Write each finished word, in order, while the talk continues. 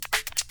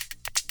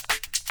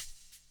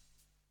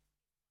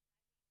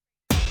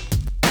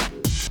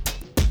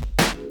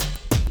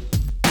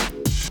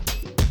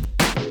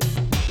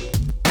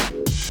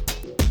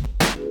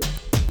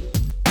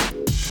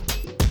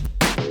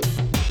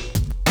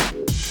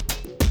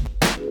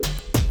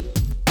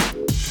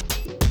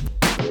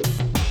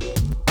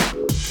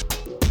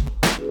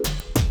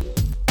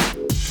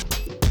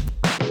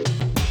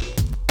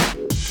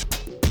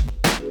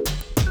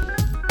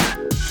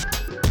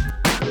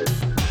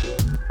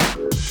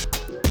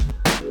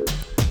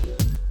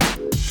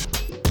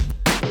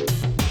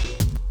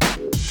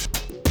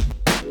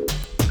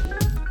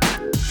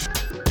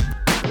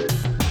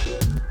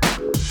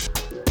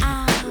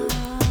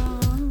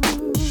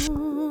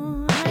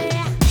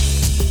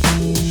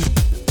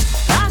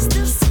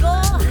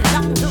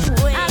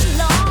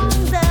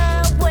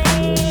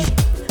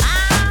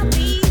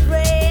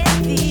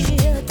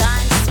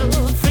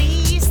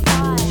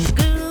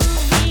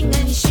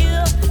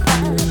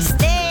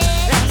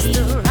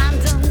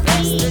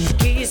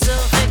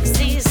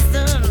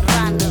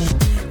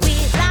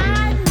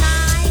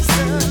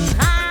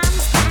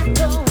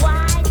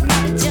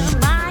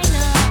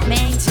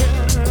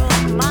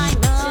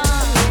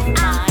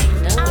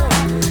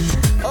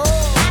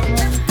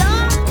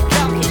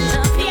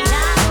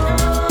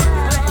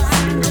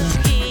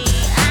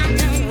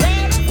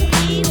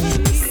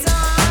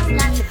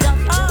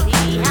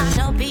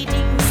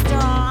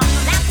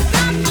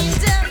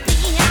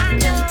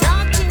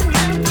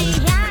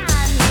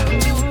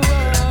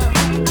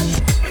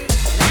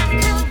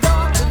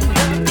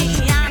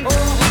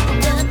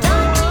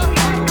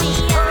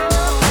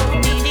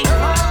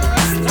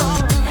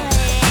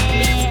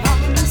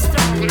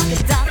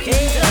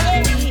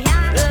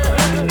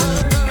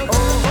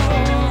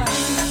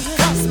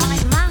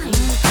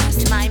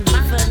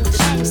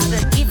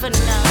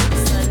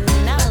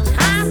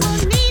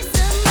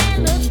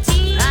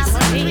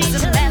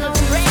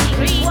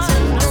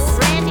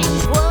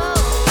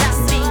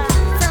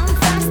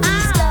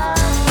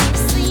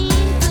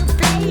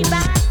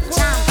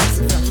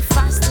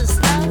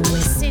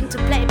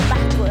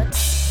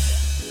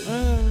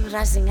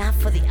rising up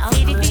for the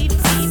ultimate.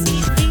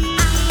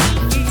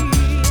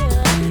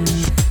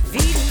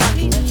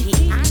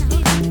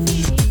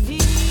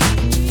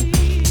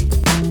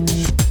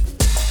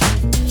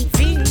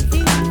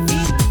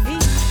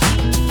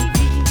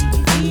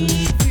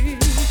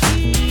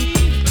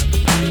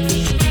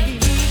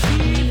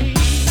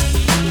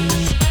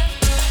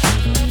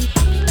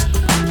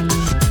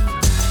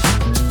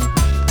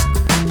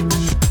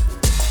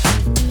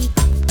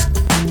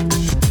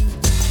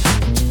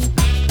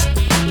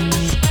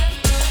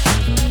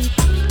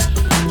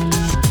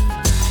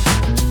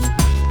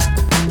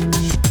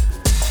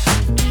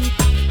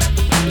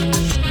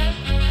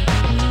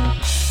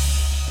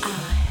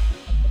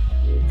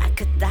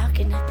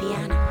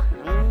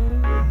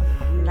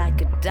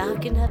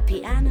 Dark in a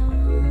piano,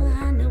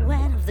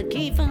 unaware of the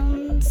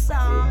given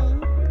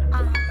song.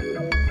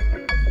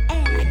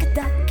 Like a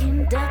dark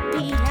in the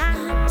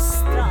piano,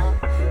 straw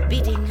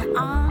beating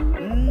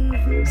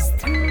on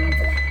string.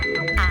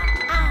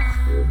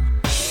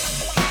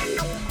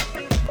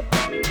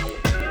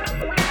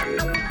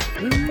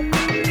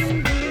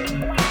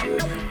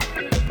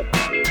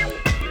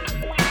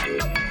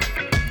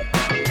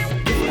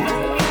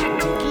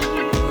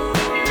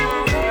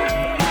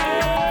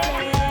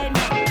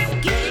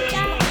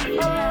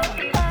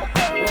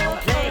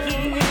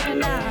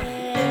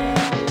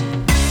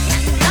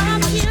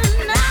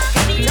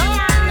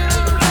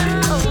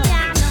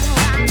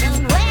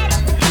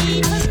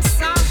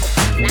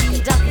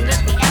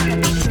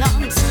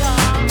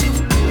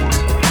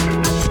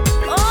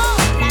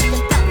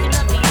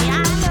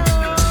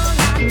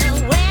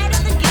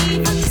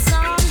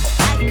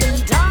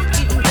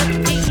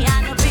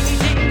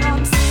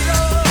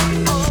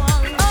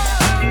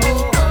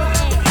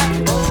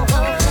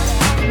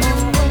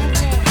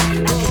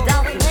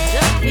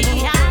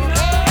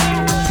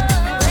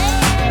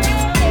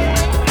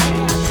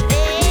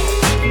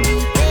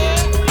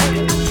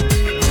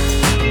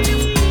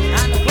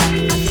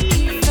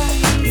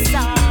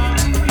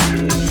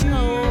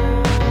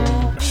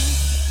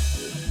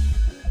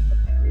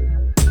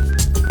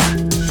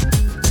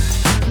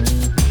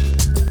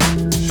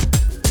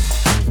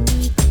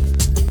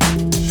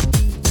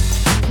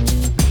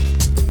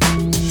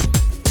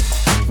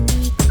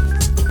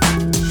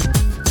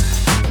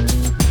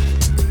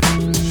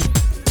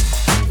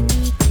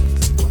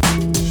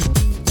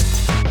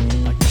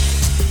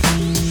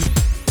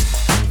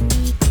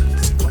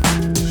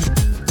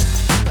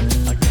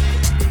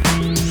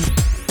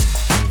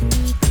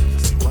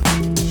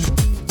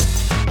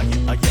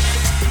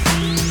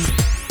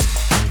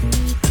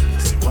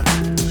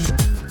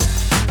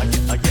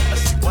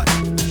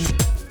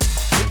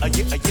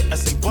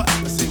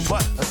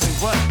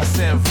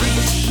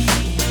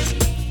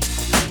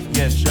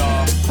 Yes,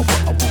 y'all.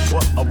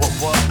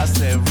 What? I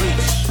said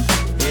reach.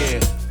 Yeah.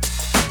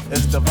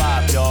 It's the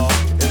vibe, y'all.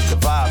 It's the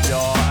vibe,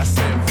 y'all. I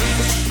said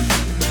reach.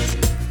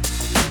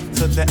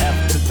 To the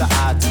F, to the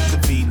I, to the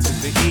B, to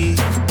the E.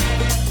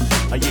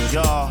 Yeah,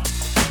 y'all.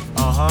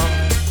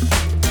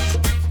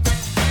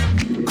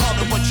 Call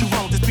it what you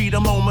want, this be the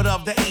moment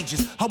of the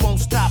ages. I won't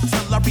stop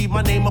till I read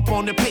my name up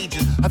on the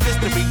pages. Of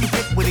history,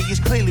 ubiquity is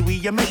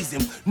clearly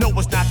amazing. No,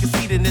 it's not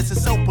conceding, this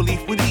is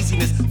self-belief with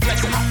easiness.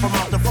 Flex hot from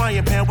out the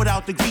frying pan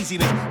without the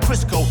greasiness.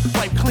 Crisco,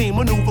 wipe clean,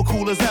 maneuver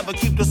cool as ever.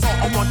 Keep the salt,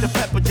 I want the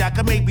pepper jack,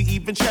 or maybe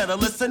even cheddar.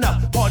 Listen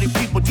up, party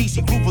people,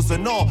 DC groovers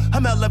and all.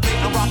 I'm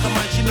elevating rock and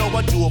mic, you know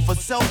I do it for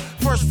self.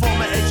 First form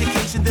of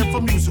education, then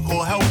for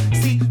musical help.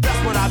 See,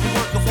 that's what I be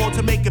working for,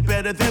 to make it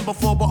better than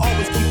before. But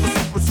always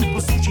keep it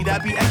super sushi,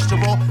 that be extra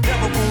raw.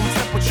 Never room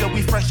temperature,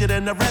 we fresher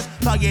than the rest.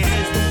 Bow your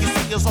heads when you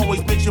see us,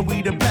 always mention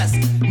we the best.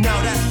 Now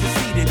that's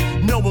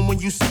conceded, knowing when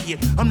you see it.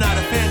 I'm not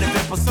a fan of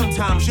it, but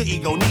sometimes your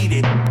ego need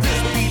it.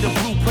 This be the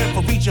blueprint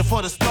for reaching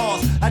for the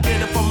stars. I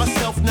did it for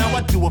myself, now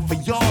I do it for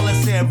y'all. I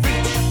said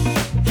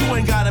reach. You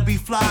ain't gotta be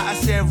fly, I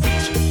said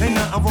reach. Ain't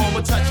nothing wrong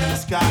with touching the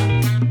sky.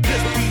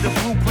 This be the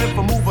blueprint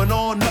for moving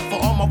on up. For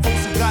all my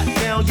folks who got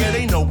down, yeah,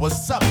 they know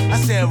what's up. I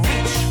said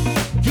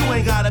reach. You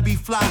ain't gotta be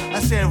fly, I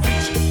said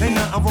reach. Ain't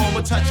nothing wrong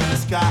with touching the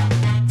sky.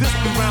 This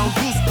be round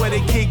goose where the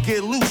kid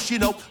get loose, you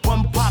know.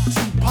 One pop,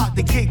 two pop,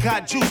 the kid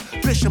got juice.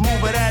 Fish and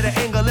move it at an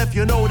angle if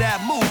you know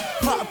that move.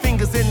 5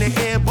 fingers in the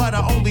air, but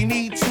I only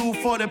need 2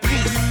 for the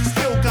piece.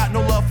 Still got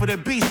no love for the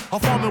beast. I'm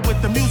farming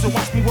with the music,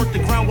 watch me work the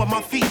ground with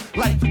my feet.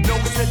 Like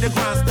nose in the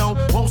grindstone,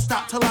 won't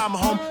stop till I'm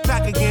home.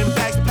 Back again,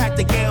 bags packed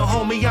again,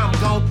 homie, I'm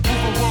gone.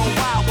 Moving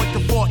worldwide with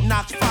the Fort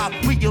Knox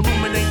 5. We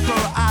illuminate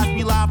third eyes,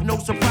 we live, no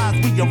surprise.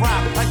 We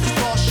arrive like the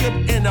Starship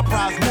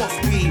Enterprise, warp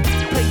speed.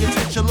 Pay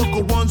attention, look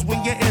at ones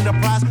when you're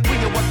Enterprise.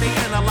 Bring what they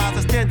analyze,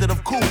 a standard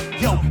of cool.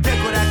 Yo,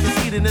 they're good at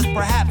conceding this,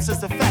 perhaps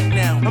it's a fact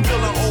now. I'm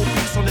feeling old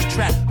beats on this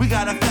track. We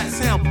got a fat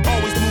sound,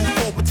 always move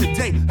forward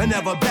today and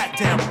never back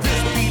down.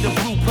 This be the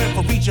blueprint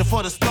for reaching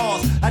for the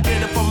stars. I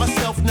did it for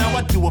myself, now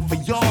I do it for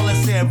y'all. I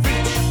said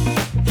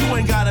reach. You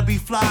ain't gotta be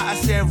fly, I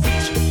said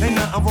reach. Ain't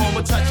nothing wrong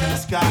with touching the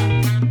sky.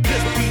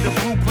 This be the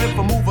blueprint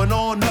for moving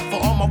on up. For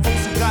all my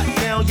folks who got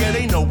down, yeah,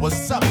 they know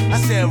what's up. I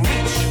said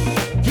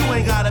reach. You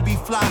ain't gotta be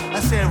fly, I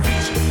said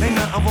reach. Ain't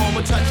nothing wrong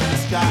with touching the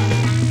sky.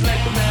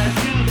 Black man,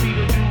 you be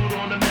the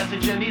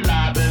message and he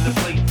live in the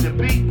place to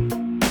be.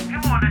 You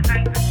wanna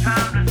take the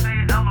time to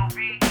say LOVE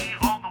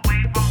all the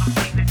way from the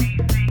place to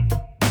DC?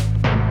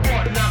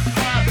 Fort Knox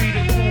 5 be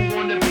the crew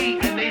on the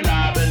beat and they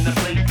live in the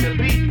place to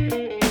be.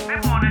 They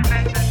wanna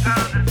take the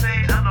time to say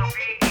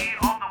LOVE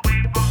all the way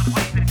from the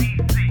place to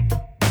DC.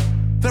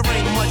 There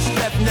ain't much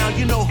left now,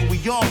 you know who we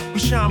are. We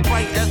shine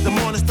bright as the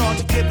morning star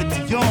to give it to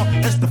y'all.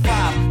 It's the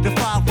five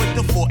with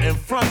the 4 in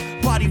front.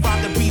 Body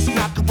rockin', beats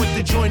knockin' with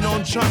the joint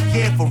on jump.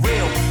 Yeah, for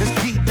real. It's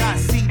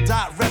P.C.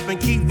 Reppin',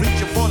 keep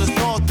reaching for the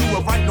stars. Do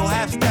it right, no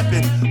half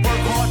steppin'.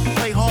 Work hard,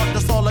 play hard,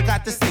 that's all I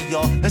got to say,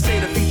 y'all. They say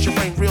the future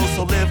ain't real,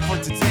 so live for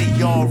today,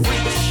 y'all.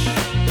 Reach.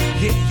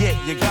 Yeah,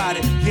 you got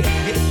it. Yeah,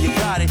 you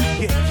got it.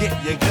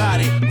 Yeah, you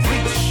got it.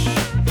 Reach.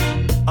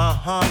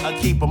 I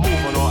keep it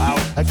moving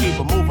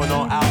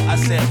on out. I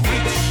said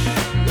reach.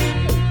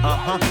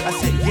 I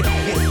said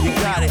yeah, you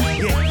got it.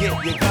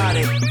 Yeah, you got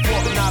it.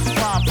 Fort Knox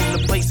 5 from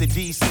the place of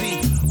DC.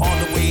 On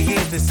the way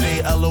here to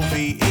say LOVE.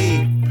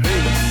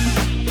 Peace.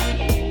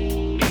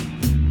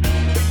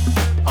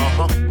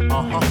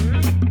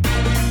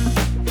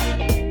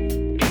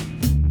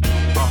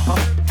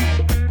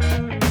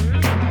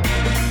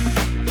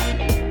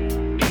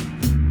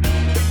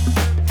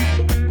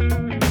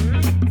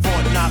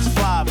 Fort Knox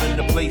 5 in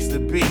the place to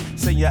be.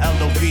 Say your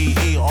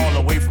LOVE all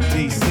the way from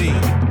DC.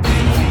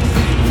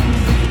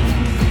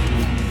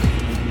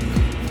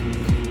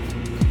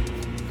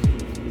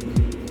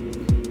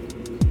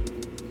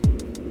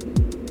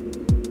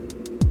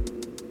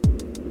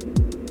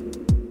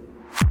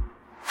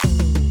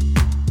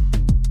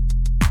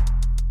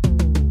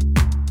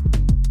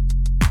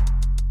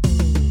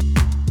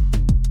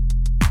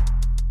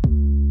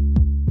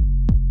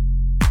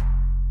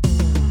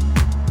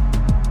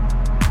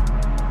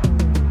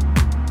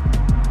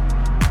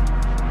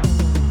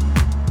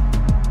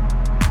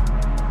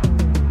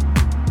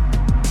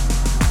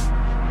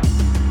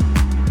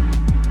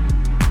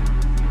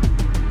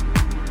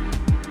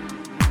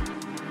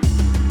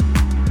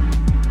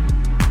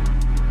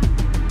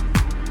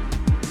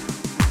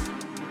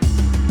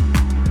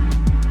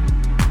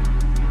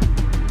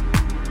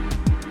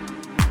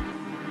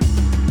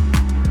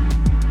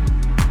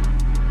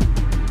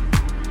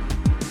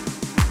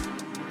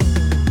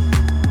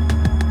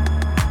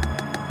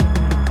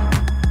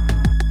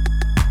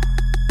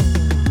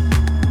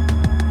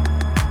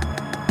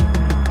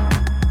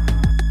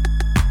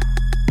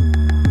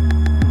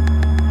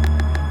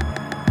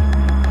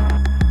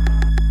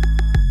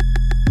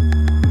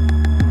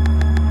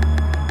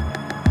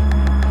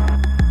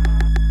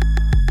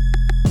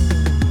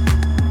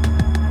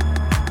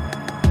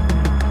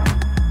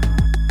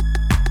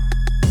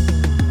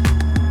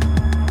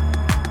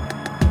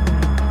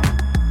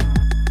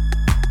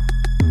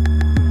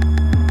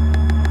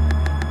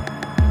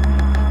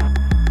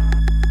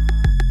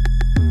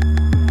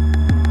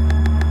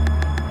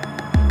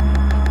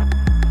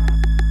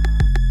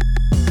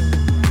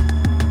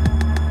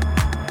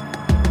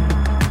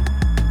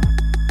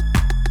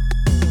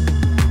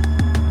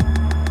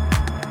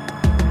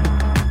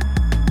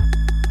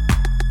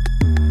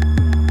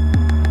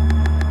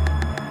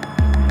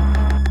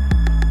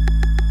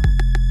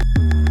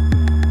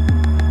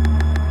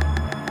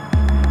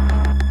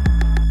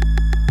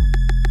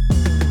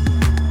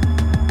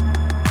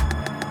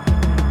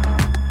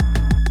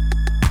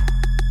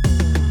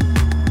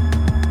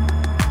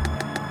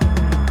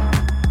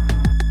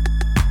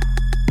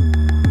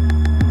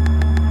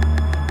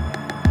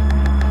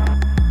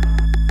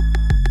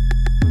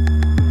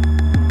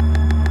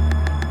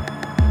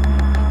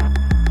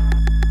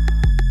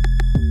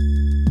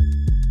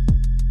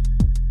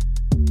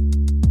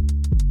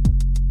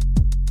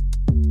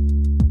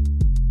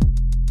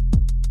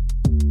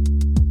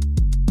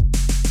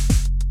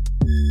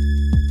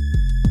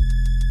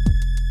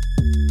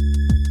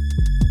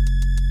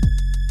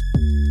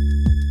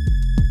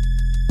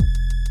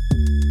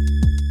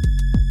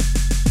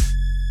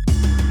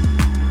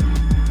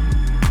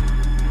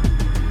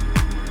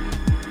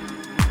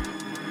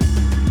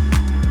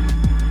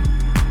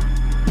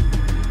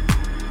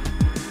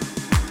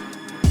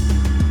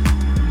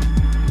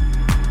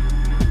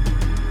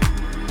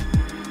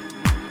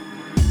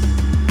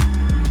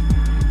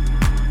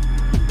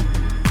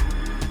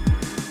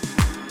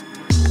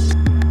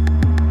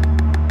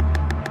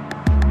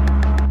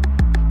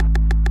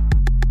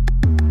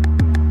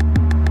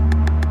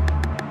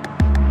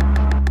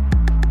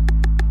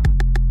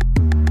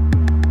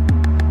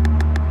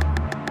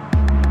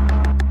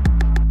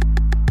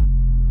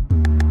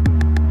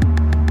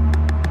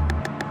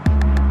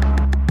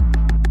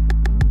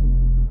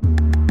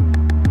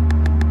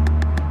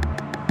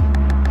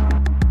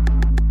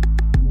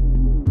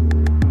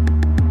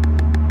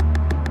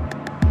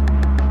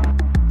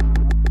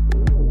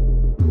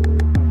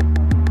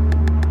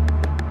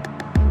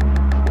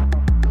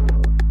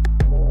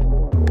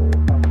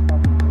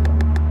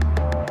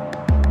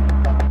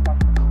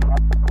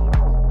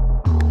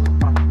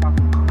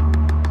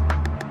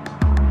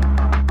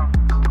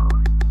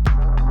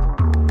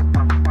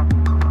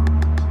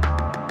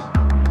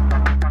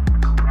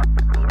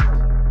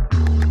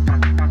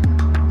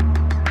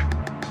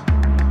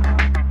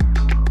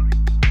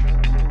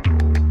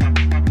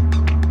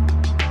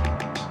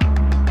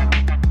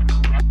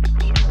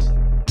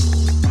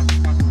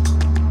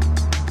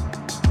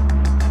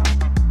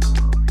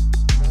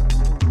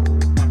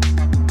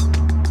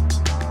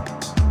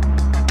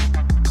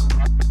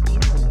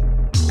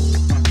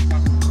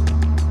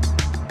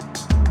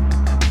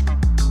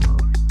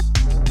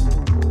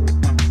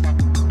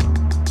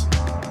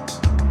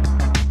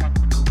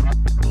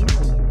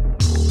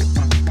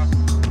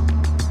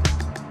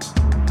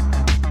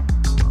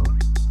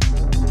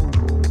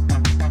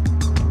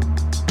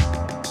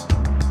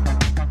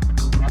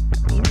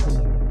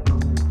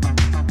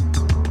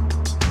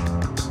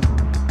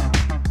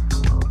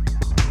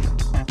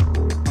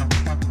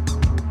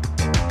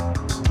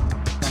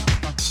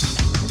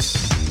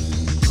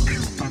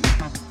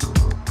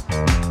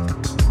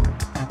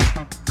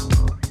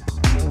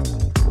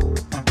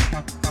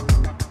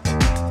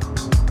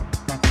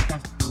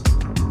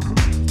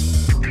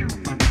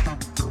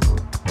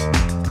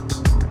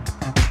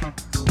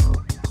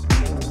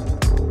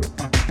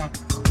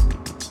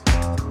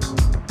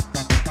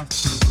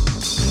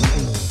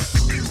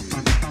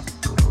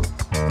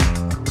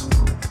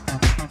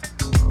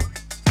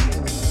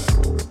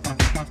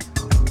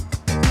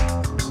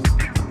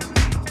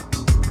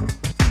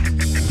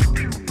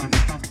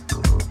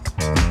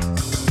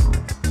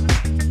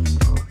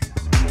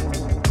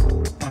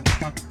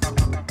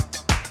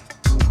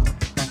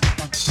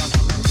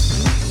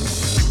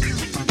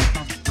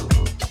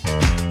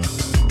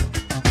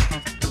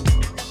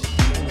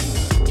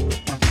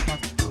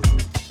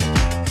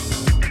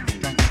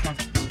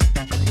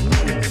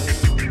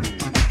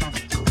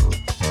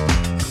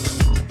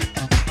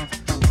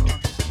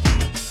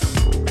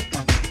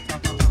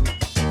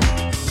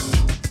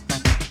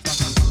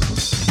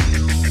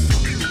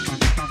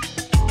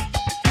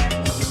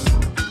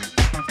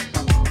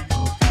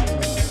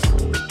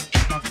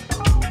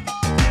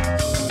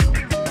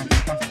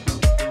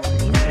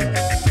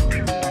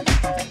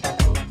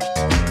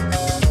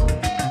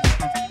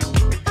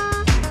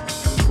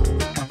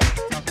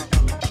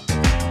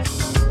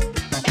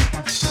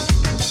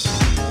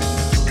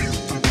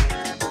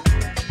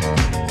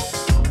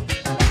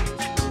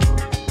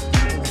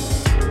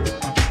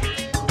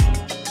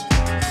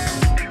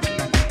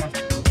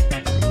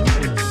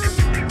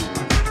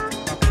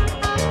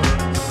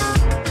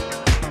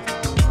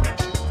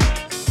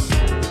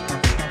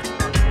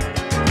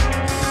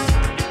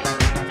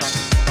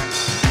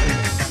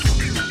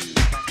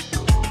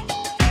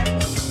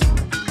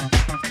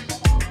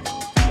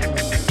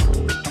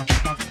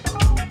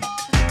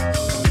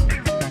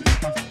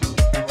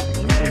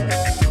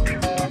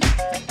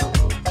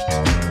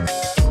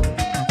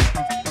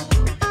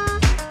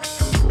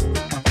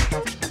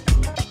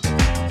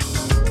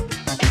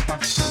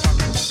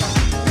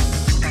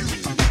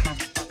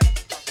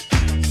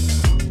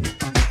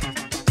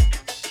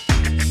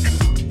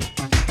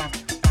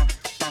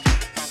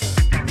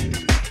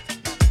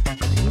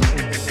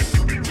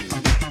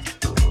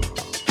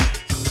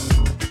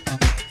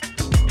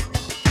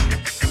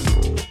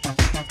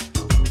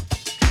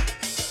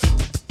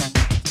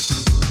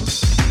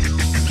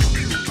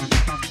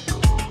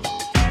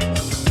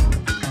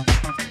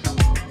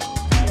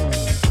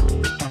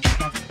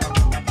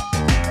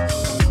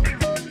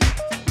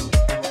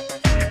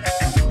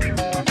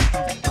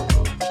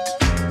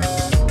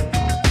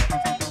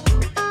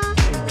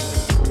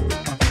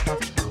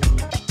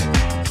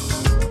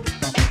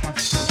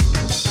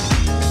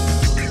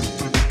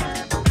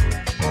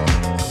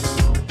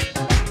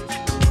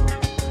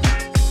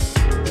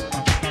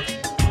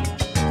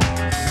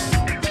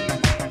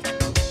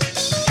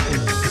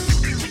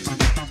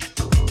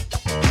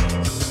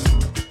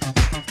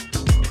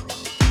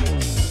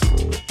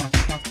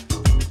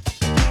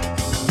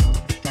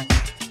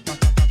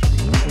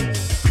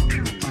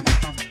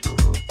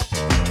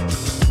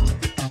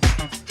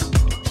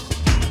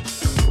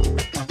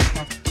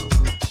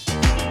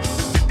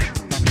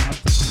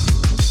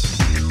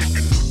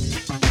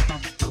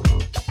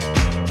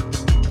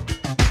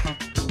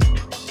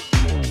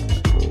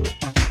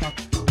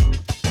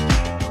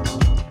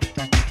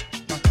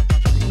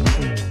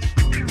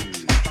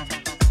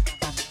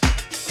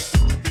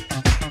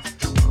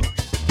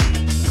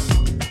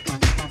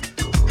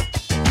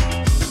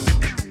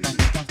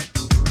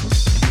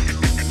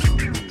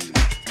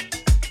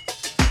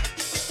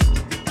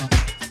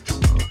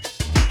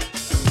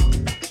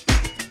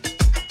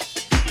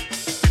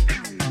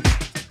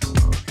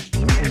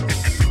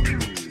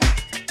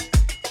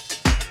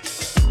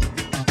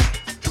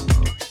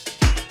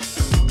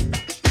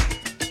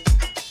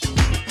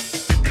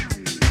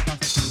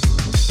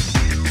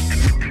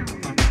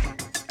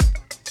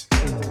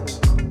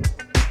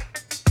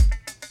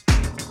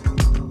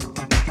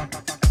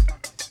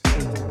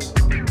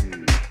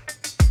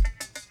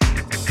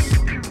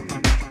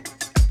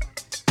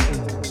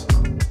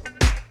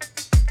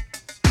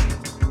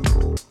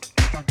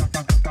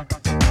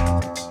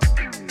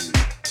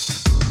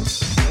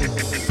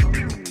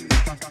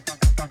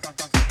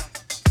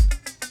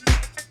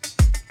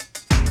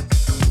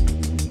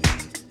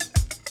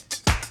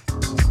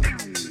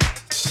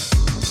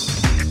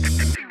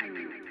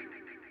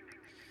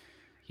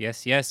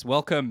 Yes.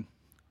 Welcome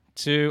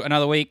to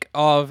another week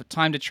of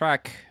Time to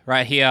Track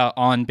right here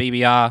on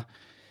BBR.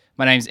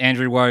 My name's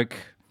Andrew Woke.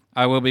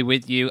 I will be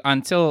with you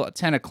until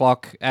 10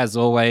 o'clock, as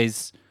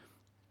always,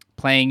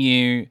 playing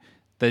you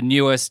the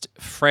newest,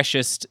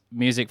 freshest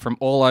music from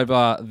all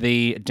over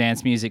the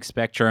dance music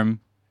spectrum.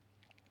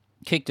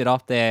 Kicked it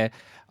off there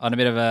on a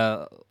bit of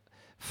a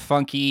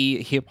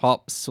funky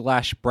hip-hop /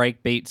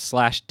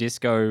 breakbeat /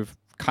 disco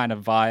kind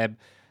of vibe.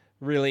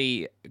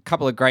 Really, a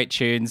couple of great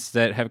tunes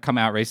that have come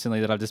out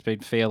recently that I've just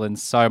been feeling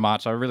so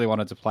much. I really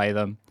wanted to play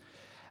them.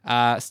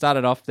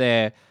 Started off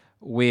there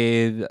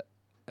with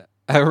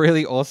a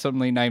really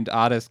awesomely named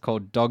artist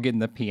called Dog in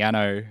the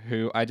Piano,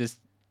 who I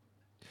just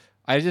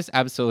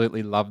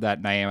absolutely love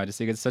that name. I just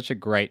think it's such a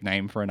great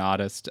name for an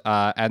artist.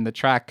 And the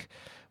track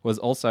was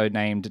also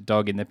named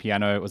Dog in the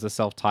Piano. It was a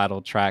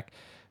self-titled track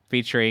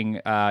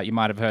featuring, you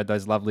might have heard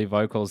those lovely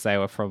vocals. They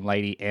were from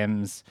Lady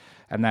M's,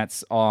 and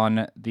that's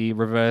on the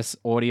Reverse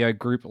Audio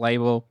Group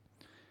label.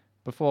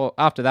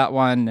 After that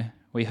one,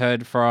 we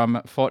heard from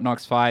Fort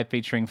Knox 5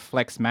 featuring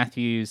Flex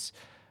Matthews,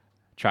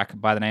 track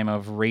by the name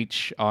of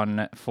Reach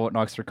on Fort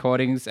Knox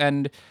Recordings.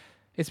 And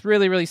it's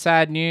really, really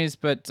sad news,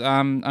 but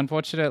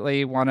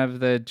unfortunately, one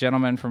of the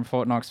gentlemen from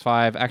Fort Knox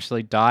 5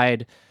 actually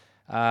died.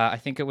 I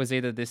think it was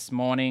either this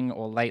morning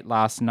or late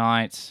last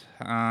night.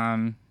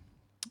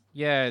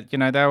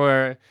 They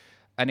were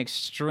an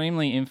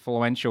extremely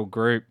influential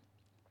group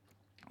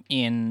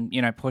in,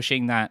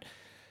 pushing that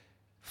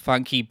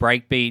funky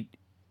breakbeat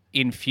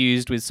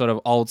infused with sort of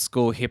old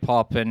school hip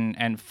hop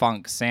and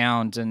funk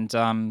sound.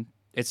 And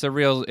it's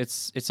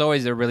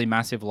always a really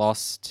massive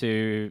loss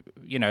to,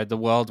 the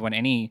world when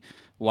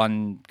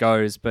anyone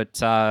goes. But,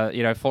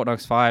 Fort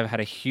Knox 5 had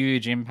a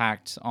huge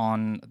impact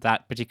on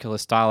that particular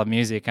style of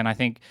music. And I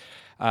think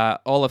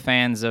all the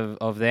fans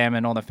of them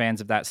and all the fans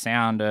of that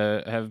sound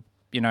have,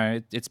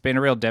 it's been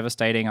a real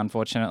devastating,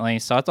 unfortunately.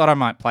 So I thought I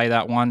might play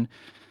that one.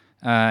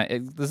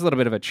 There's a little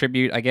bit of a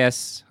tribute, I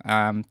guess,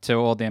 to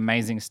all the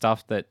amazing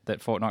stuff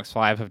that Fort Knox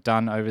 5 have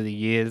done over the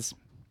years.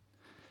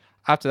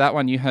 After that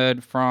one, you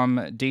heard from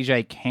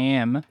DJ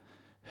Cam,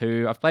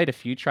 who I've played a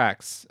few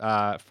tracks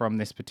from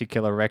this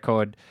particular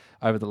record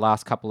over the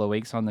last couple of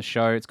weeks on the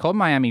show. It's called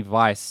Miami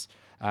Vice.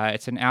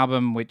 It's an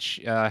album which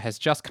has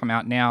just come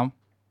out now.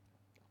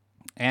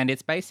 And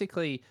it's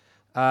basically,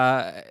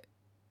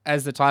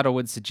 as the title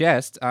would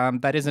suggest,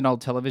 that is an old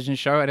television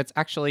show, and it's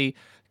actually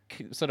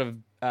sort of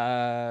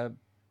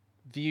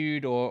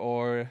viewed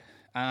or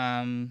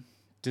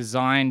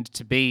designed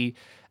to be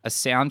a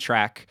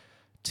soundtrack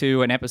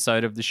to an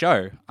episode of the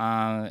show.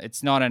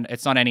 It's not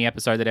any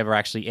episode that ever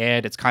actually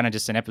aired. It's kind of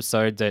just an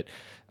episode that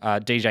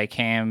DJ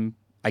Cam,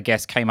 I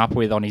guess, came up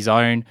with on his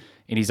own,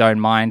 in his own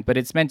mind. But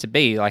it's meant to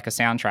be like a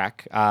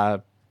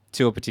soundtrack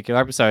to a particular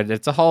episode.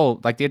 It's a whole,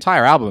 like the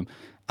entire album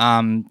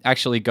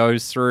actually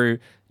goes through,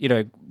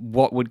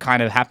 what would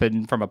kind of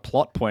happen from a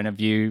plot point of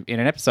view in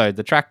an episode.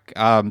 The track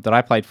that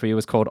I played for you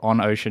was called On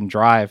Ocean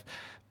Drive,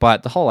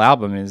 but the whole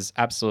album is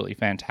absolutely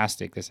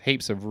fantastic. There's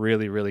heaps of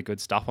really, really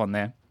good stuff on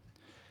there.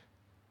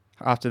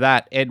 After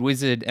that, Ed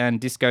Wizard and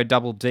Disco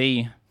Double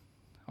D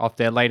off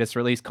their latest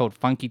release called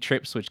Funky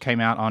Trips, which came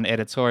out on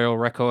Editorial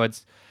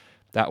Records.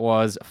 That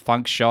was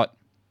Funk Shot.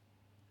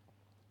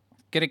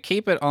 Gonna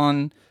keep it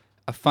on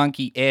a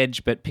funky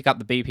edge, but pick up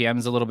the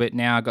BPMs a little bit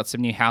now. Got some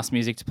new house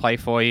music to play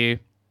for you.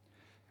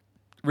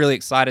 Really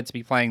excited to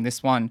be playing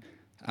this one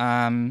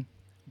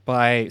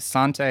by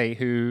Sante,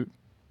 who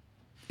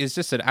is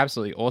just an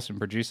absolutely awesome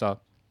producer.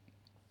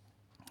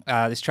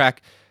 This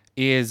track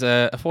is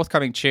a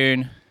forthcoming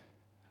tune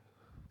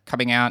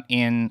coming out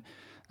in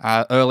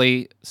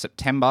early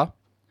September.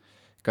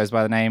 It goes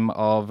by the name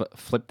of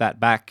Flip That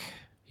Back.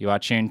 You are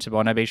tuned to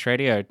Bono Beach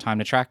Radio. Time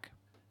to track.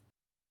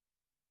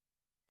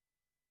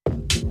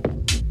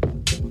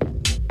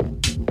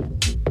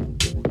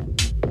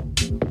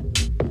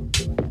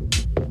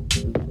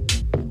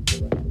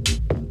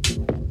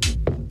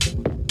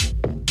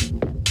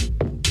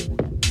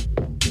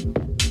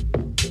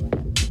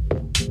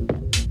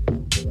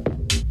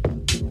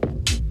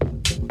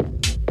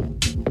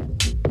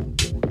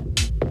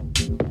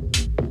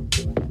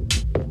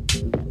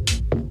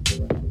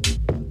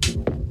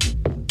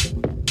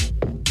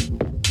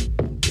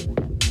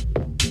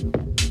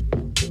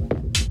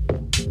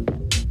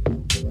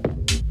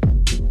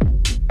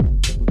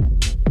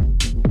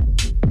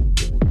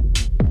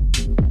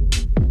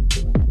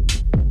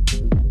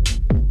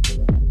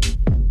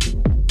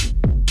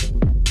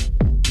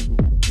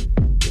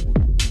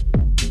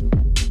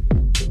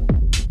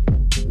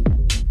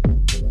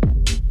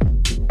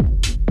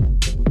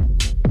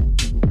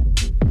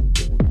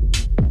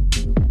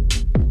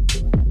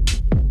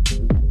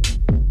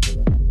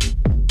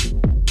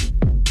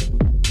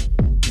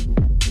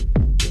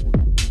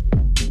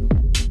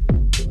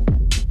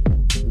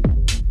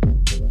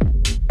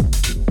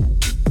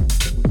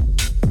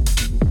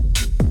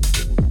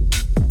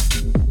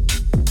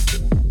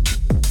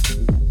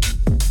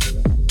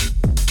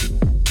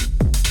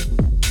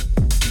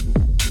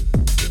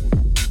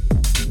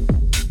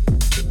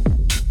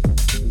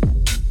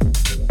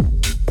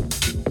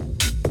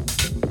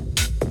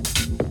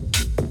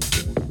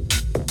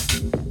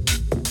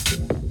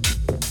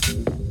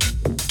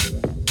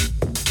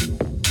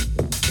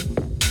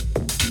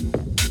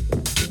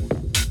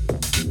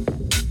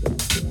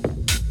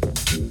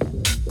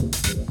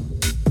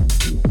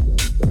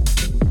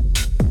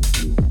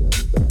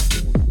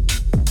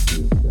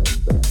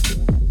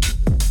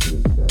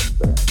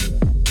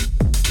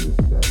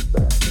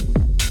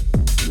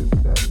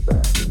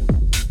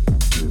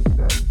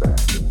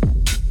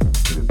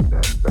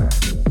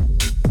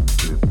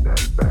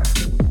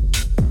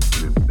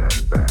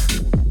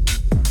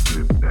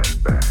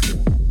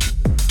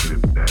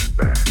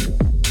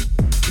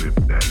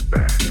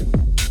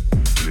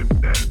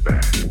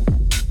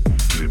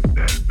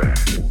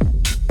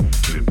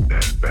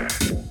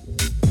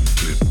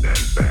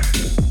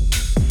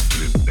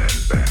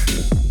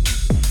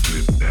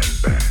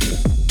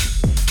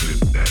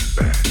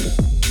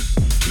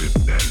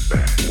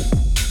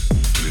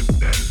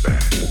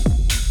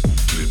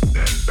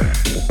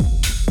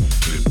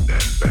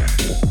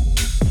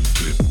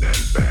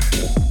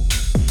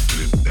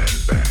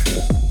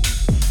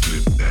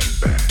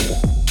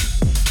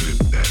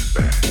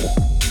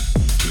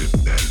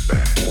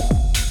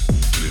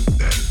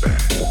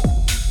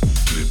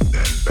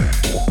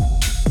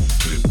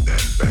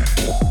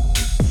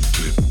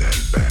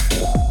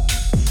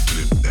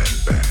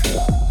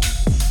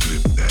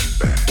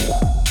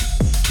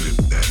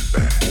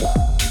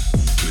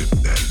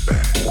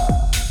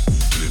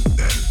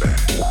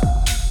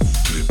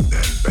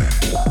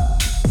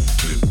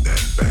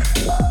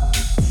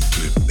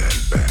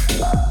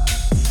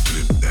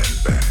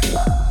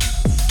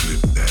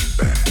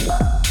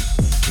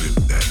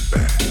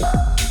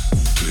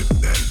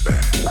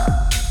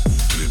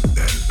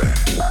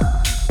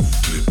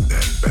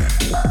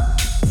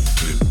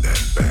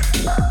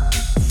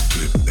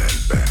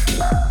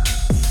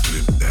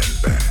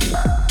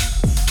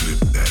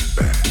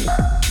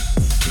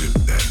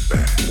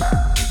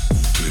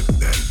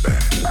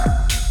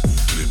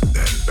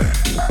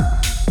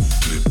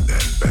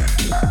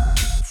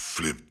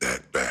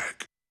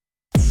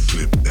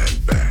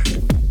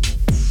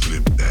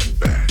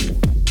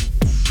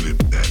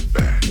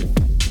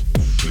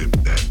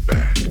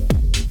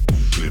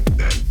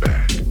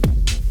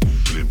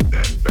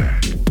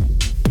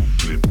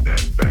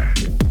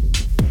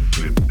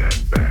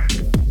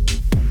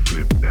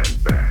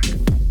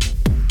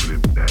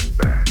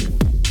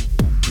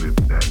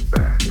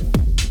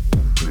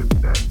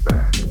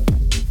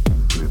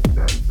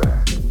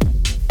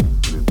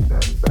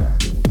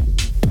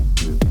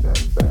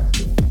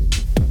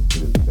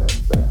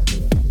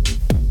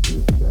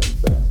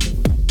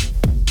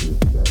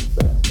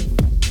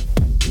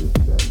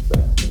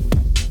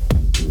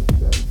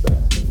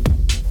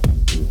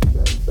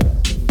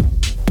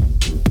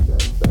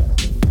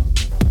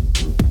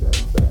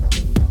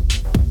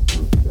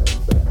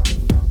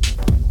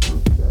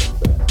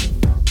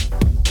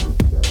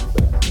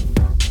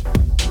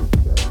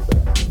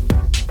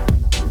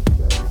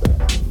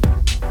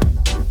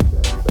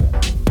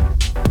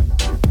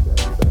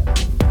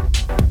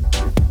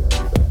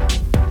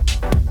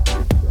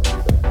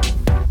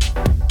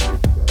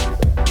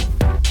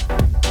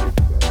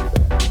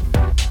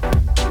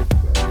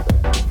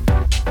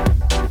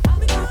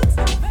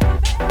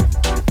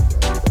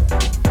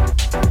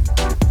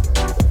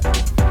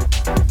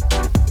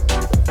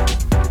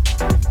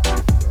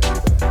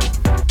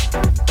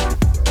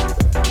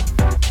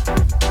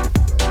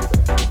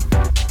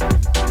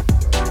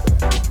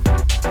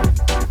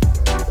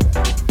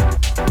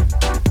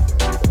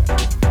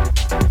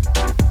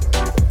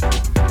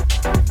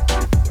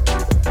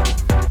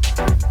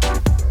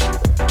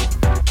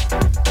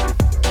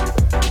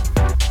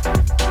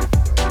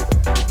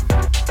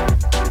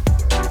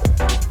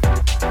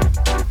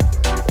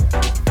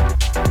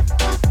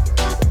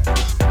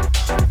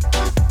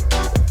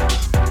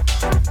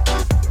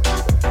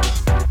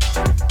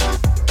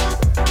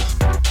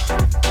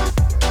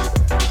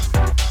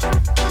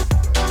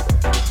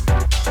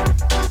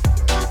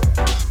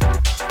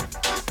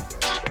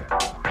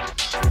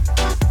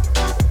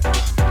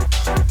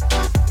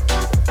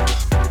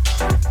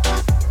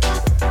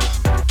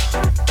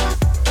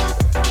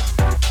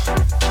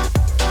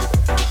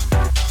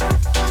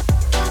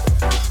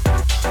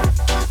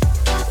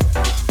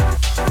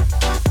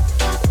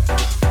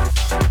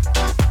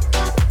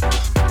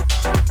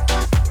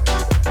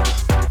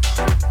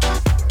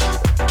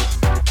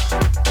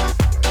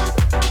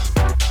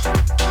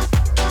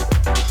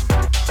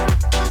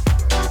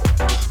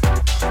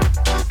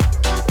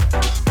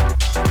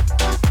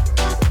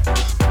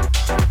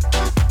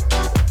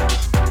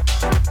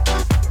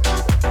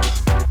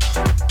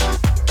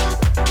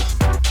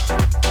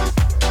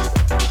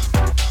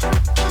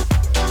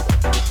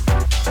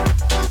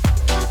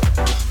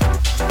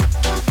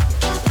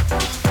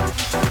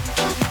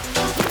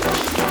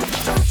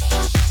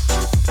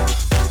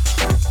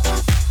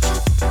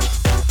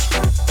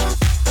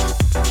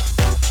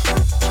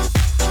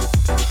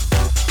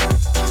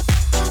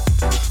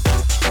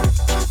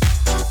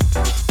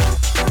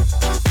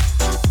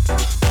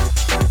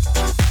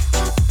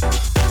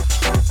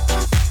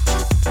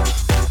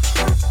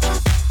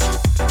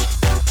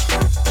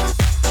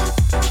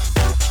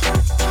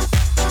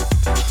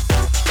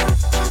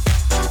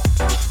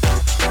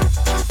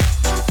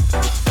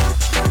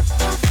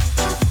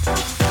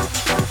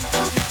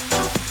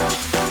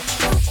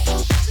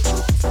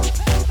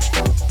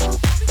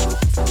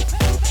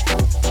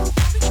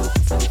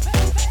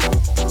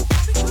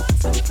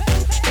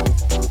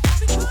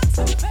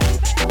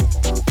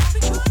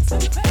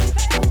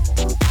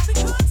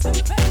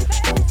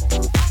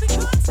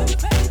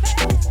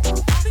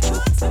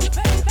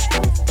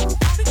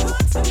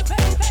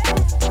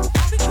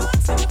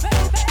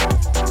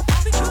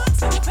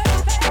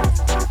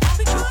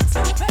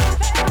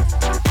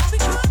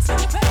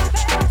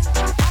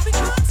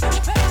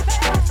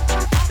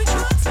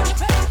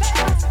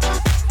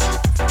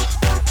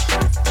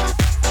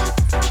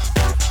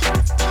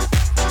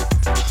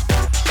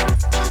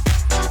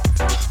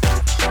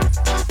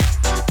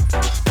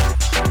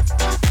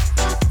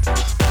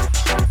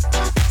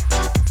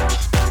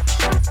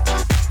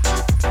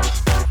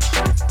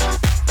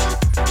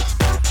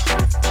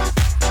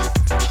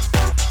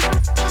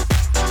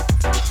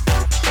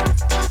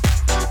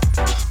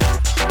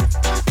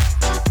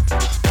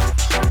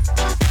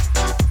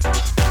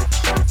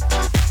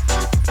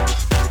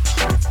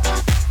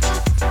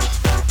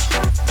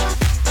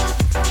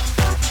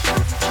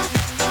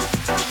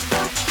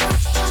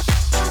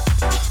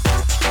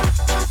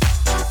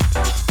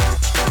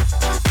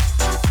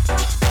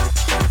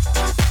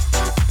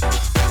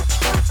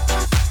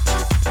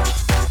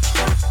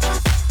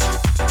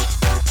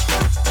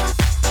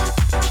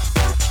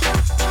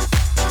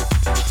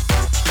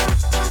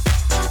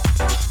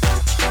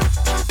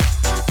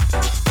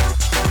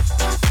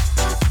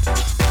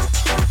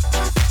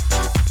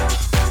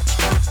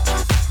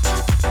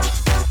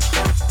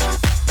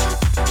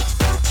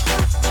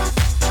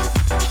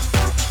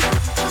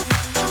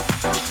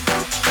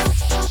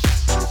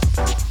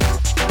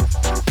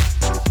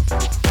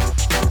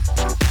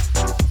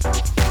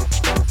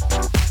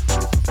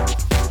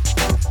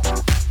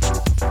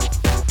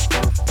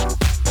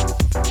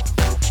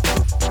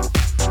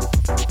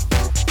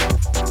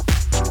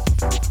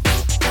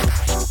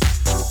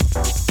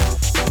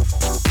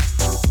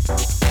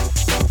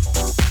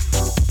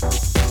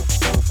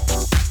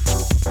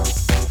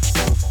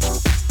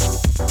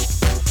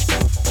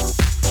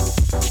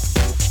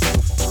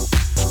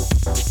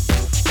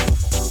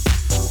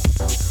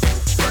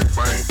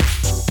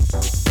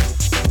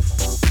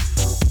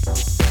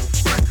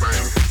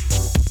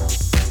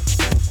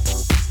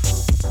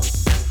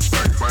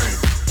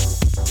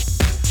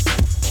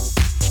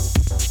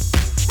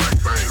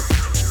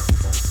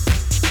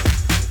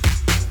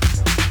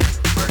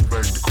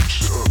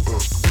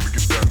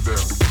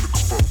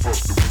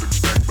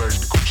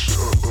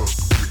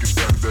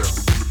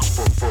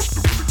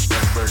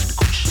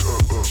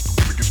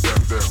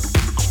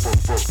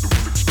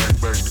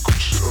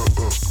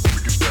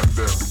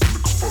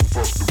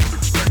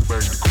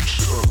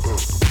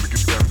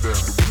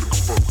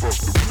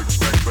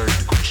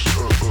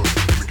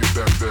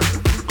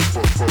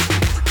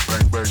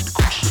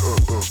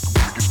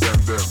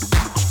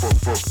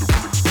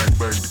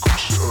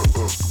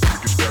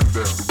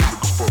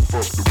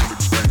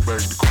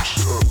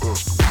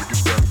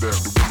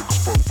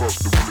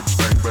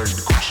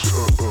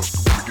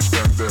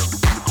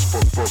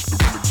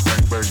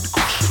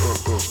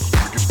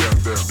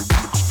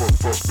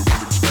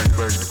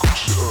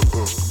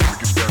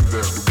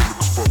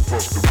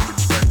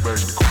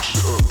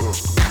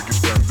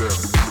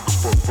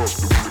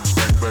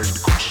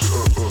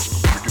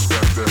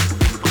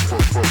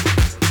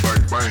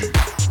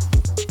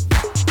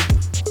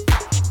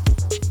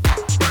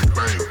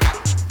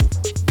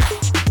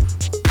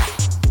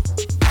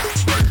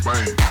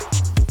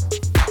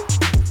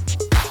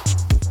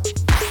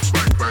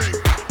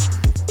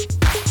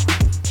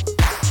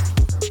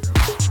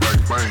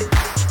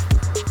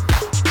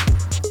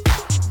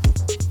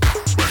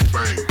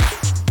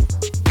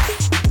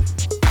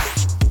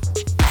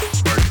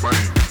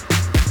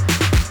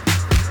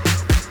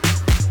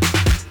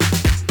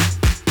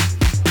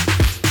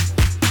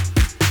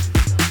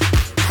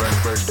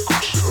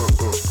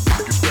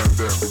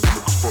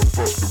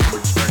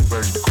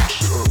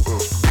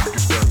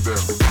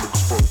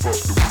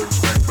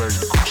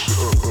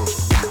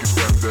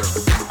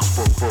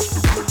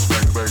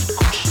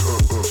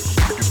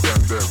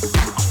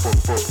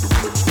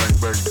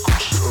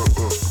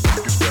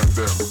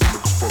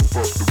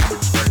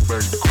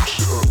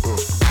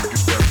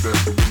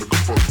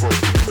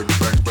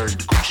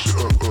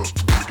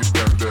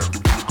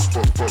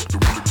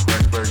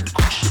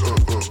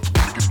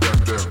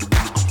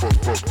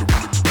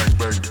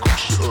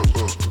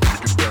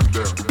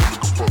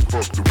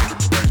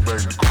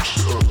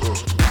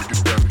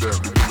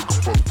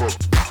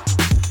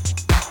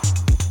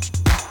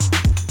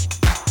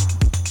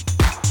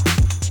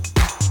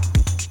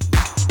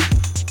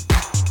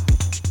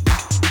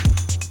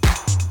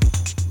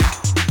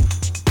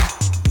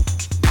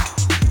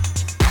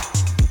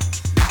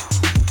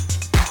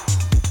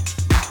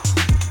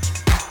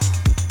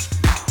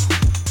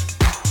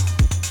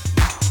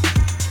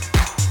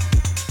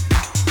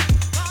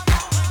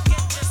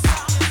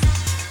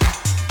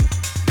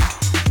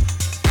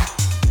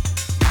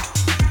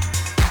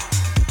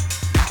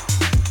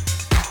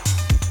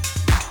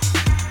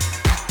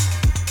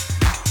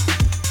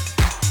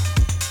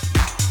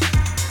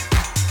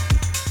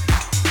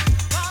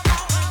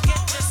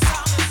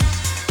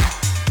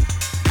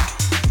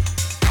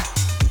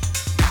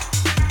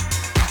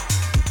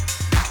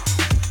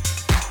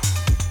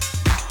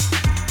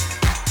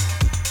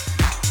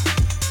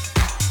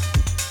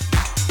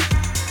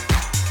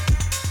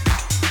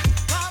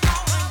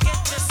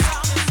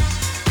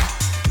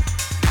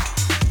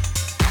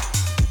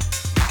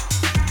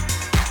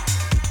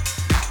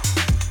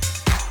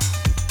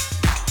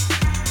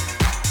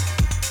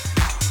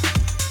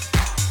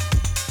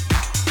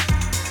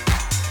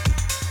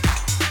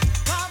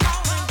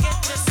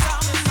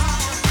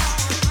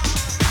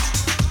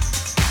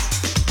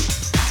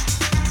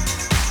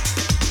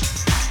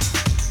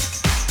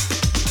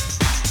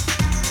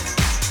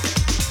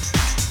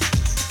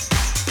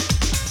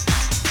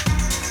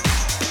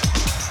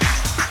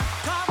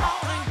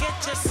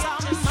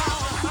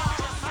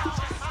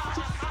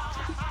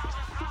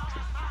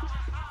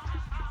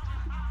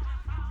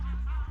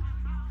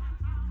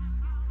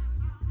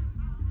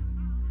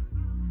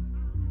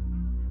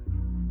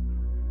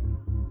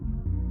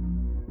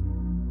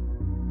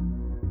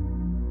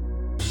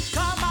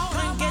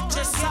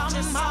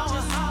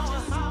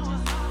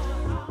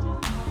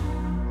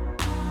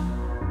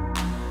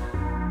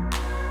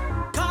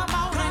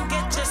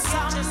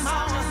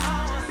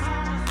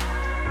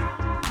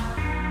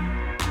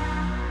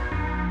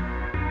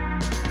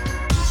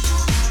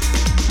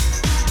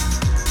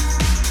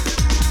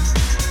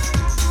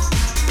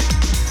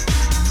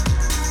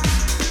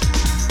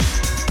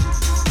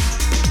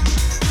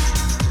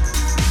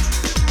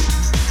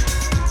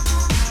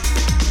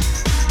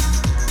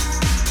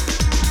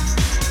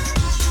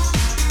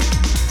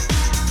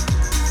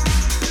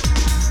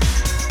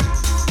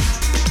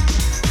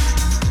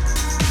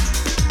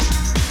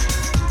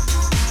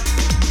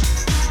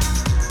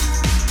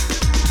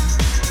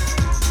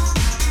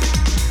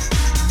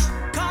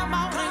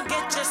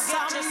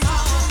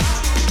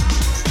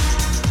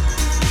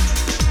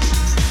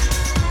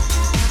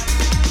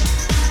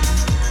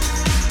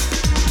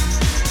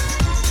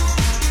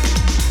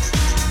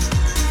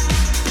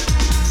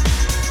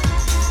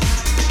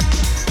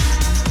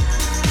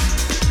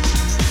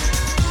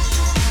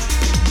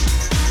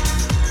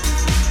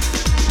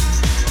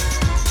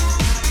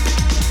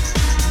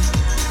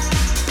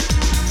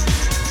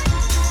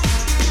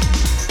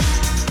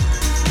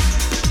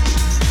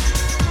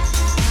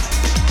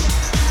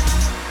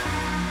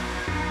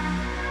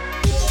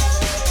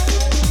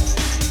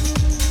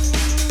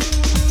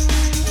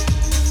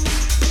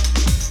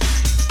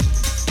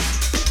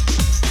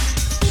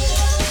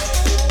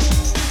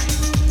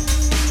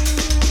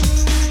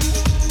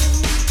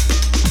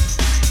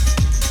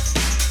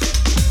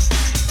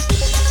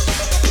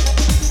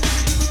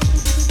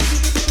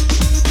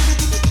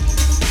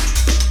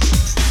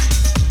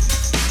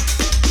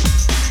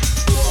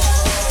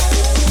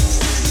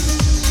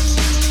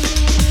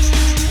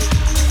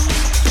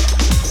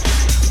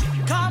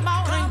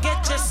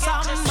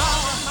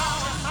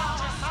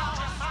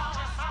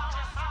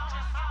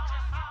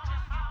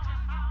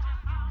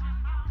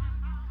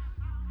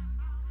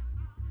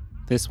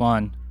 This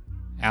one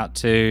out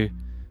to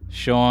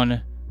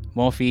Sean,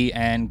 Morphy,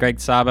 and Greg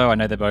Sabo. I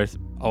know they're both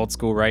old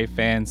school rave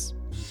fans.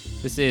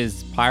 This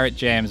is Pirate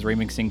Jams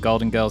remixing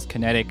Golden Girls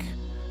Kinetic.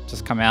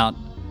 Just come out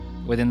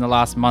within the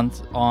last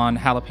month on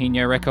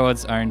Jalapeno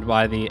Records, owned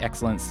by the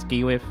excellent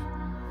Ski Whiff.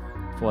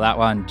 For that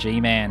one,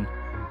 G-Man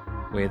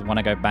with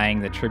Wanna Go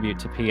Bang, the tribute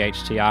to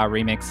PHTR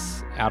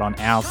remix out on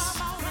Ouse.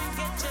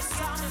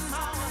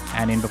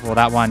 And in before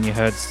that one, you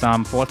heard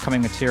some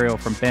forthcoming material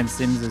from Ben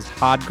Sims'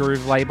 Hard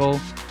Groove label.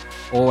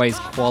 Always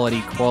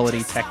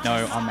quality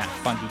techno on that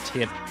funky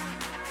tip.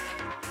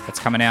 That's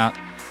coming out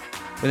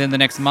within the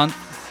next month.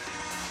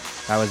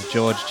 That was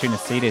George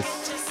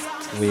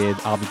Tunasidis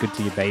with I'll Be Good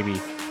to You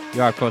Baby.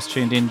 You are of course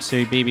tuned in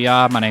to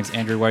BBR. My name's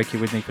Andrew Woke,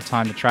 with me for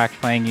Time to Track,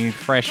 playing you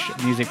fresh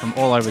music from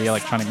all over the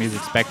electronic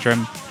music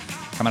spectrum.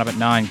 Coming up at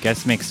 9,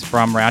 guest mix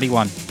from Rowdy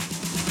One.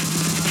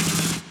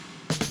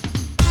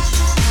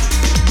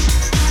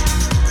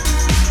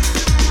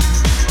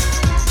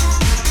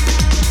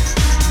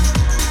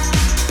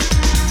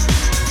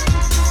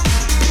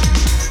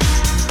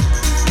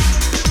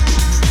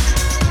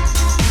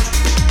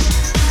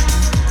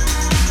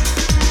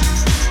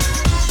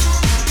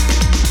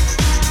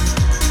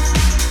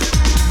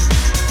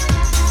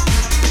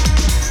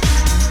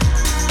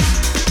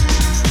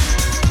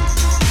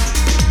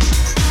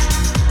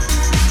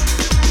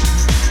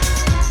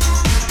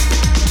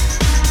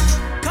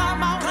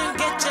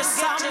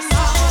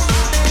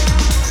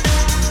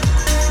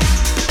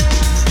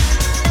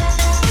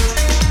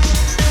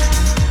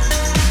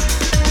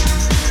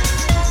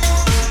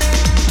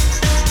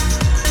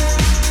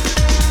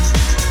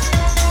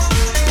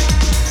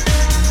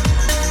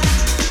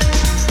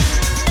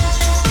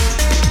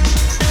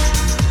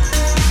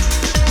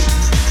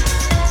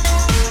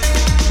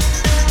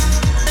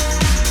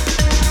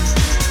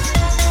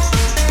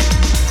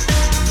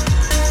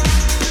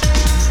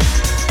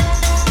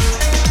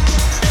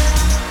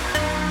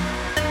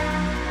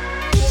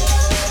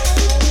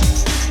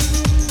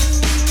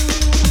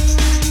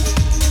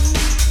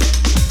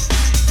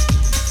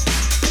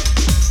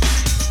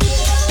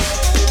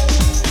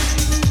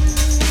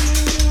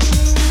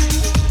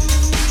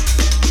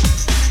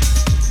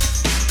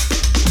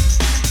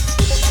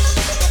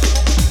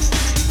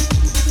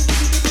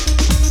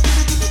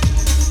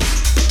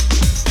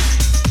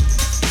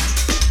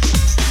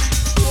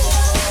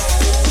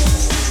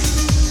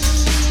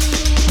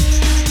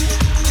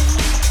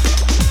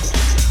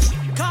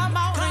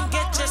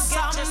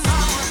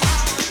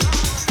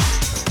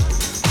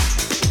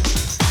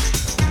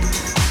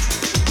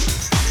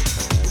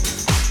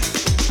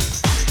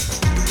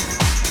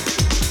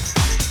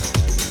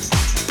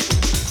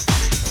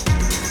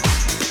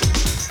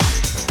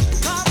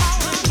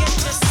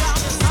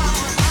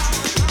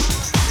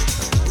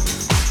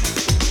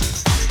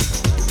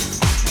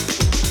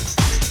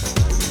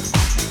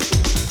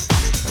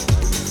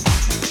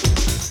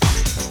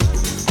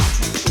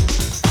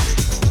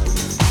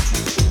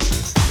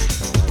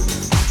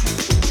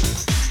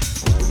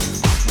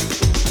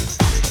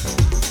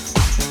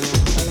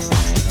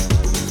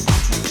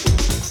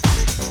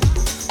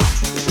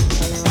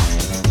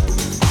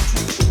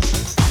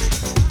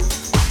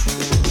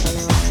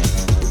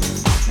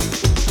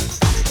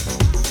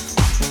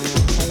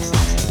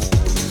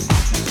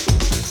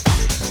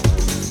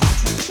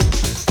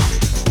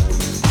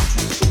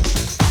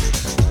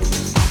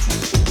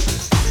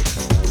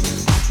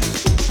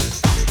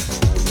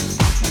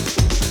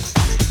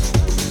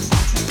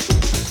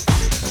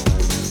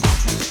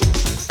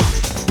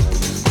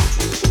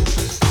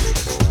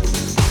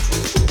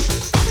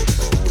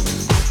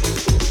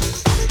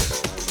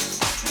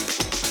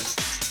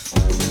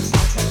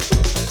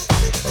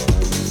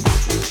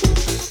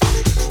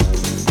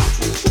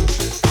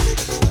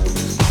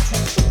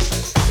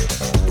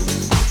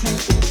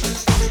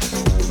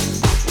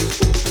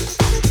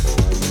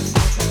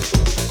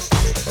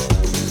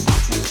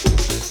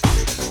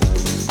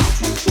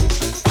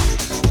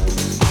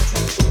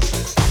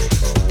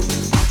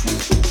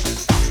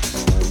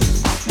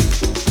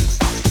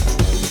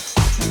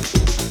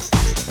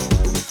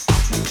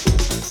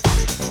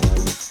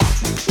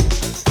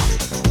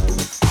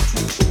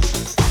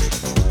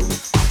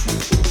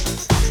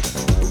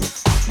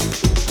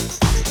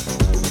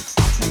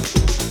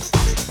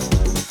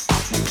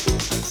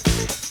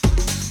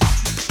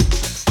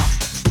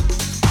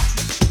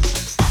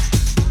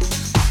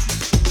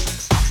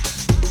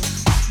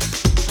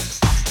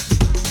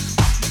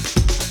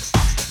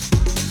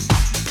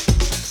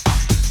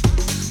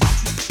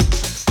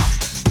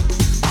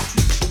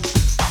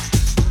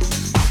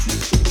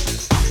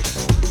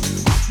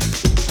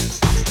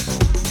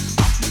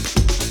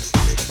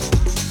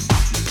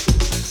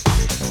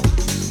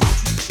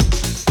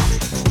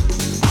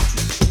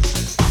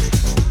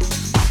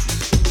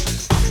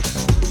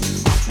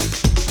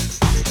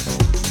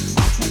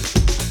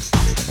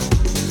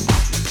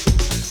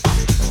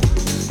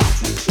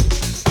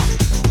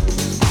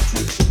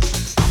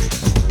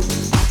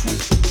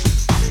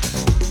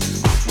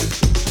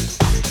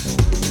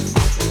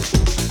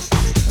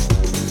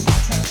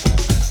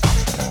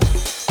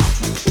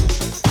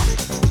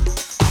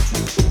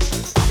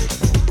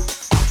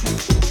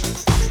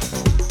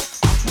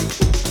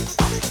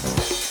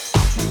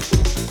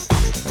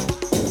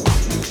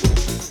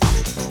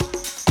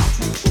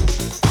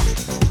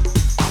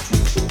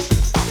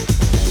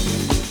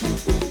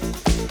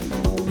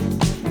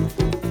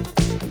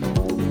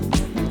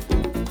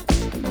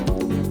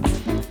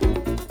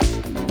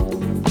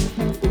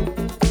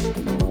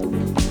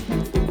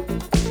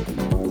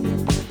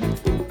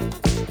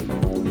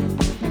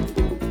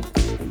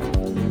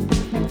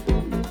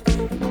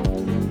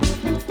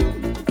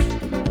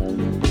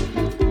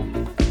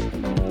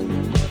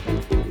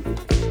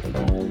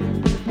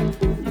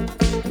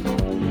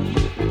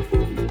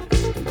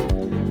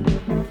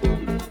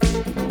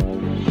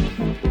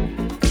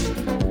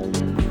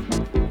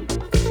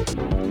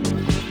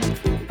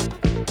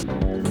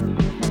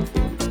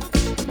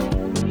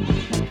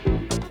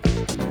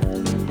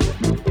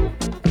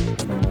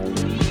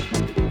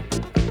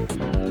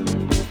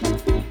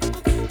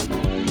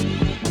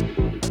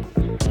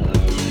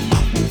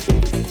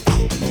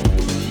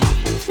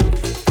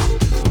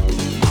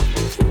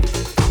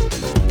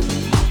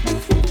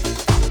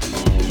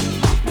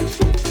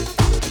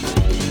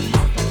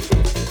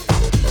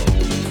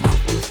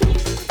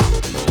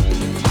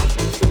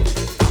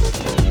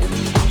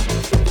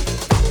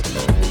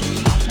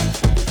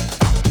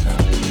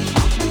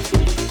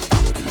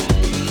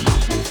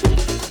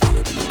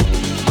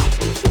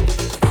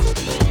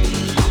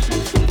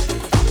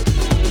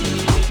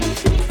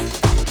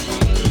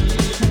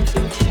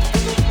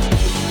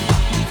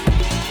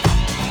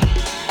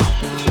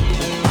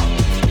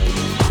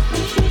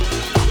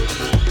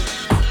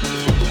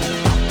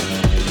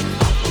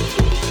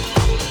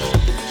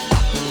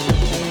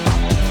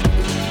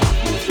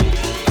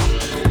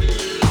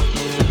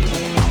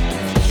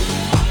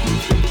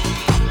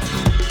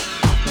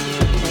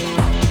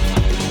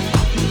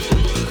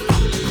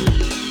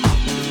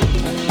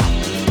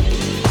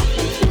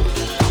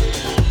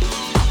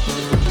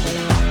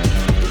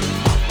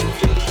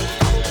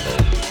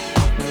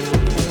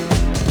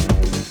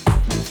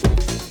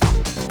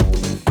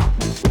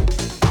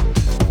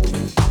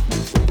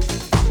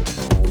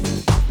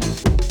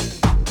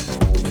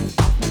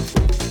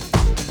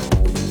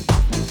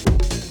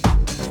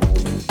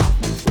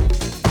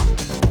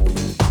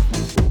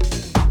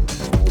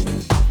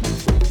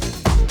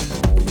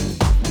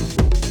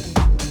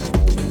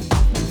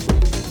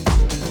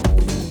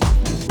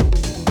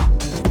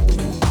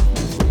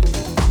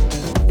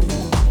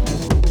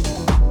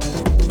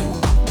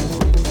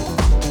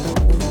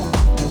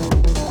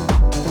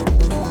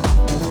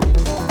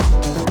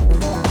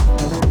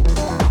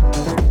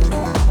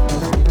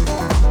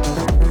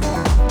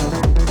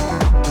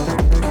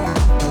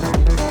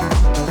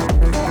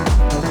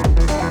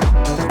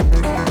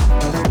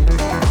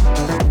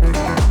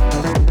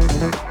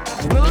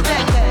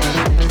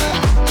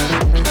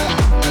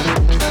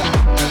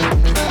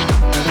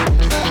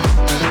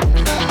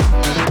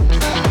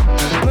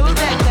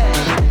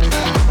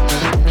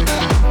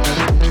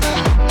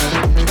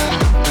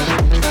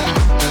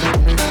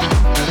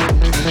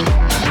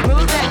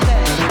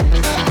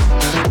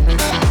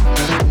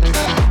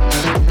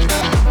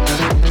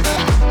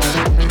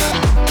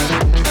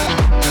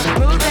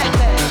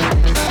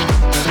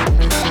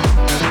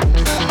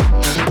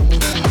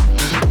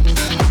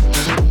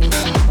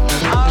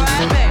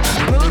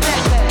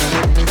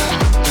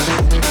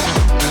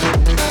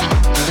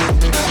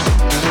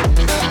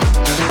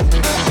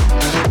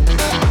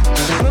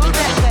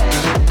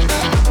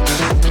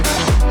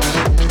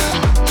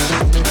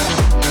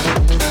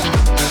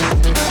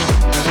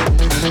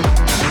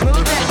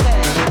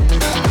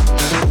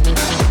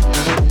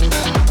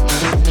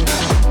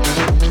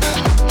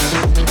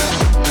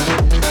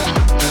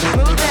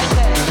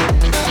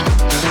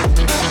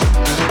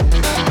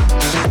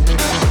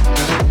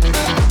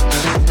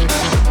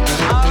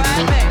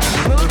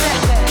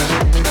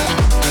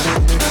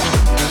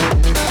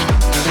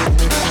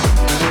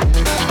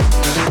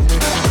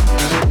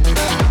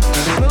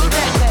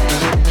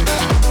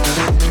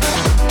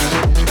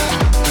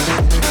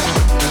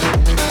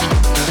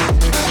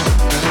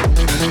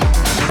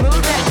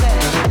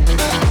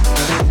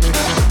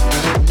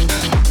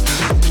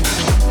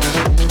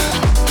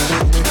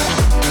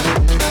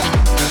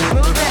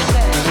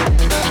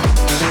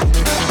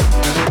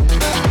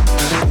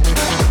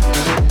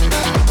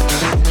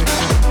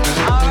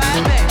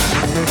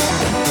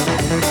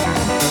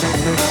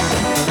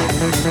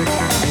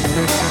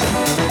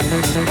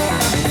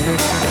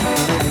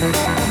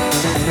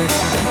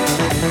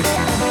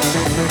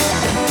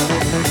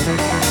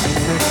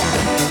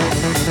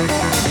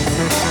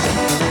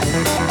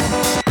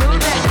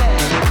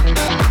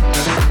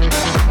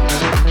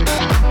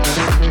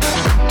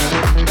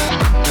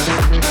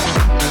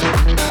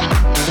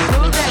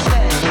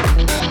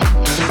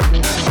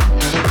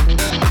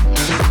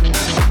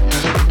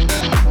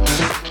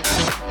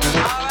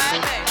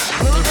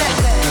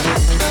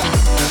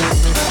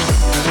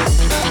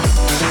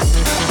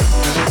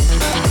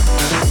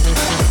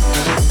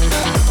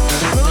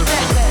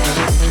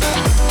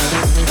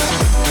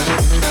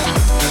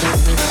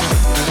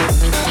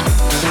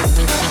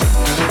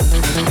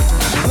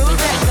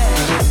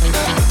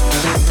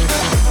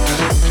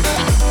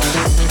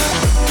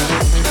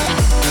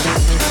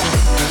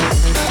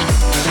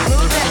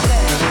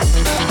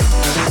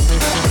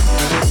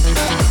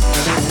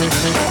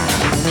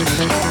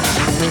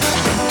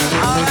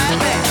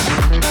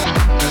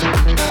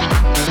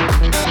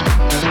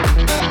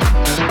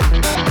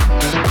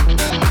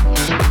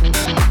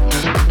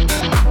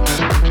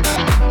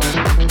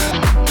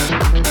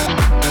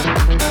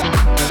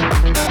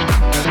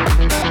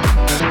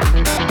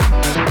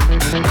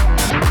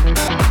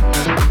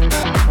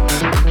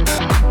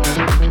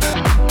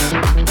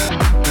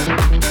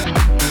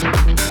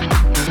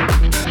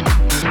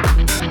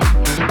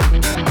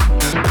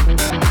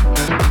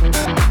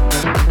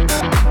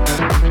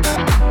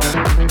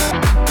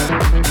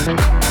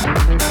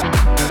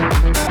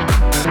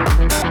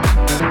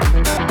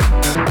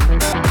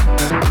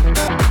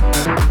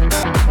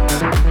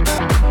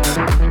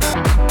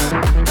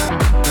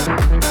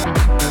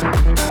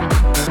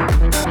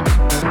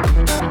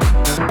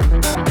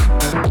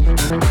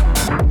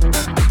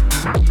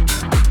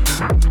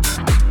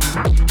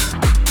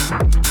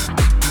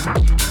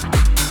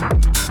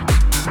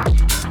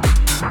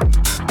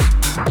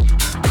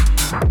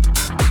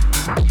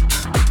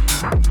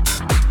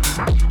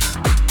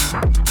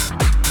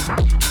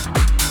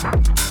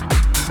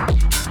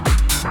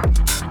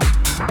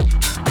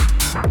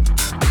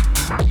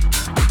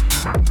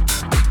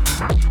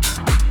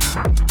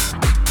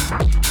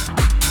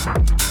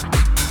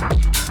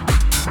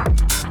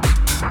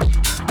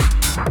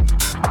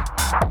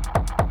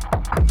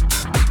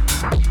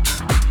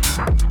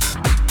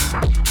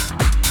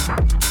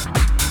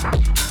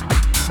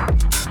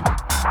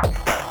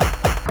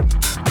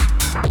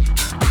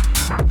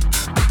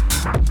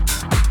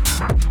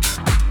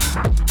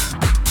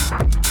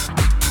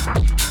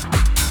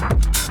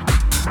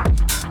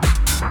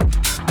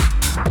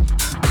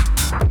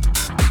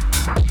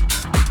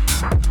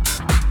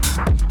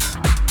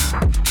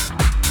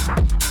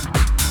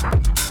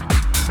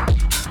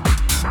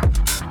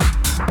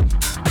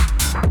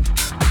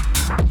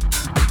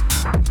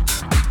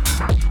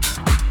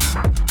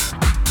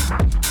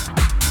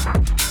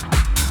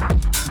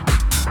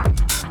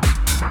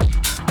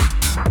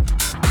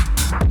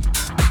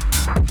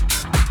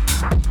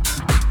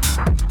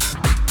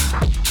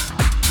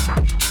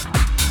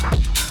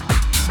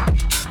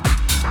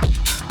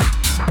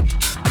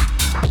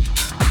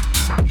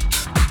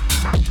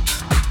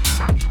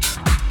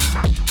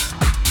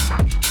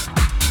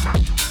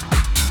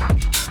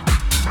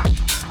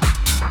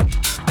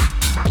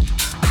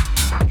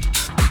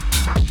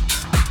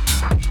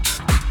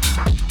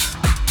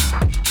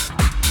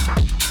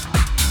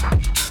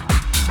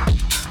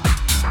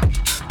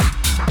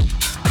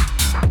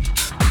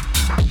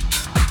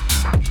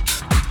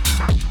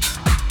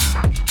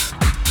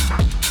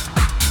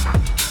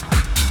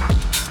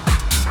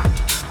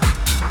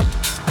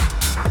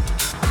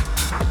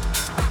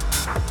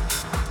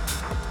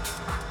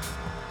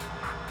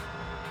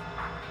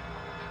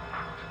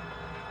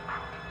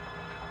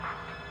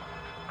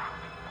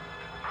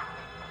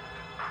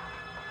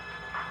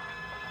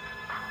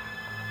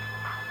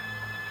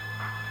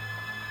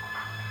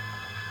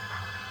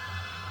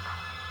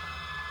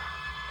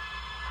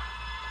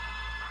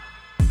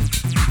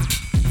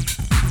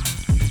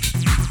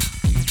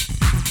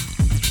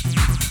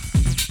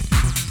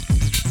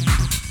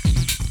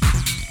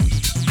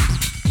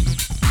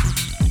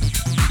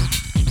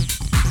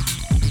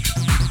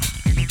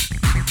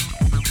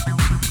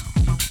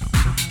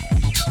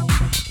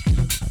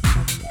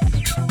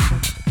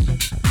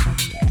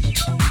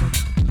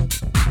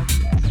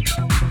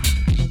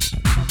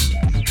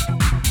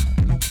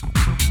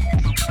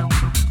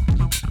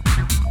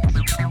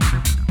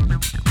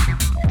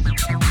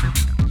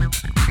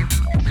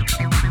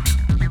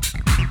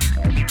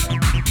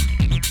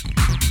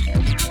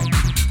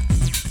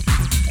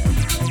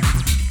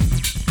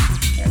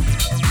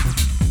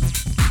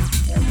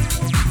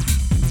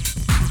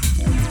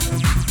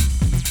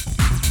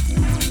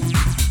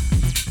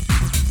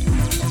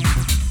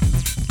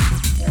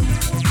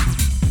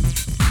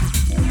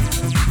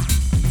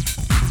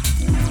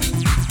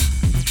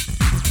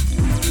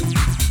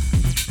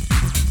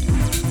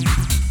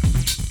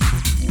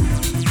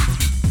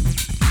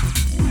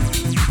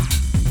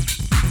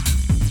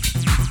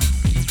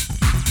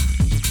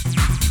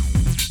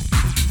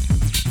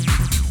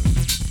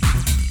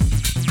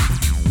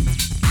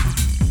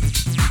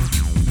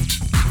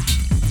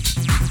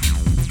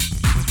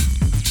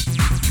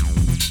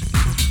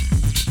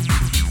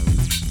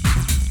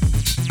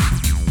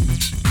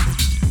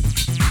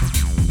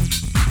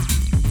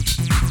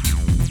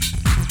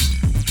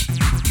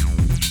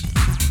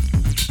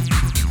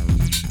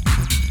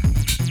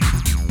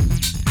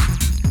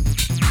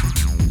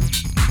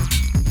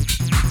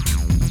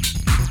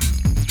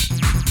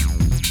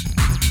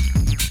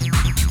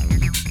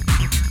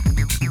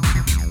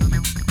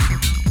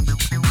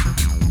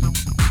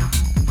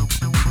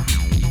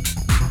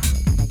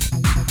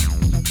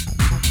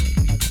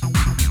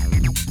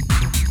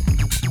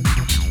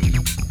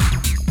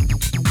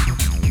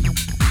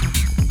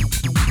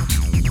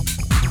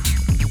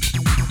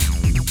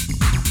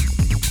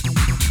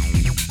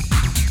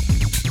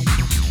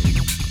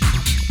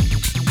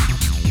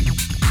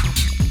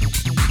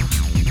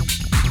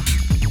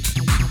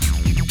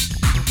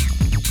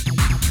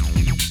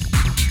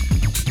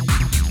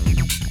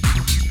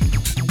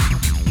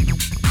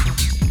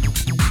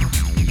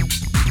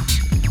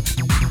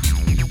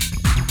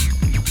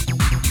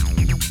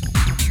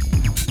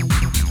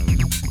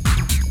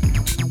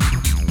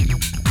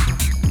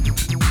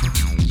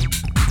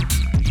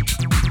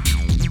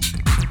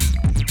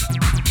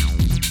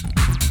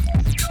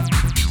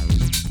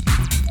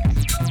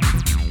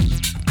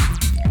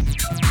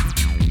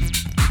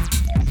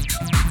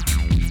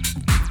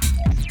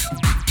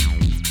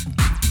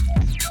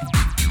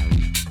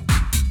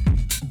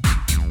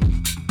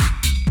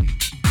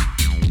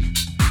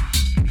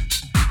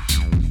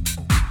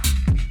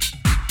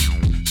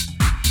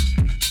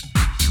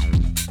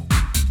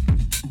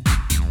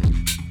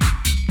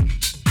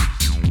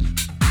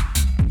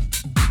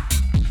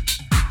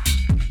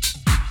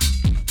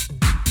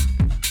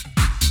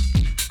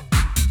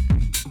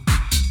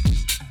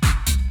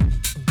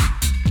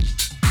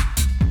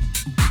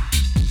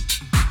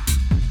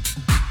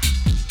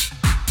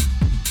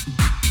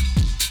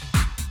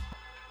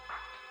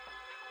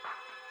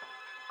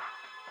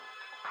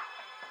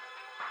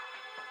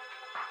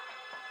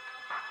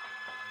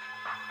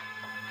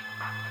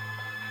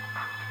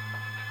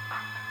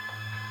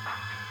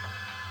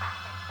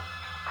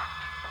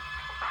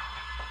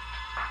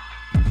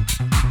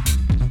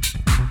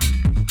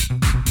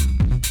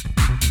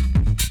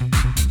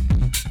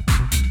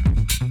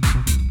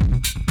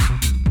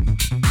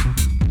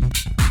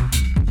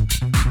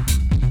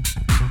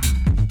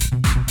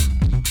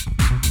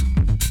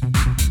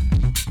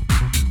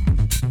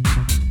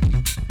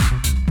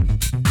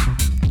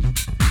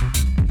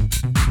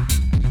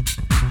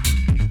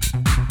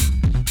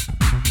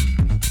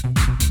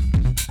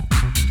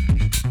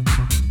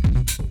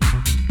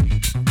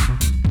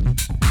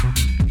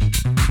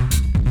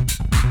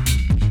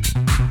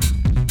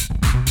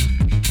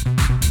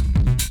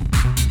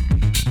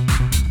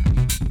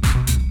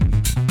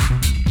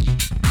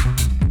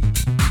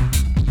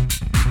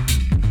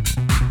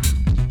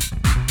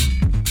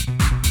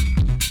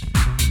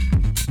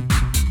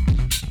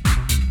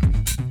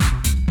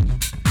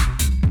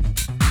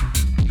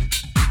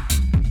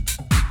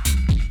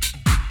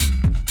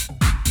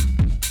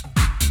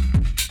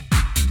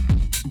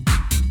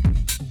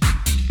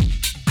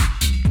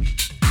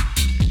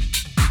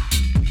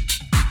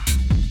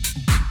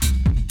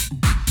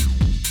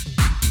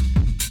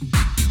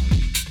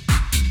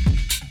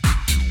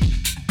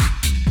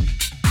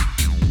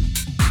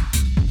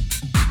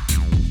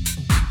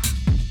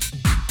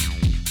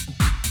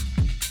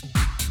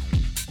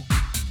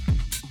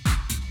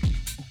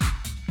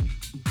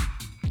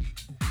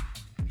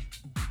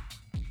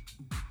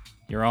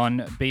 You're on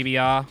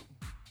BBR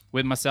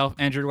with myself,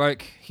 Andrew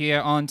Woke, here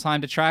on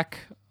Time to Track.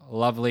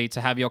 Lovely to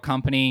have your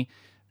company.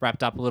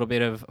 Wrapped up a little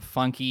bit of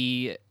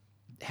funky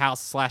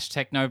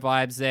house/techno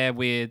vibes there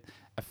with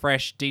a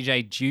fresh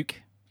DJ Duke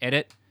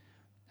edit.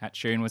 That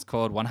tune was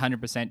called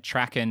 100%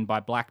 Trackin' by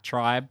Black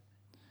Tribe.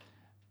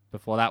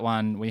 Before that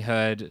one, we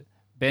heard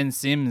Ben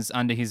Sims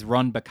under his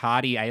Ron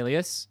Bacardi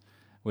alias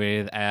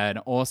with an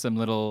awesome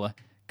little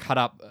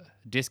cut-up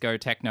disco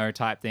techno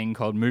type thing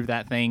called Move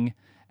That Thing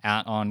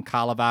out on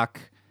Karlabach.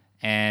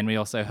 And we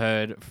also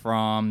heard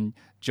from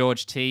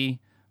George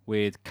T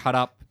with Cut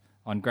Up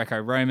on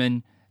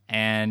Greco-Roman.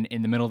 And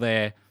in the middle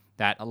there,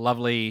 that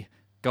lovely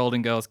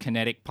Golden Girls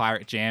Kinetic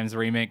Pirate Jams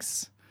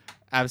remix.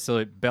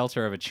 Absolute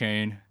belter of a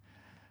tune.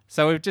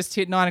 So we've just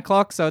hit 9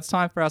 o'clock, so it's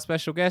time for our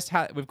special guest.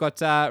 We've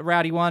got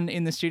Rowdy One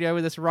in the studio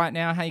with us right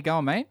now. How you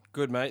going, mate?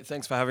 Good, mate.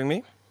 Thanks for having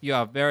me. You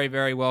are very,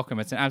 very welcome.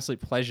 It's an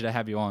absolute pleasure to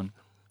have you on.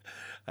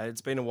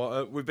 It's been a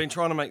while. We've been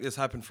trying to make this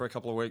happen for a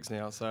couple of weeks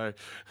now, so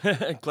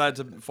glad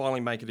to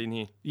finally make it in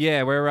here.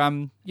 Yeah, we're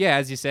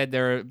as you said,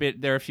 there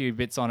are a few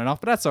bits on and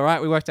off, but that's all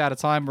right. We worked out a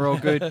time. We're all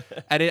good.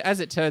 And as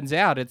it turns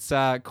out, it's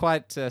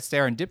quite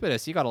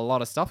serendipitous. You got a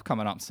lot of stuff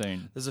coming up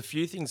soon. There's a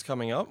few things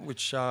coming up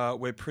which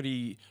we're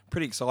pretty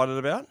excited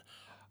about.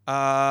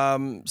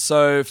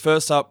 So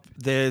first up,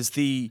 there's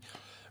the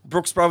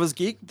Brooks Brothers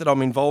gig that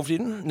I'm involved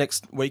in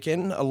next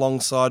weekend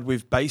alongside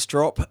with Bass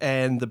Drop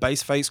and the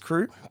Bass Face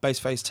crew, Bass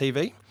Face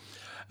TV.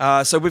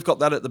 So we've got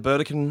that at the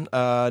Burdekin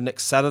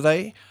next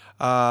Saturday.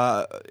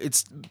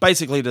 It's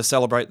basically to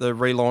celebrate the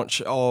relaunch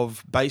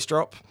of Bass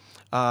Drop.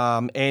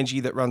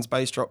 Angie, that runs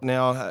Bass Drop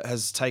now,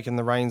 has taken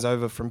the reins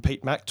over from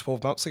Pete Mack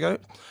 12 months ago.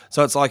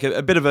 So it's like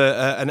a bit of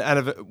an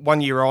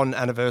 1 year on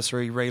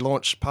anniversary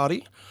relaunch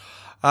party.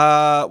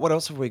 What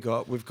else have we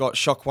got? We've got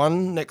Shock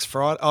One next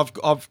Friday.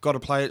 I've got to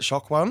play at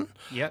Shock One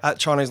at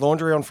Chinese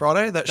Laundry on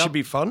Friday. That should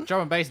be fun.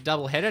 Drum and bass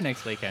double header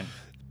next weekend.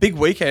 Big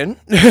weekend.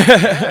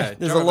 Yeah,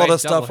 there's a lot of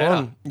stuff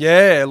on.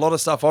 Yeah, a lot of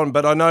stuff on.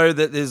 But I know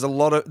that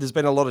there's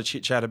been a lot of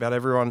chit chat about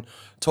everyone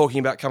talking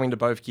about coming to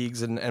both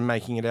gigs and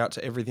making it out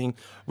to everything,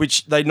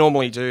 which they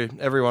normally do.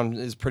 Everyone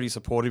is pretty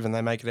supportive and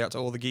they make it out to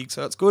all the gigs,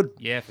 so it's good.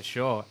 Yeah, for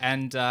sure.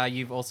 And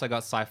you've also got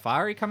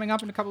Sci-Fi coming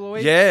up in a couple of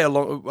weeks. Yeah,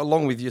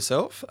 along with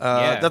yourself.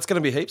 That's going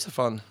to be heaps of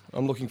fun.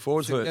 I'm looking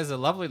forward to it. There's a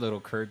lovely little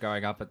crew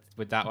going up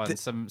with that one.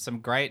 Some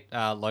great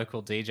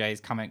local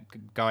DJs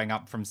going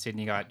up from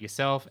Sydney. You got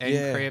yourself,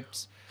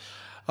 Encrypt.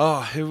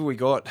 Oh, who have we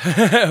got?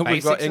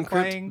 We've got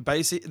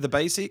Encrypt, the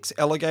Basics,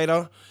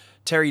 Alligator,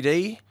 Terry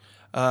D.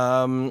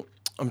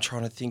 I'm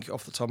trying to think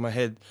off the top of my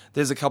head.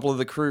 There's a couple of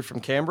the crew from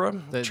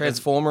Canberra,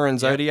 Transformer and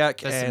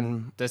Zodiac.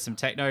 There's some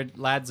techno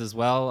lads as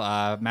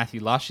well.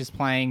 Matthew Lush is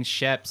playing,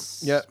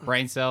 Sheps,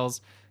 Brain Cells.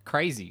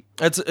 Crazy.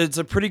 It's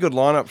a pretty good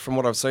lineup from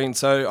what I've seen.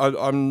 So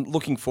I'm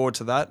looking forward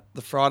to that.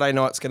 The Friday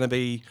night's going to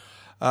be...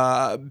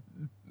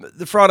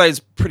 the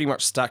Friday's pretty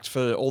much stacked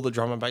for all the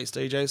drum and bass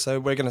DJs, so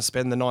we're going to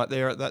spend the night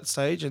there at that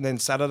stage, and then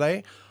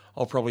Saturday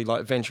I'll probably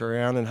venture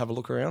around and have a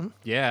look around.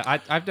 Yeah,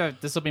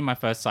 this will be my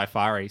first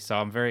Sci-Fi, so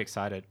I'm very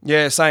excited.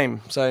 Yeah, same.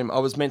 I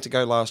was meant to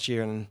go last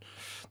year, and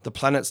the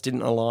planets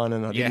didn't align,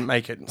 and I didn't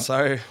make it.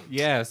 So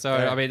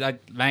I mean,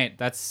 mate,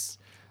 it's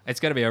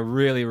going to be a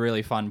really,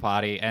 really fun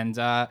party, and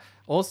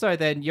also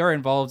then you're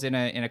involved in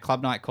a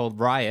club night called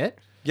Riot.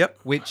 Yep.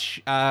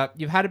 Which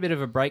you've had a bit of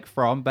a break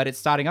from, but it's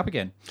starting up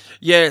again.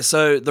 Yeah,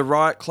 so the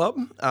Riot Club,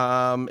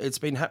 it's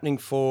been happening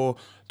for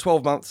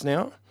 12 months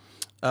now.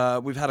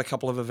 We've had a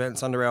couple of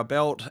events under our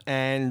belt,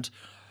 and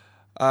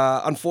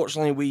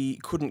unfortunately we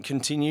couldn't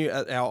continue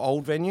at our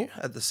old venue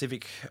at the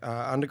Civic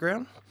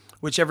Underground,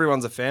 which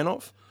everyone's a fan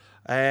of.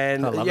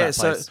 And I love that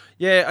place.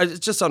 It's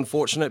just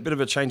unfortunate, bit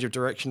of a change of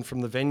direction from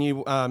the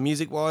venue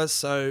music-wise,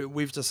 so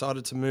we've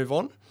decided to move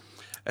on.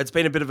 It's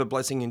been a bit of a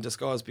blessing in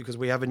disguise because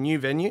we have a new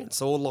venue.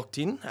 It's all locked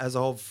in as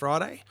of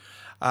Friday,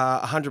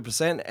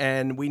 100%,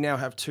 and we now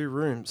have 2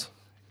 rooms.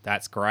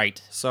 That's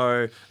great.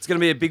 So it's going to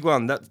be a big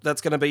one.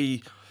 That's going to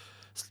be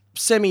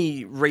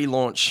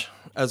semi-relaunch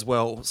as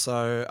well.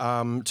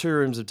 So 2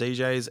 rooms of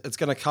DJs. It's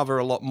going to cover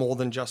a lot more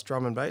than just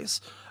drum and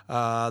bass.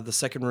 The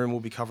second room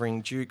will be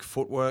covering Duke,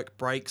 footwork,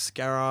 breaks,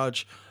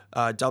 garage,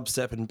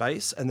 dubstep and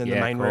bass, and then the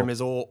main room is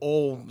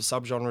all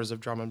subgenres of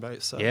drum and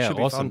bass. So it should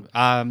be awesome.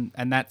 Fun.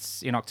 And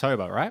that's in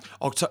October, right?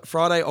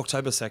 Friday,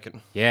 October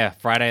 2nd. Yeah,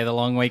 Friday, the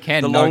long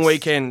weekend. Long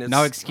weekend.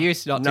 No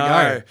excuse not to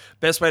go.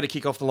 Best way to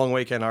kick off the long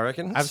weekend, I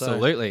reckon.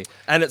 Absolutely. So,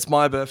 and it's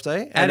my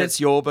birthday, and it's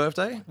your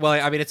birthday. Well,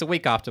 I mean, it's a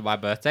week after my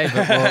birthday,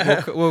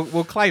 but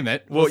we'll claim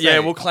it.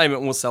 We'll claim it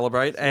and we'll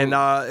celebrate. And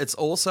it's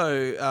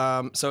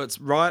also, so it's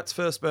Riot's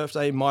first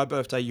birthday, my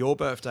birthday, your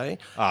birthday,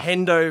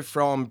 Hendo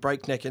from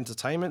Breakneck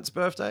Entertainment's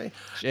birthday,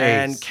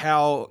 and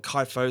Cal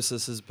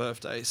Kyphosis'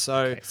 birthday.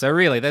 So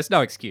really, there's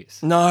no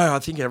excuse. No, I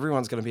think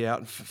everyone's going to be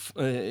out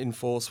in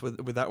force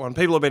with that one.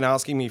 People have been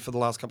asking me for the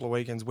last couple of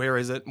weekends, where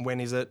is it and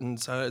when is it?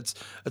 And so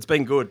it's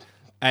been good.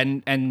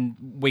 And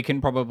we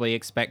can probably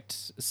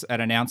expect an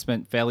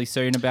announcement fairly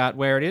soon about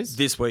where it is?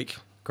 This week.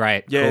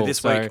 Great. Yeah, cool.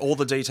 this week. All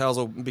the details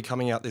will be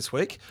coming out this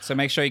week. So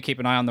make sure you keep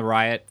an eye on the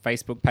Riot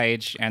Facebook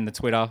page and the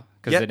Twitter,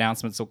 because the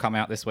announcements will come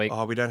out this week.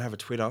 Oh, we don't have a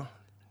Twitter.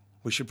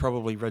 We should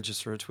probably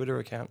register a Twitter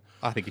account.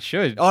 I think you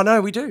should. Oh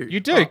no, we do.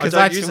 You do, because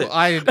I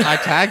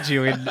tagged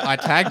you in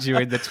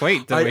the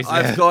tweet that we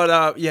I've got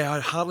I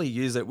hardly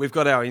use it. We've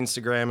got our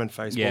Instagram and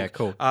Facebook. Yeah,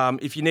 cool.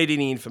 If you need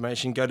any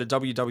information, go to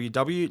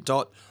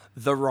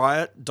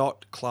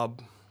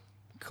www.theriot.club.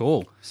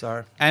 Cool.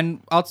 So,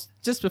 and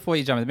just before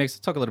you jump in the mix,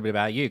 talk a little bit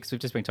about you, because we've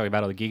just been talking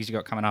about all the gigs you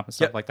got coming up and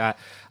stuff like that.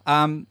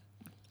 I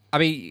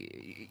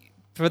mean,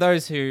 for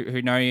those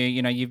who know you,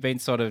 you know, you've been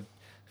sort of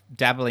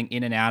dabbling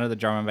in and out of the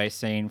drum and bass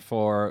scene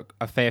for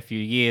a fair few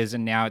years,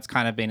 and now it's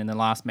kind of been in the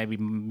last maybe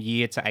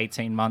year to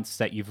 18 months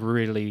that you've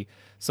really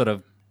sort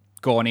of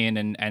gone in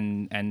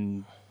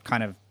and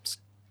kind of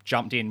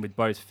jumped in with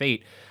both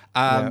feet.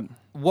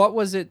 What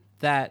was it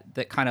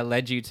that kind of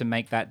led you to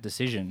make that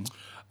decision?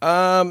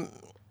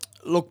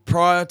 Look,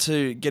 prior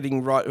to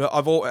getting right,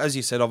 as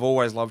you said, I've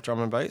always loved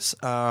drum and bass.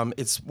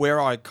 It's where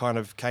I kind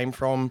of came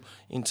from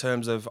in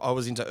terms of I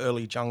was into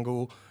early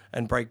jungle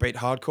and breakbeat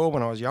hardcore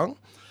when I was young.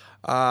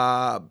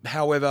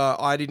 However,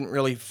 I didn't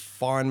really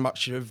find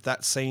much of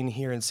that scene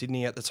here in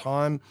Sydney at the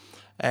time,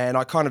 and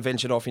I kind of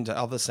ventured off into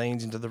other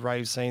scenes, into the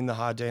rave scene, the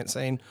hard dance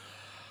scene.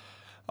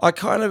 I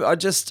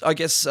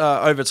guess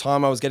over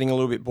time I was getting a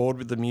little bit bored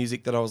with the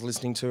music that I was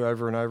listening to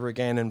over and over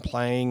again and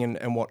playing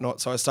and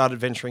whatnot. So I started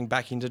venturing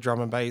back into drum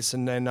and bass,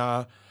 and then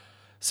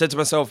said to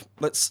myself,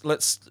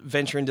 let's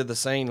venture into the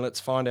scene. Let's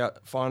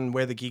find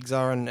where the gigs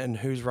are and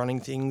who's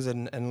running things,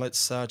 and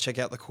let's check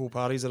out the cool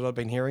parties that I've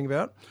been hearing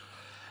about.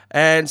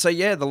 And so,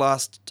 the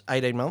last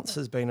 18 months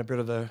has been a bit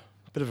of a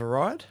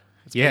ride.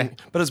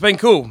 But it's been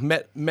cool.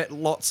 Met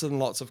lots and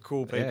lots of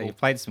cool people. Yeah, you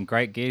played some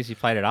great gigs. You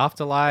played at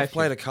Afterlife. I've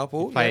played a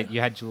couple. You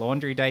had your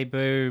Laundry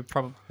debut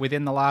probably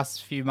within the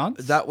last few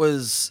months. That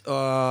was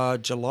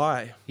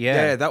July.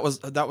 Yeah, that was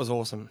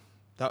awesome.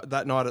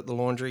 That night at the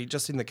Laundry,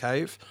 just in the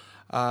cave,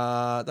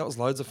 that was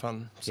loads of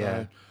fun.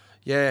 So,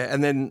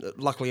 and then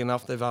luckily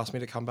enough, they've asked me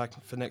to come back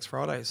for next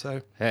Friday.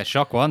 So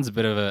Shock 1's a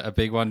bit of a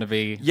big one to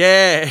be.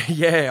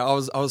 I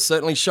was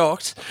certainly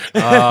shocked.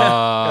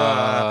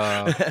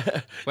 Oh.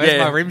 Where's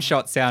my rim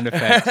shot sound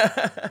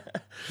effect?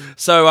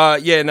 So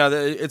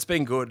it's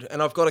been good,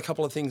 and I've got a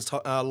couple of things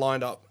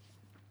lined up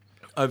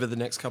over the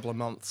next couple of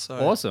months.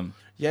 So awesome.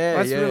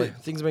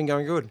 Things have been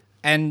going good.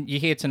 And you're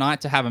here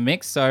tonight to have a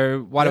mix,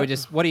 so what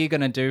are you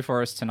going to do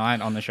for us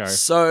tonight on the show?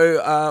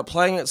 So,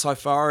 playing at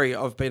Safari,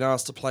 I've been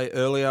asked to play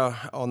earlier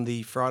on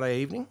the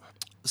Friday evening.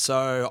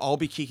 So, I'll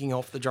be kicking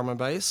off the drum and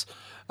bass.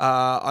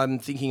 I'm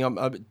thinking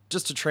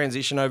just to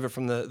transition over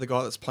from the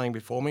guy that's playing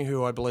before me,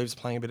 who I believe is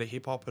playing a bit of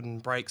hip-hop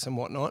and breaks and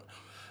whatnot.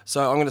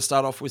 So I'm going to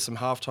start off with some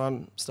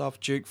halftime stuff,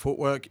 juke,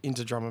 footwork,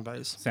 into drum and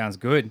bass. Sounds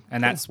good.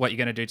 And that's what you're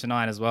going to do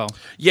tonight as well.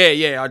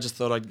 Yeah. I just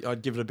thought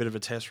I'd give it a bit of a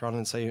test run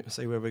and see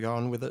where we're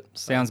going with it.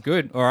 So. Sounds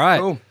good. All right.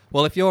 Cool.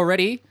 Well, if you're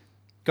ready,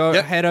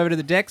 head over to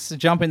the decks,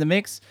 jump in the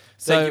mix.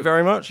 Thank you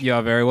very much.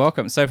 You're very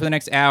welcome. So for the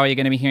next hour, you're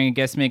going to be hearing a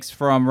guest mix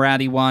from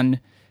Rowdy 1.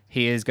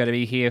 He is going to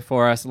be here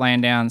for us, laying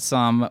down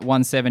some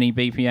 170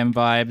 BPM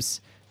vibes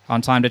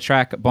on Time to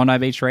Track, Bondi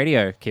Beach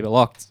Radio. Keep it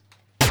locked.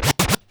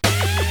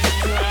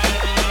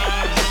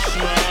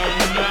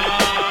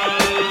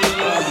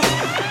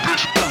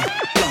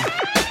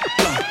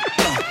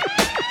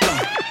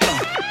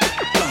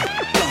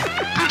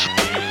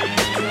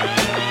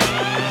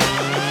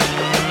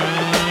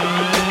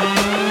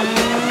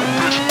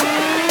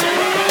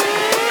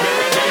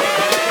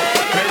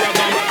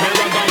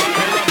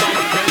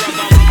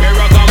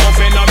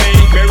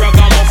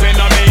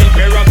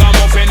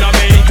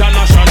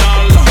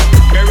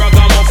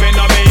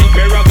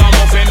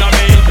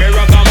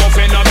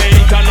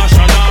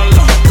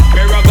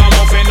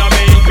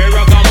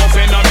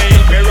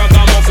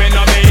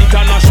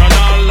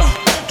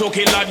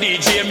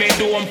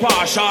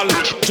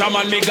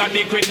 Man, me got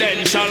the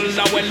credential.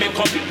 Now when me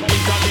come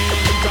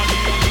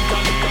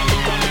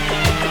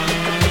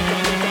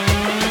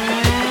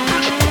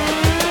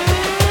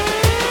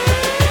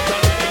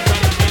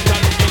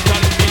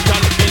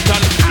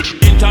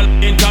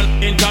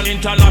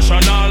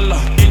international,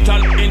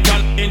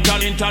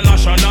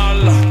 international.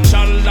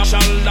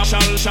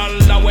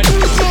 Shalla when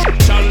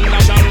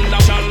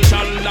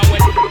shalla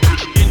when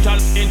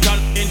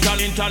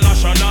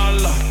international.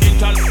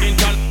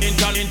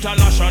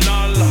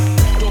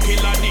 To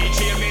kill a DJ,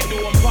 me do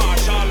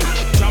partial.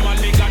 Jamal,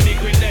 me got the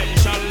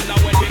credential. Now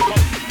when we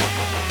come.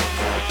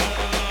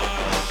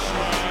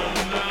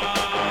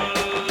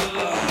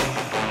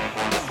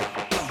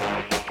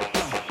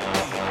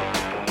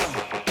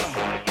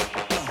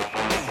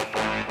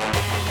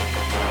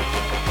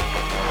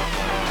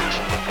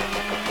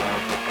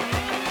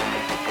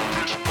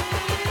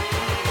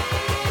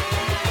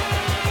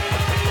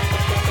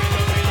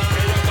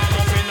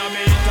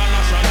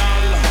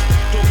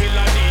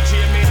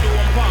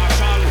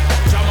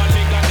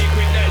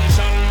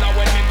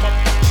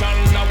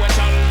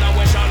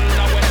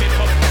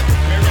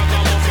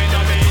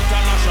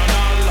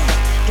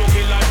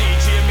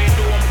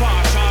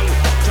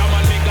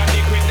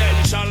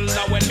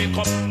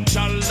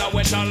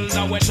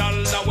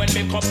 Shalla when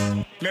me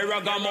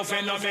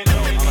ragamuffin of it.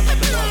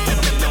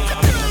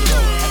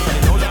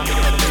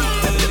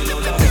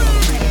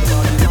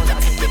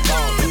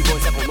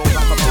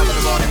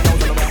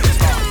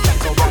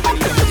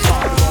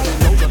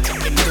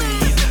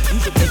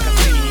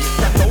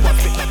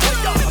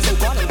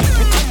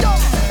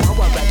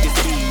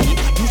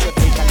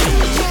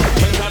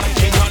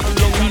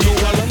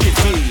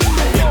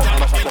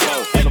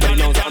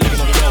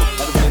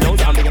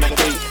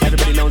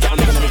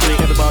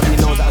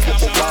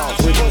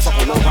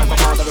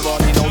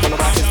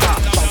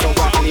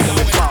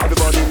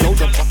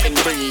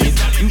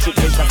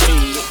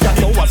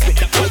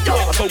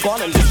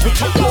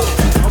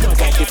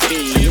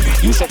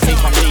 You should take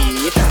a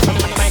lead. Come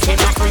on, I came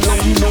back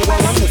and you know I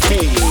run the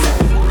team.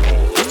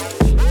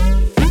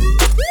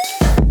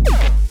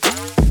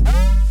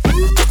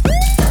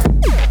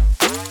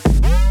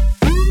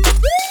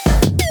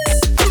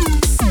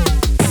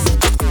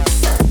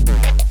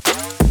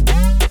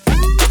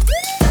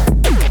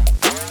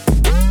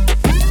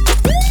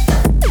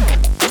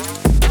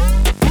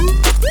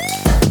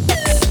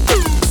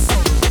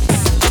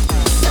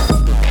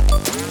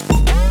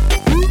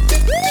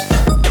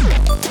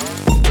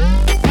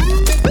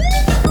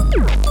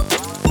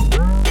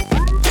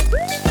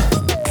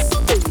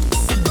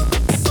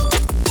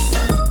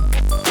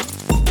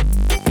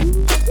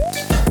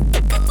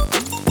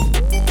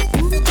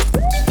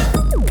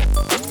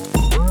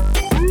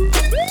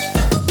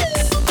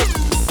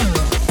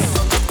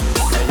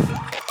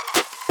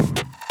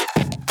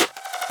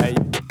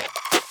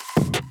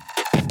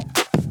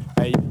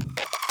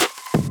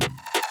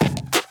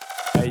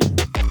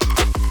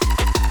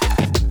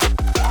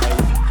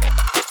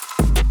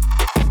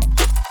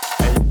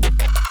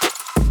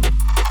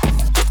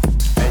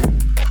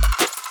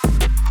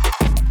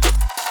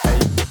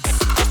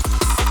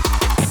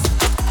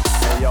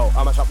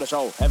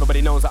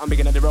 Everybody knows that I'm big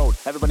in the road.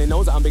 Everybody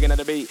knows that I'm big in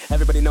the beat.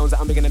 Everybody knows that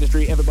I'm big in the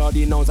street.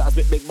 Everybody knows that I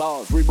spit big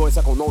bars. Rude boy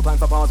circle, no time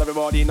for pause.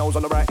 Everybody knows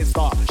on the right is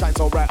star. Shine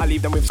so bright, I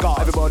leave them with scars.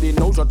 Everybody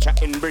knows you're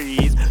chatting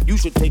breeze. You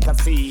should take a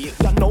seat.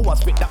 You know I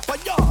spit that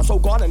fire. So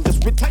go on and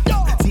just retire.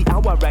 See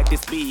how I ride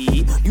this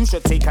beat. You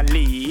should take a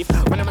leave.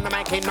 When I'm on the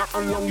mic, ain't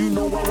nothing wrong. You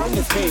know I run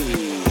this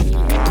beat.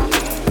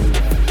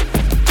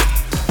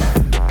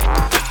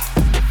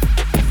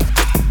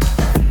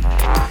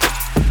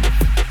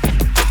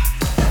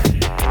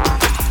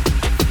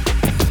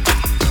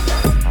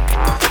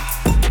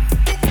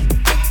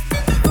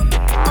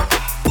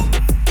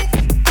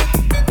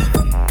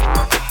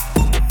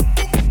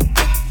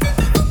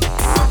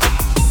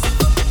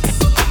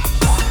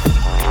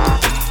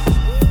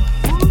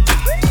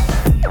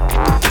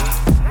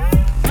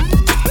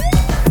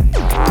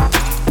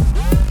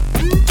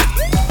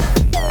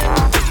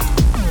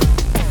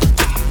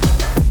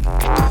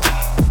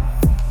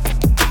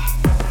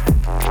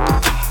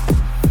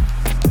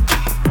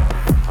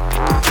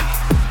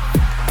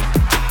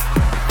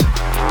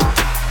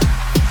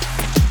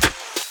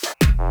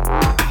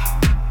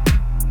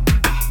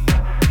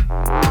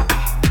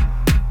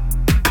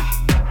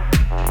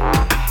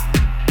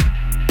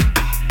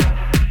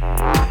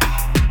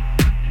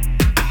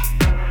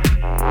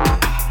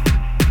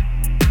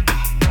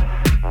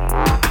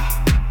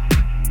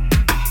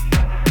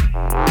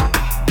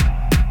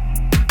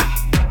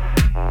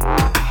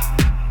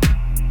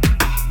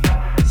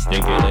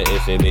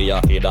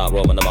 That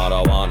rum and the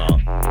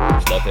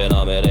marijuana. Step in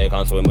a me, they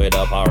can swim with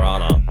the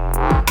piranha.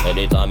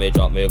 Anytime me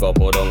drop me go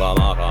put on a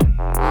marker.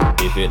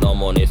 If it no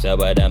money, say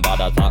where them bad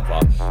attack for.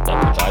 Them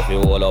we try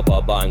to hold up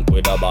a bank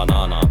with a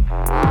banana.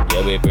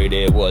 Yeah, we free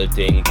the whole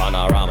thing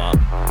panorama.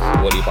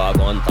 Holy for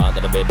gun time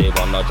to the baby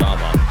wanna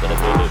drama. To the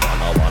baby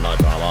wanna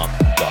drama.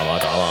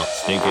 Drama.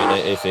 Stinky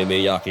the issy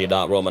me yaki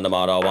that rum and the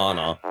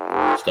marijuana.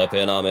 Step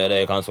in a me,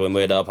 they can swim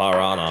with the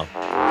piranha.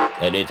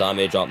 Anytime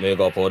me drop me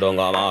go put on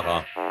a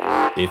marker.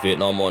 If it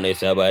no money,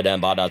 say where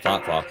them bad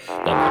attack for.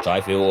 Them we try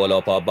to hold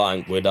up a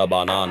bank with a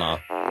banana.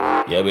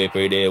 Yeah, we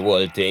free the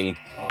whole thing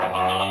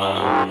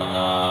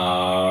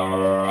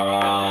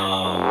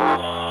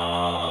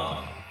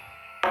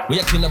We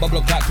a kill a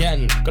bubble crack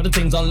again. Got the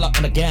things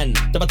unlocked again.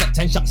 Them take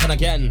 10 shots and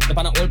again. Them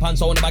on the old pants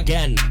on them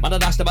again. Man a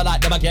dash them a like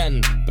them again.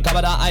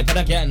 Recover that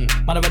iPad again.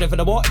 Man a ready for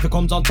the war. If it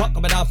comes on top,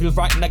 coming out feel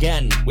frightened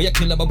again. We a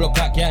kill a bubble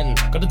crack again.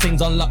 Got the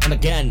things unlocked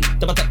again.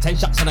 Them take 10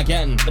 shots and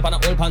again. Them on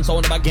the old pants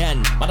on them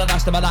again. Man a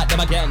dash them a like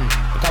them again.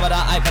 Recover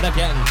that iPad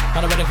again.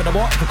 Man a ready for the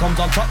war. If it comes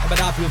on top, coming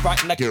out feel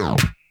frightened again.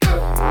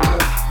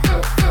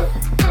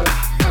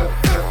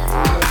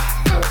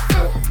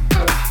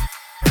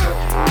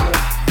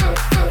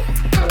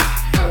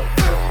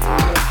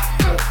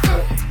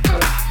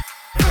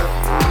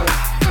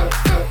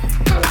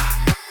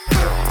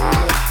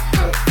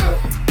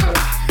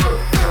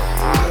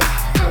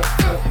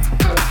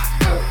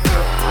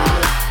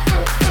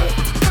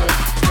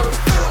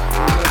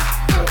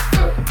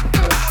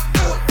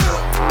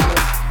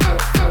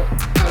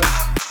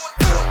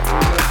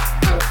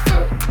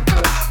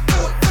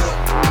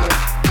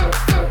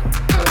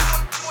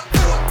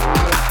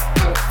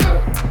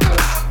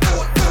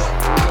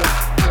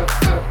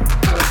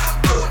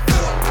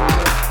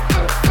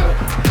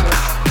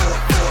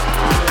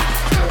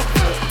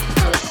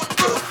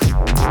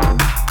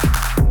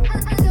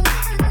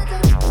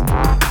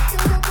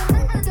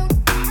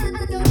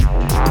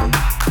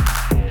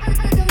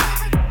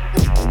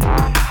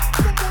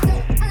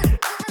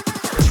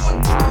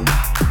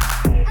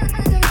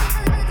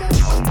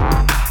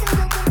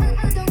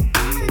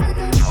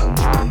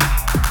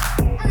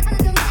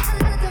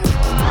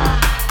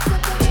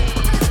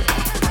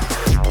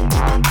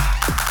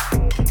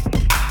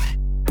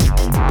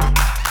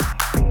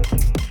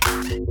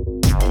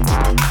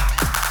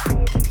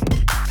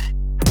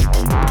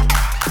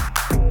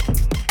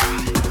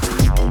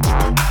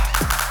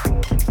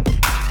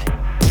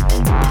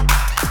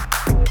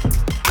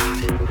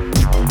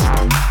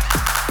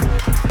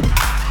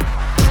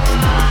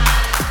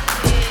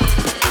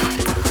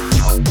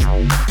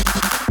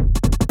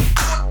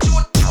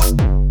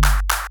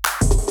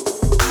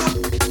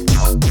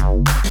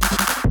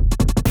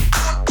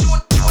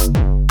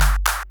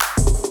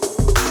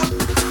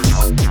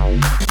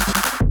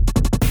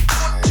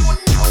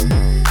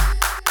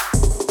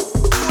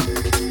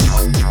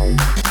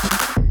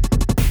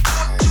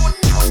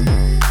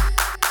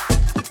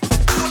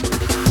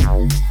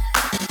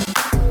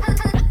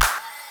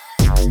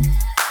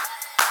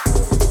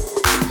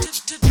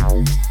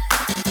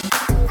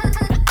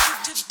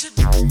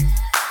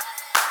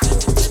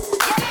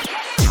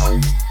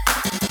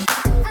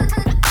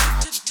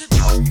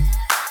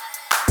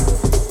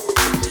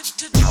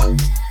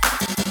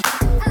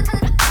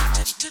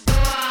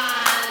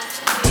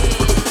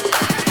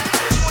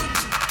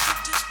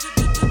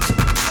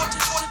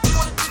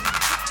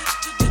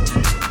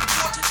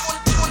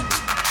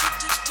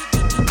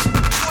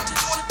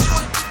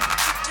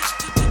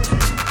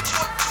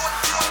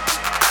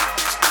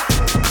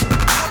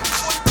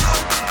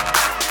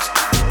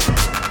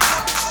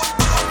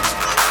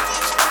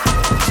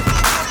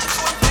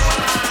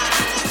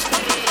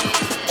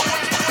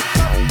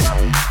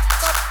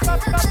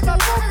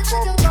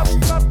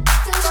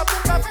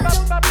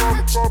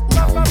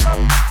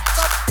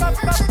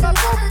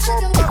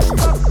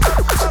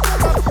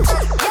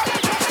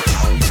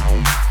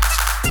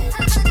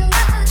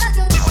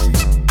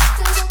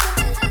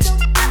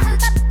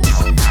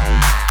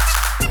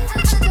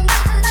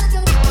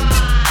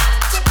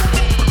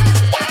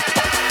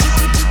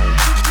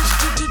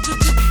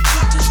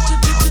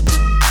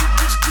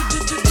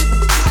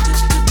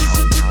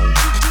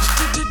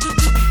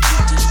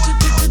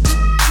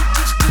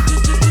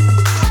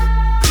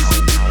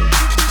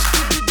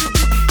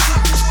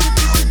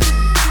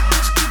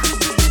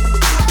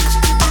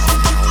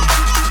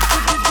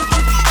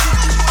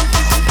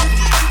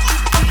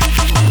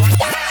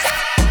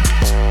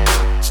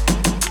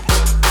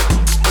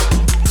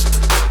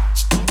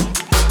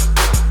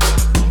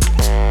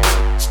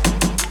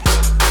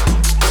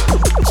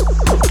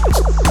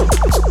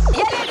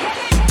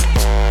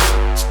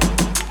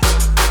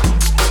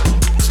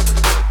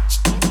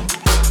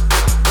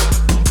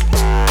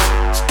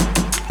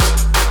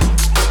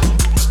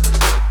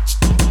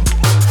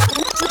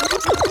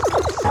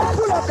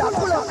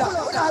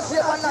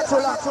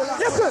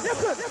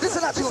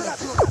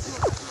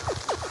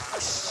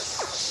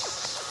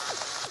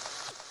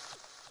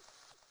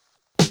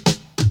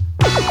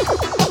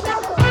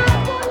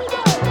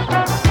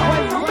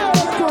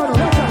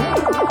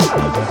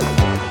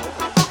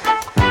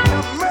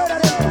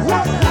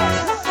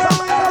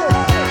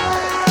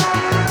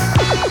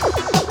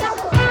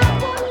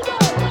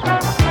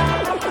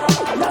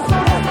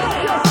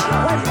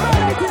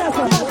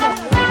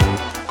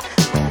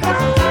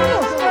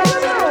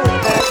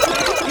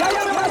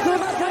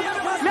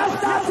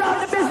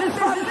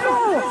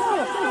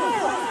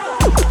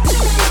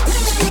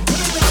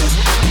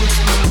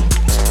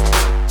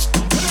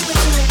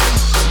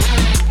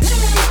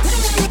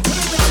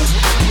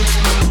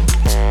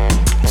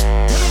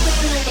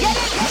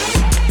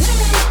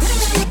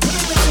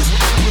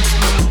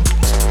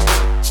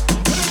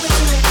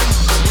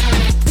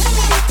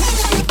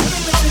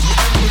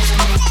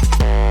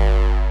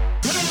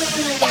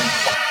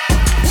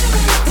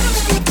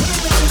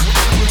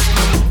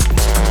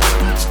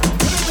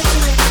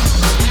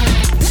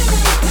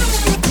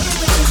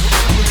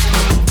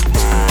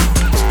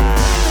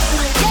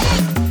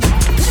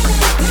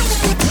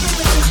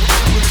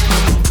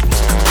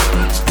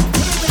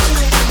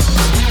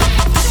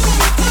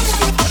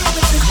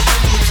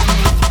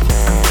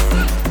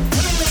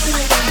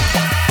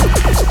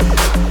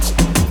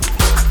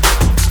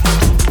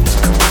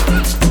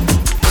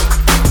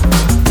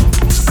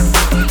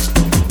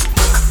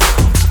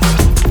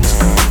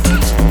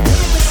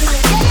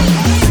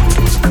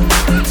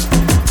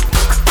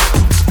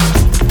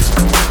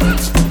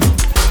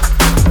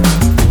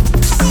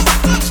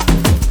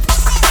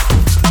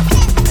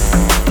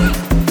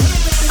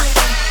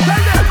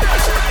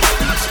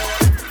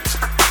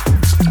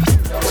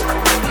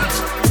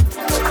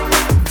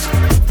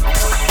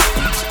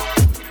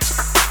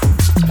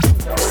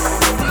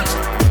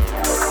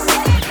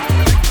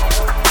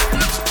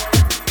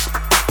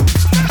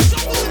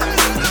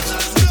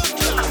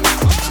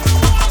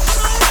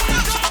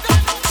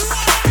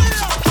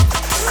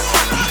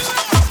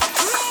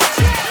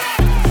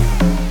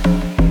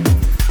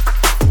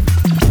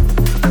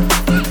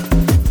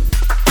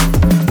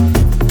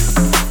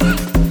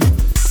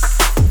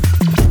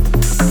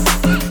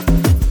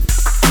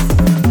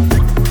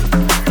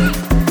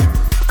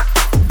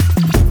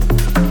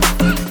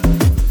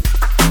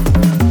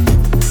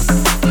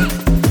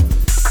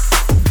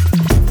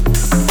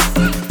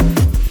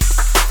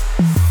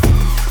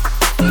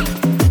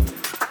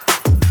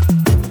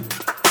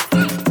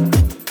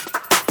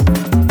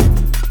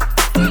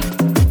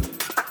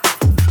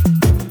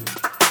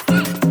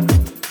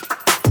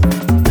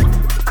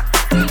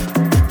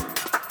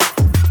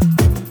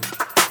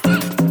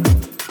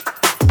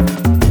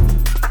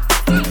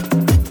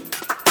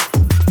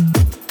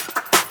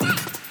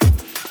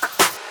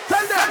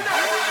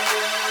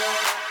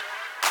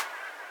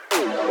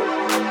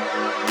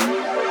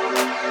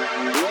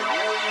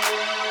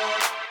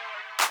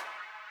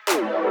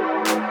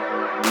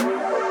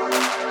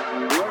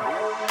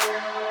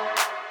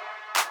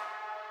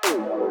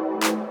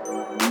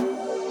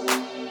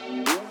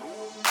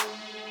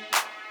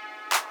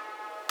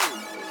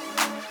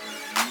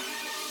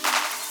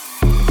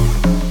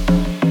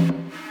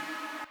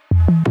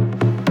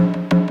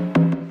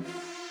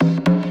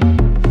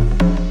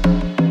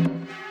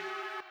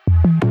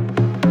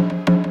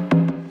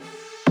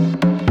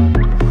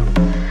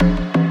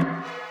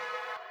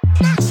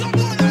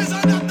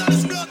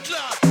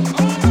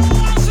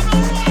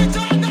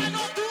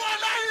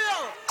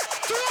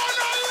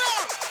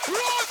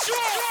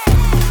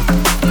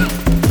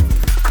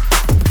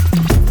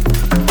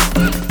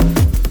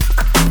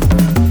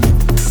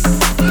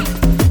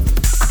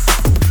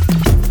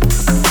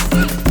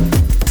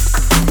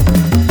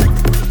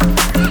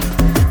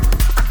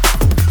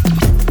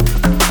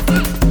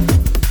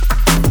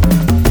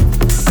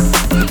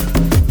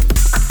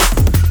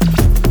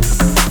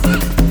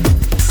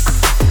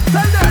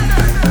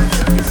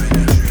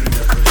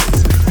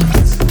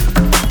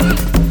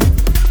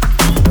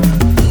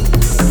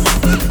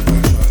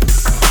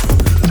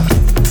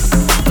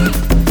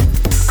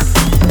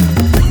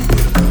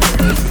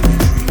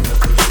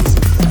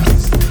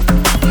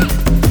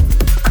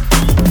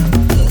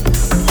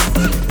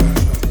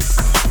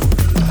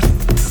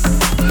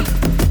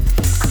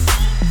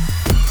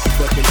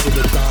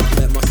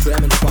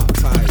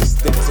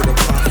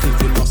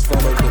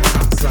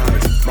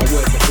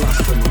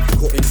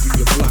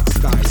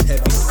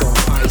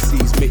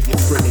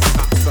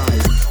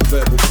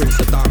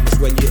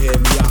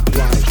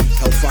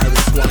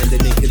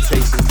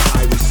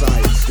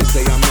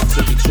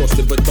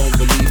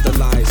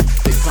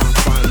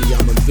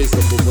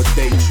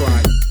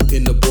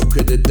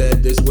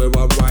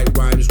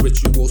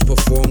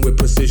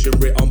 vision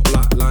writ on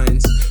black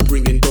lines.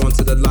 Bringing dawn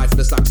to the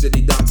lifeless,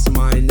 actually that's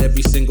mine.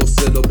 Every single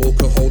syllable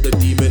could hold a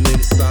demon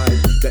inside.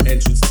 The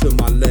entrance to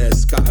my lair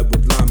scattered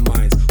with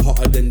landmines.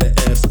 Hotter than the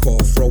air's core,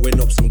 throwing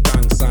up some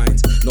gang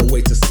signs. No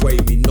way to sway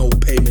me, no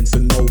payments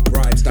and no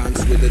bribes.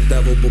 Dance with the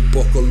devil but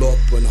buckle up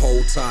and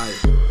hold tight.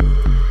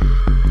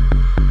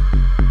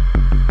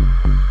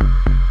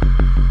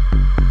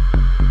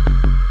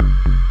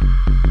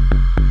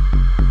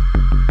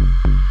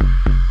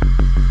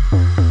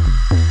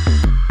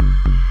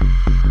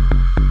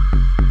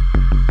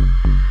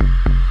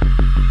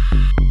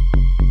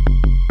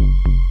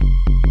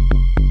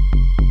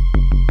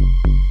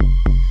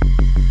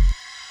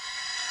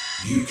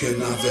 You can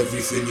have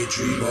everything you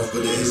dream of,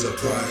 but there's a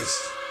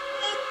price.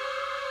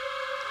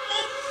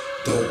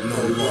 Don't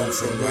know wrong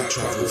from right,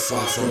 travel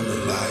far from the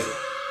light.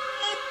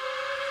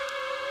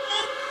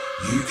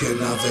 You can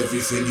have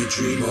everything you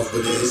dream of,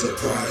 but there's a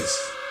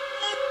price.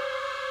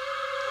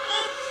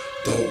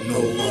 Don't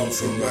know wrong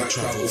from right,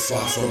 travel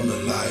far from the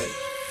light.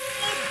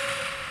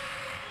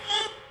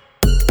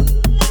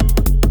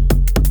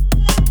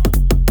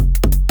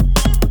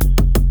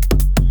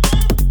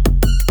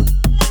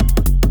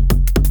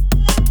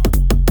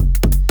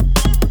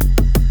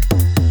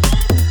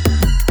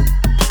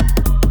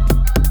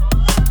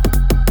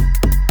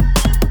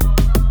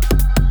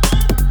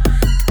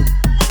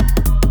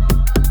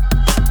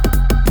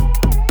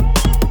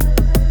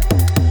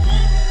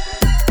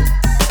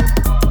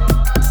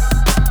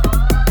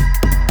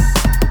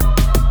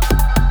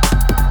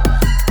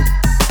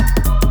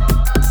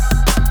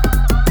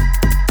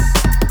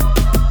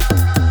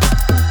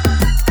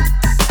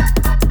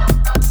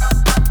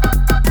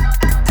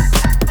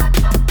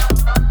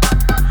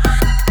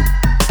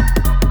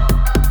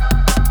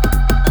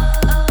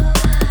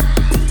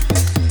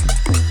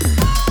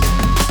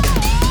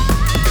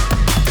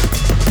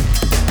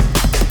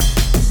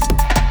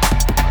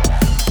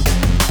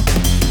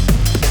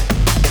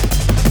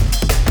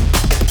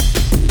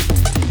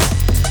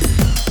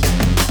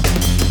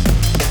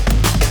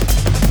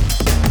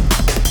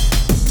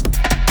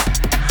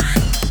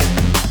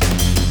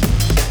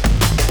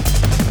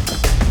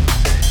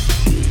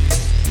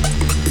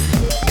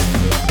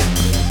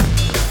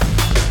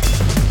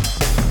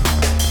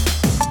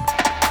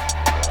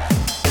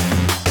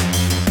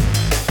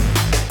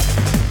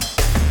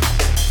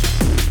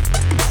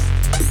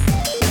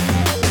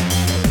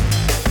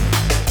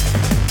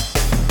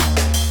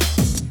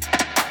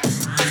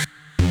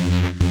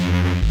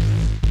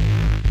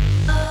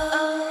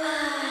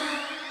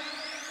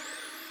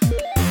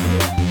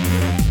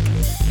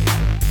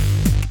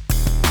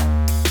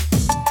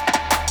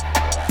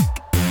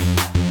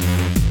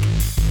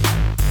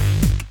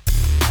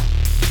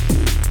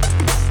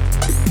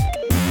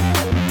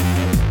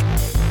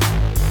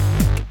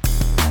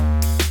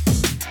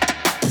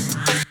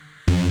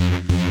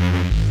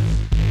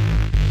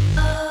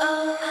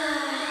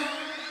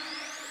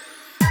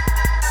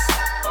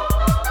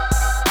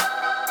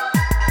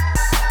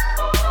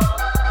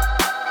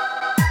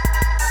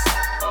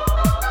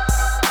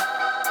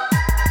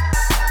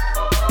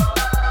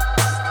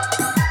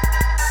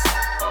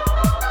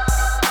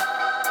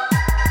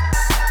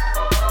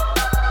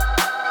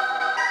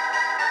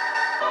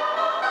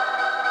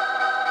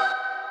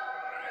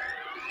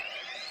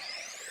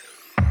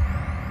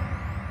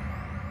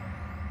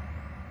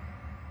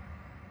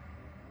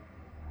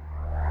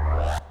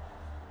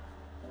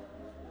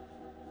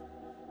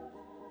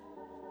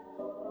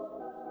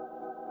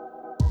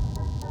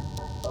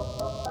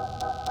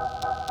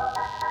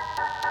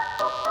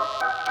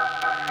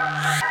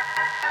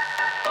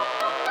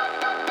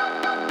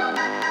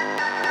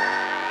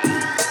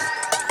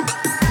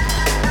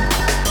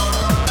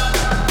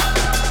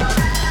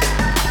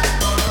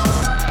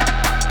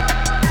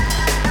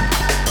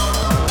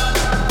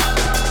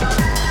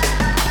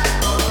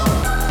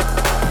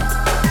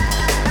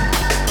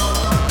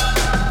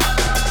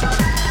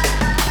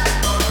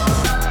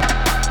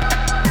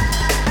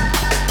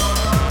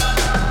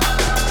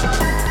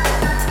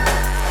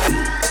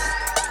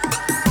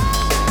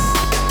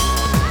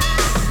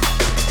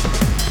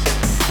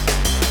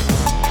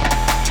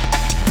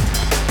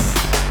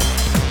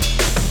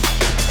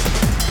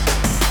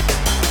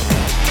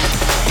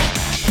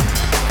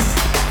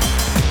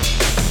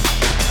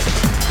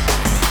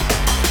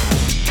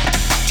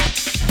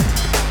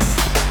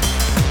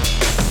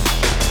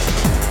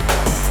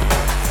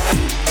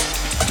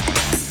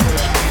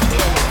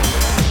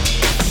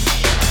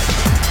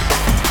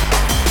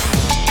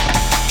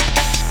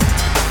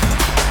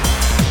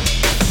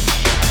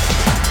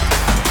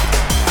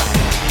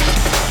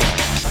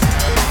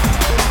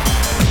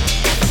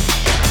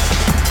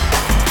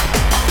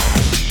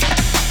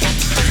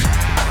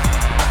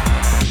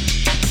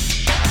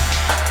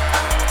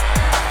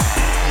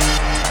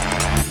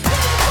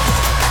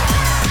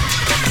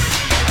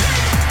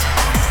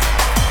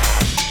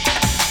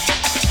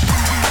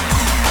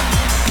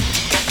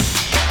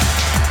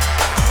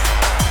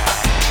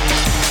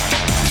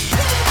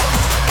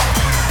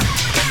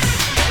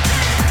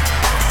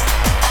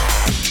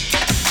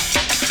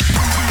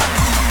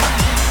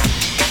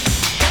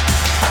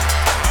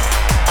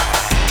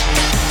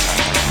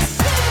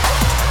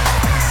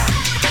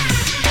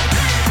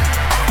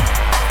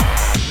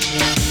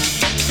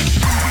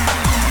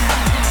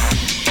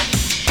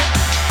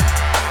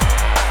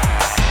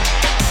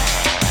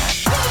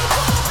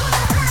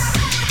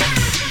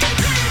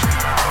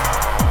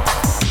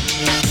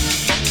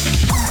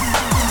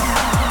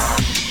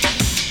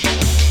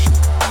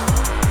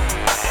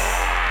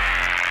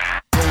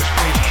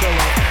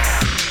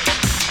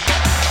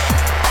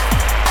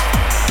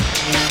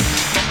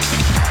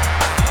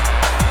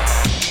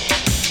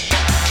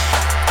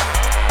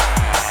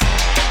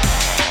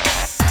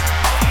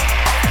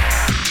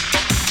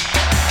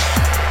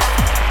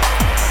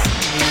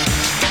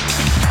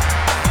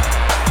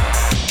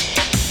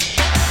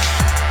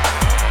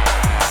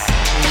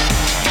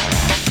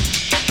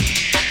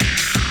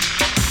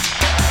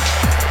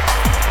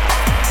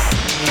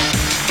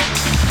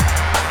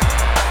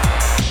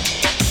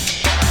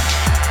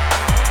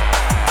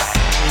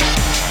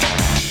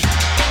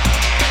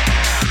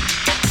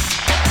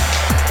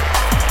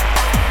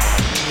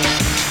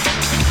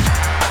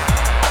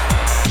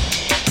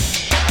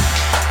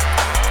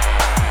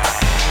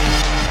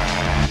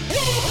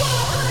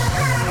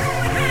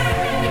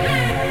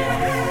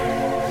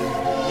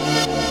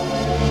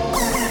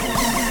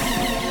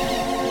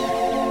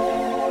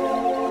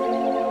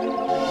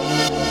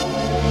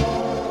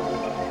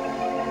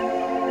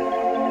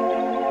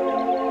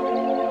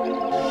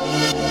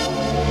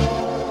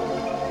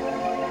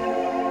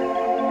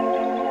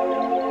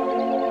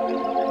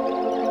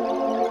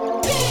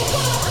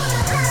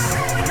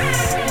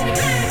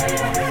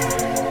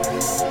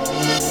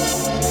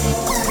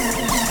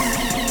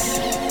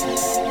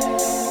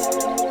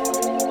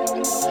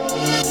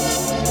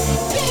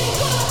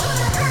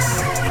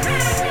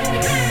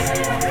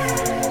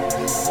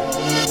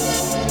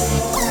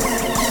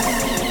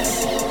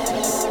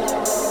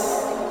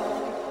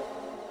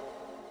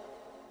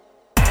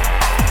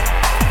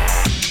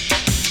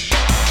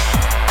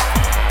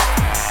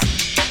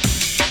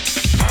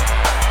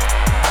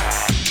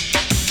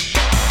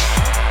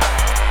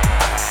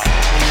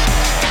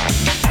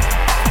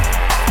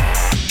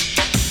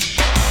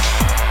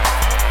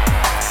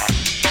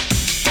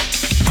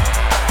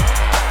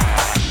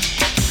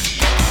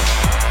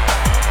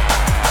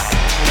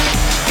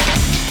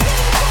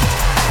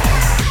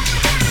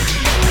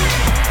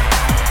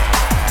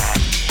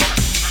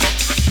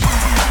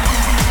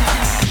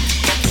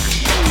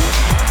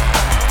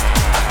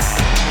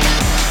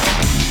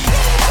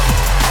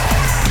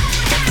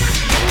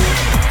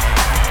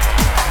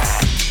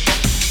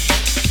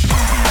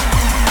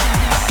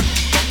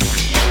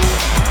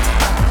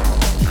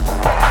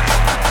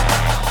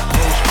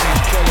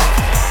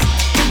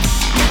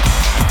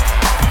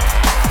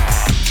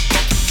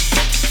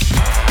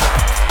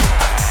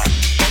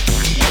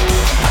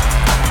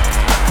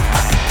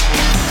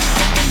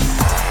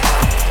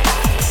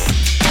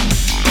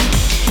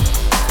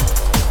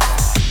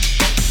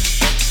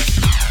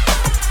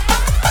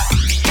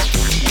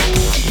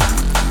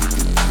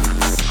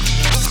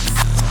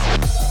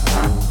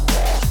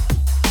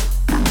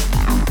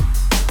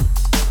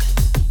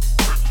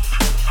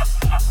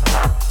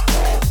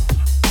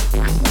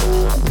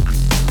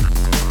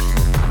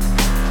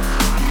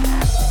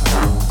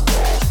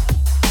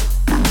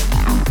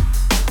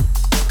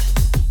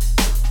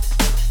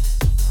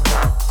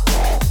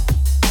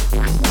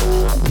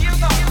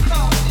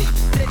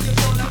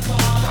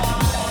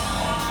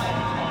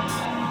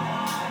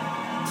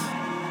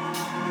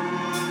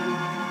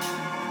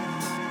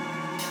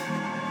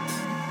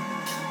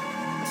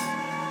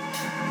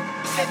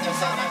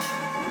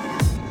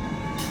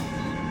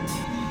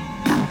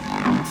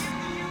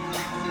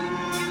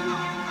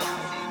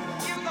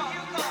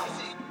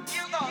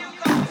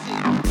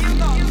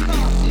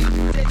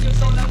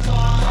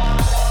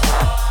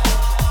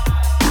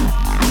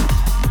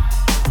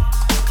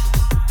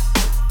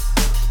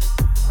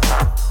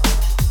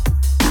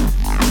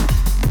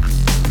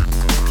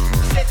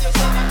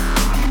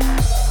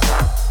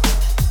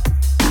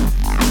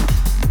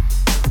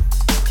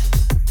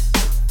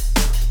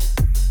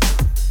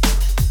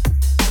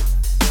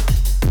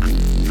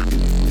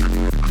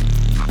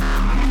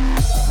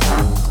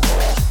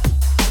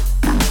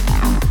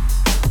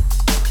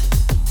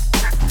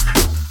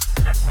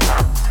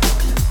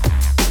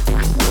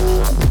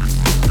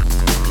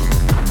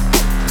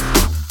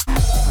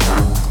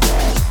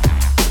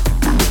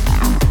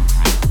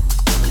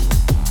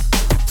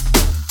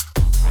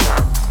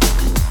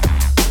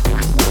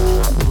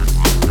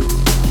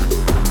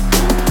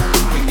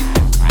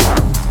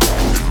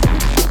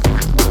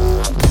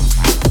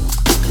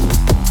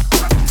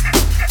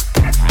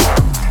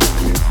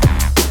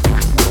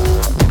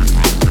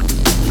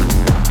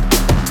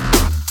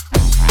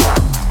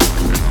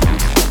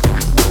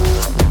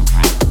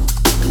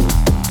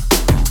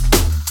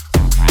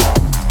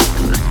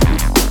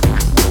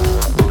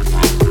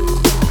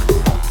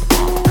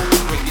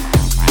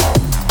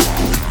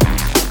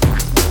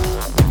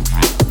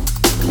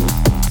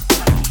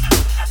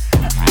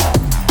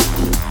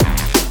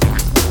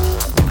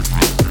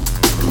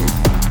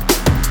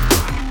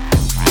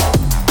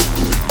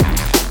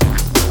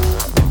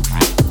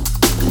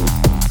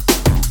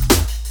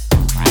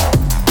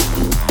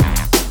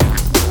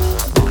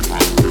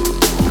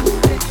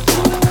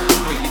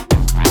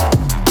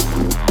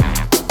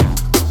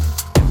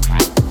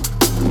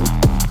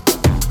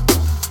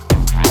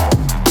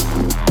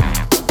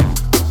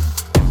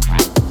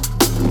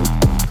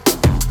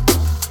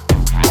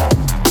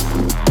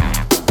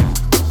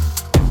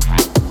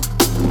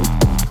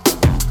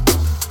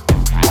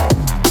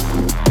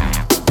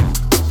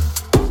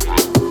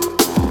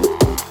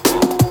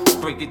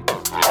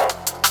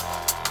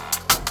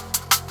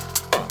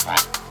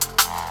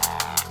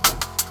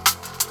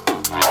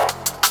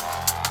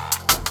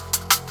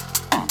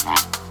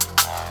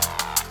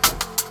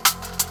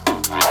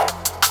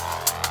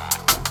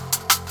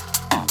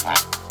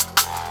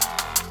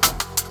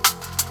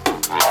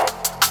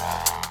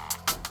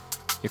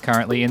 You're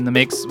currently in the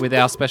mix with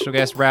our special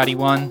guest, Rowdy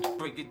One,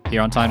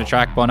 here on Time to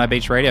Track, Bondi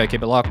Beach Radio.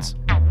 Keep it locked.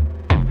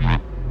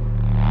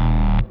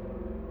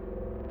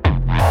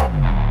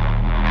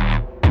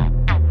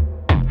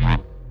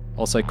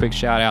 Also, quick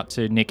shout out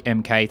to Nick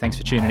MK. Thanks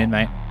for tuning in,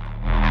 mate.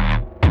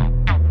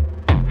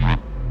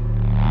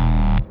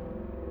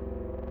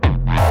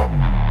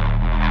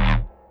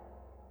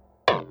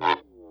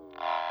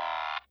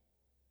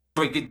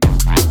 break it.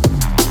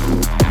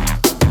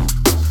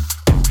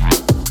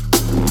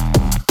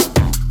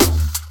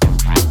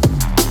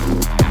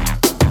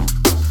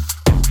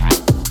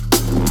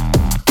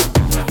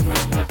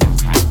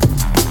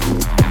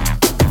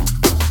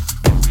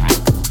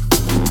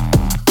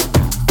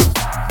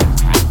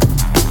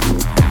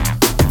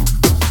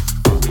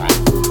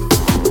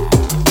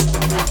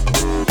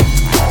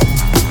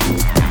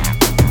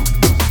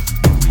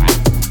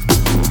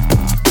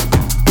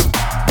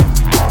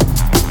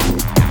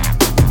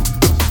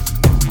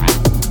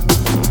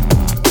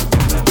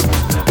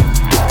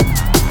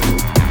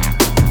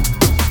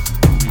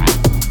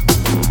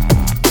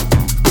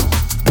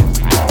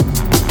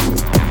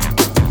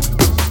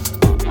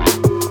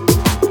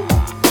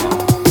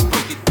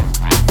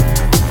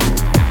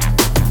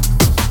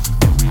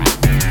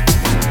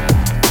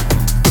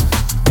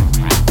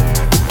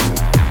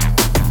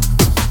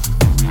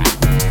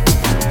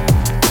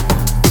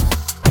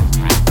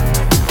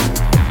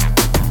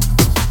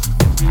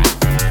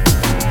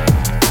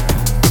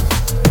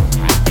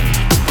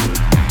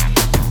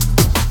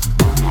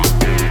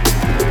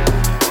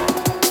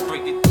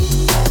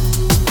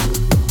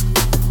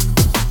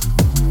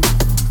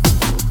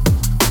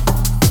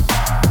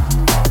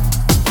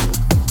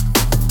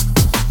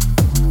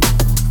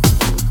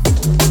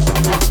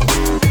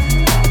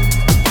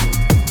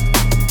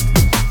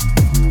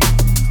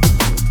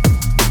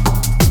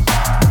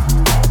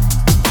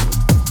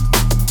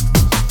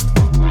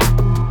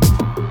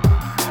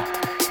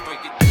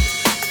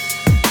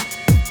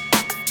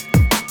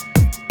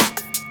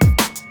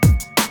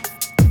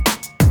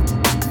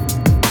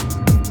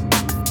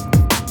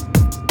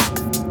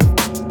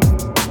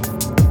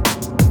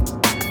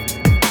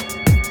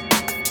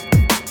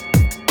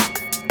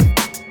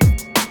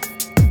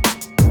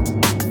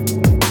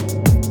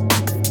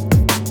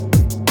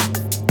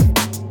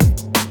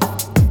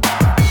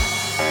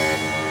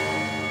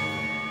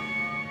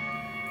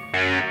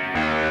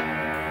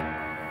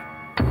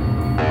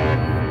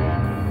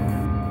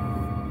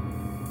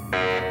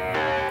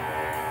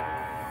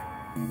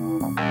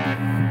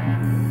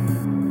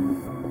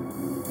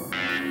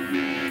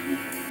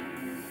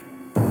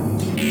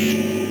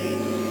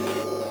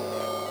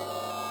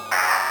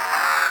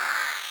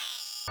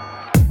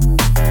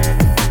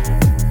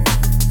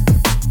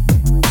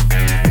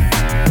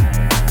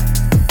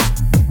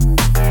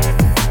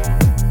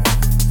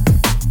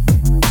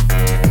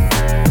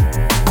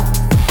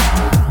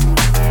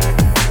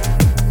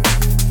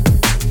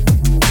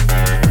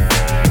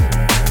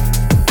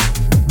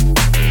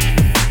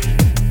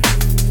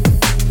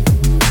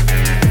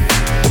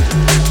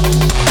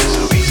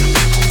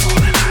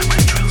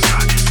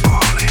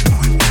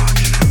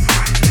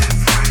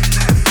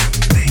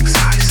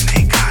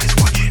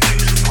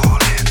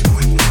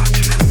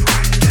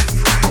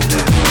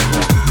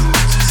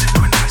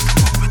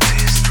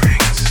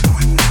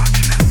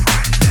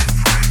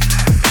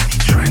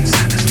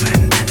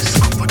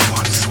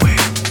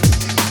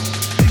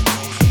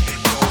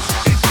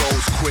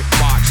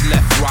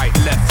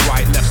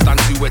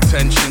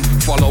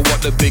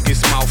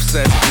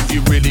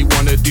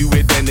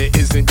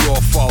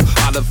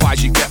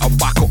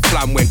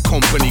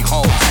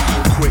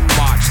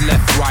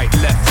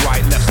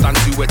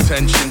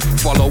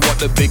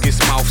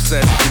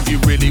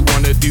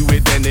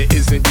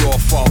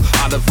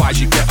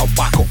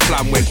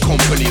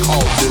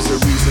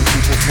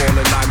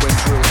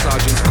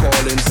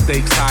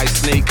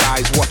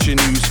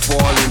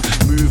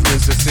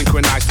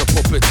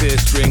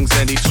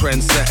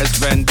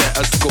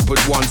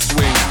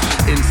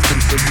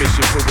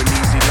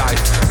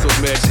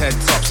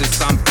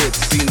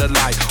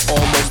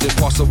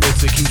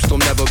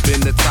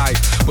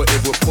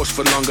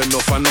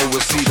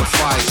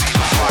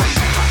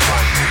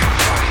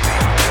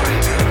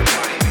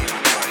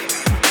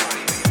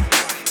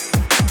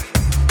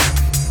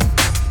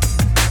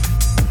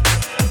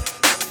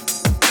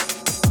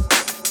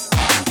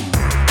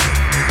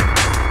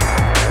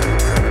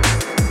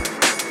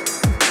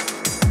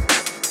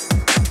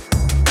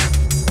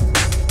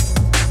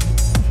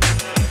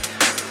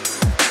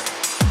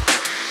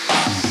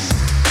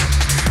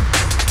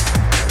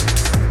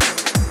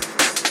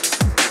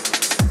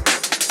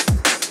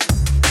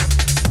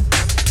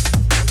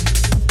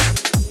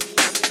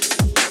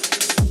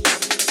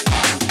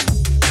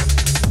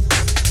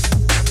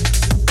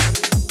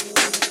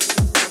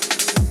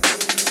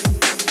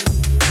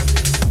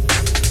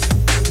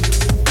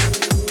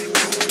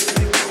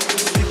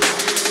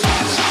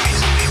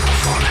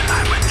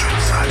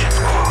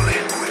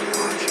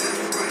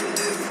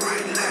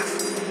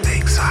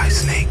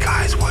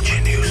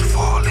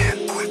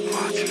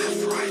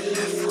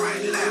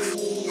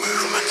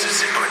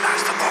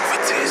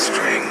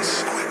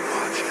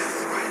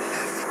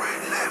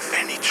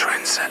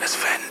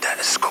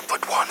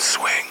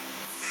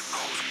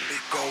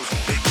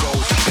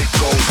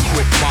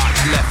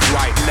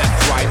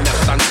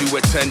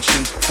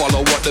 attention.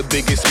 Follow what the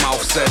biggest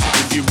mouth says.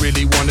 If you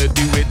really wanna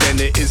do it, then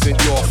it isn't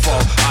your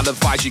fault. I'd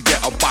advise you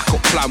get a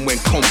backup plan when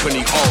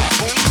company holds.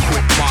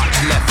 Quick march,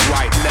 left,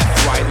 right,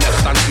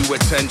 stand to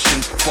attention.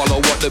 Follow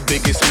what the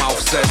biggest mouth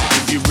says.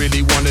 If you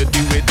really wanna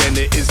do it, then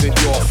it isn't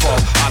your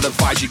fault. I'd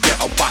advise you get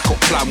a backup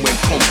plan when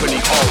company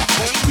holds.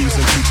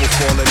 Reason people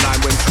fall in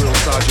line when drill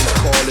sergeants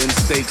calling.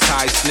 Stakes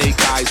high, snake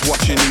eyes,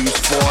 watching who's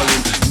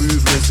falling.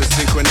 Movements are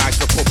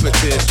synchronized for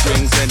puppeteer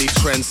strings. Any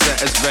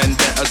trendsetters,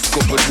 vendettas,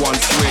 scuppered one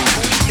swing.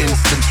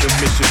 Instant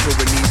submission for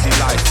an easy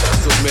life.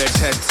 Submerged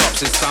head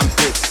tops in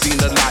sandpits, seen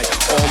the light.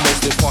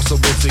 Almost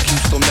impossible to keep,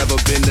 still never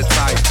been the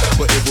type.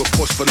 But if we're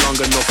pushed for long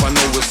enough, I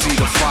know we'll see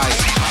the fight.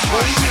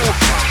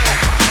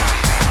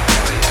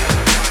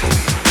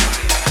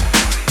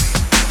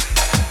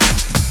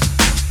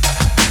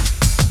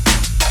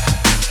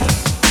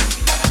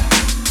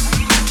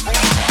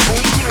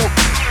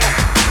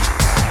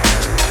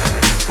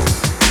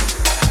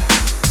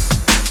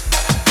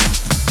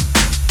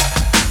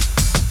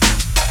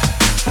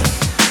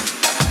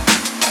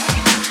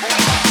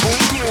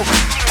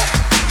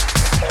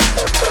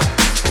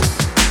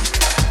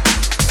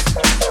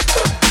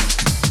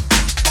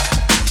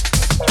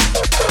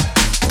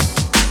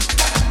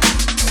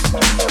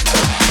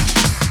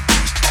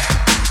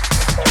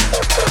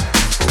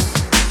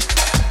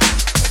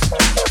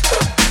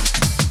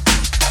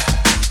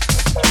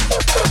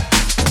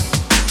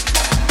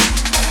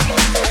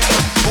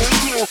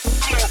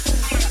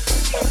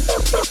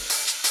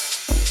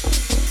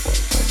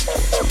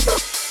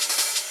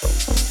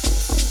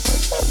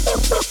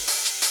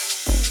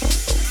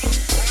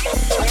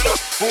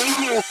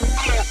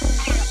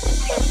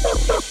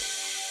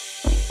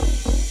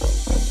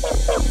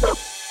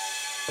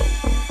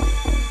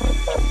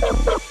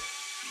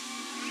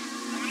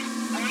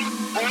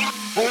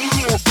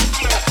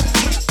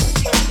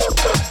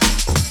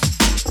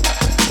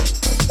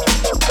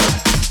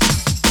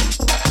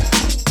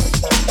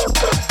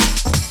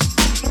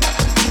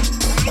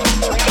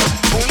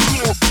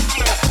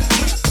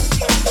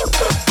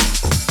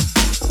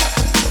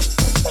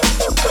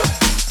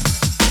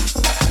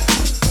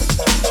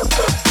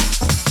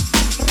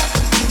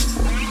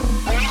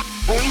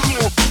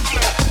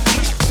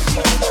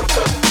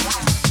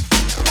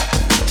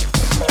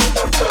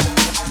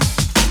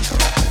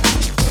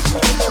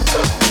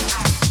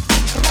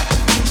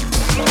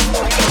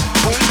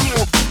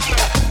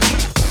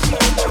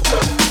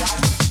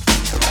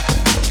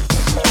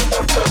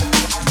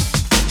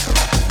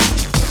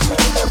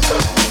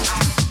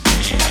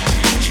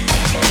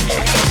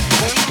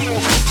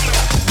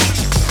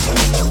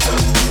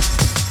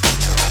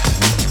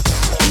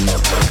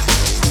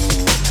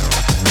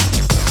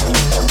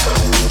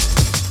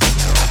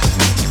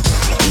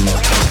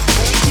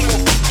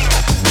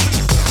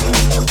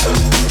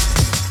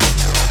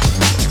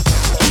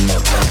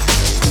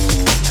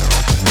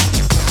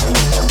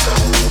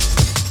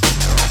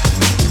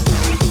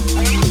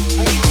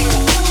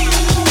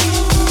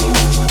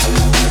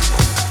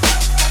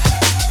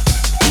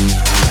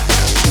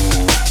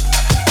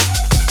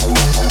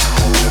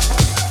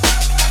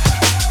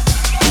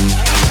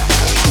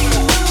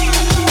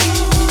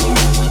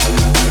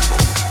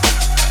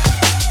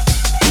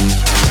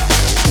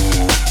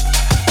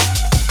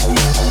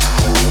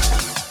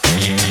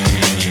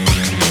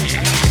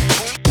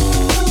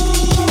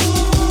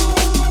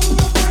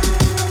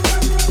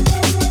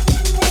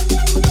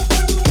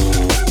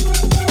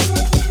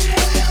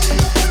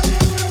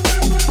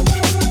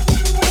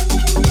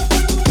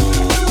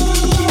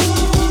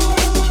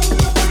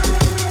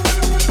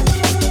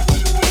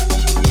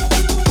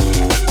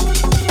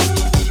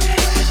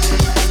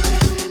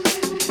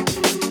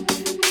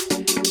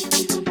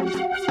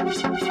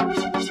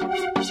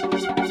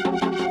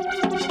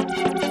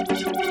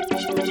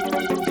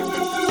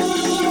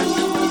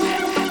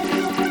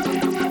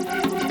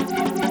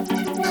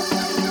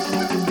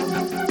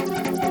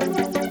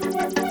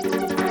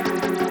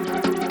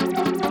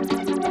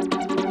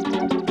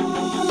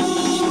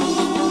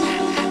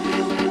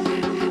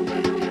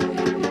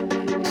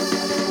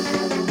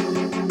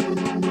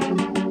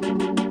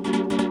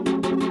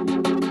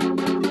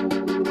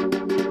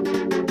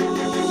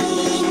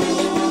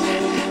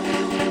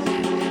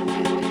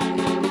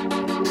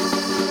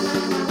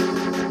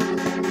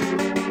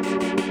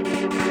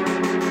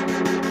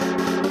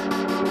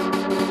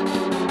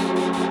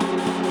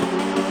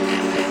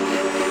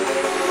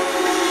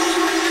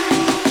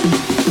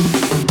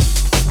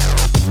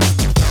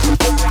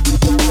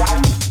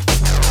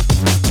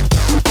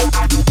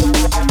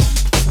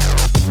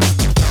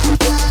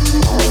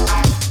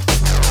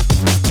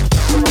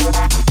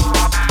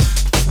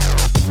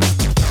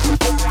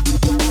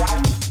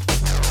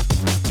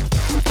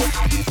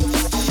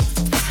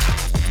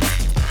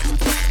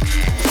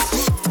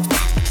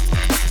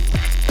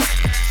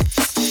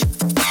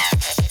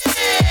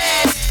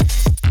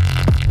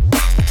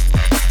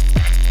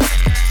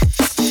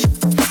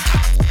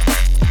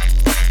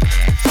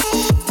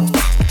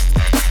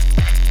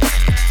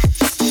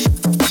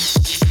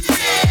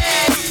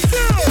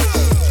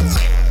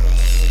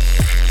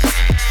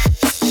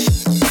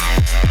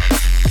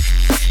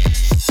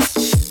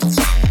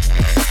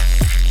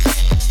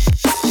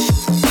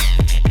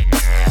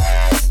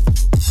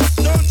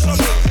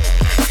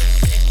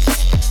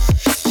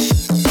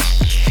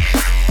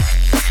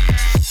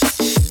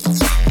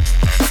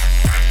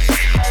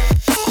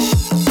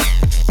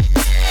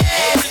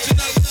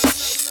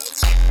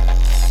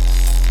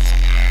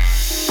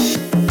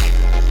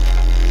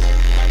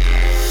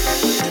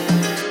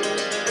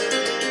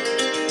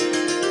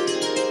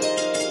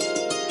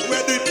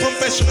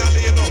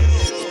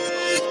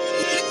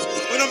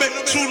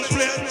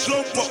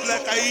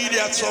 like an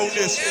idiot sound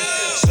this.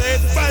 Say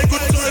it by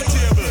good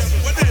turntable.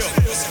 What do you?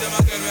 You see them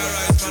again, we are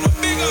right,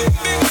 man. Big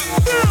up, big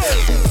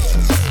up.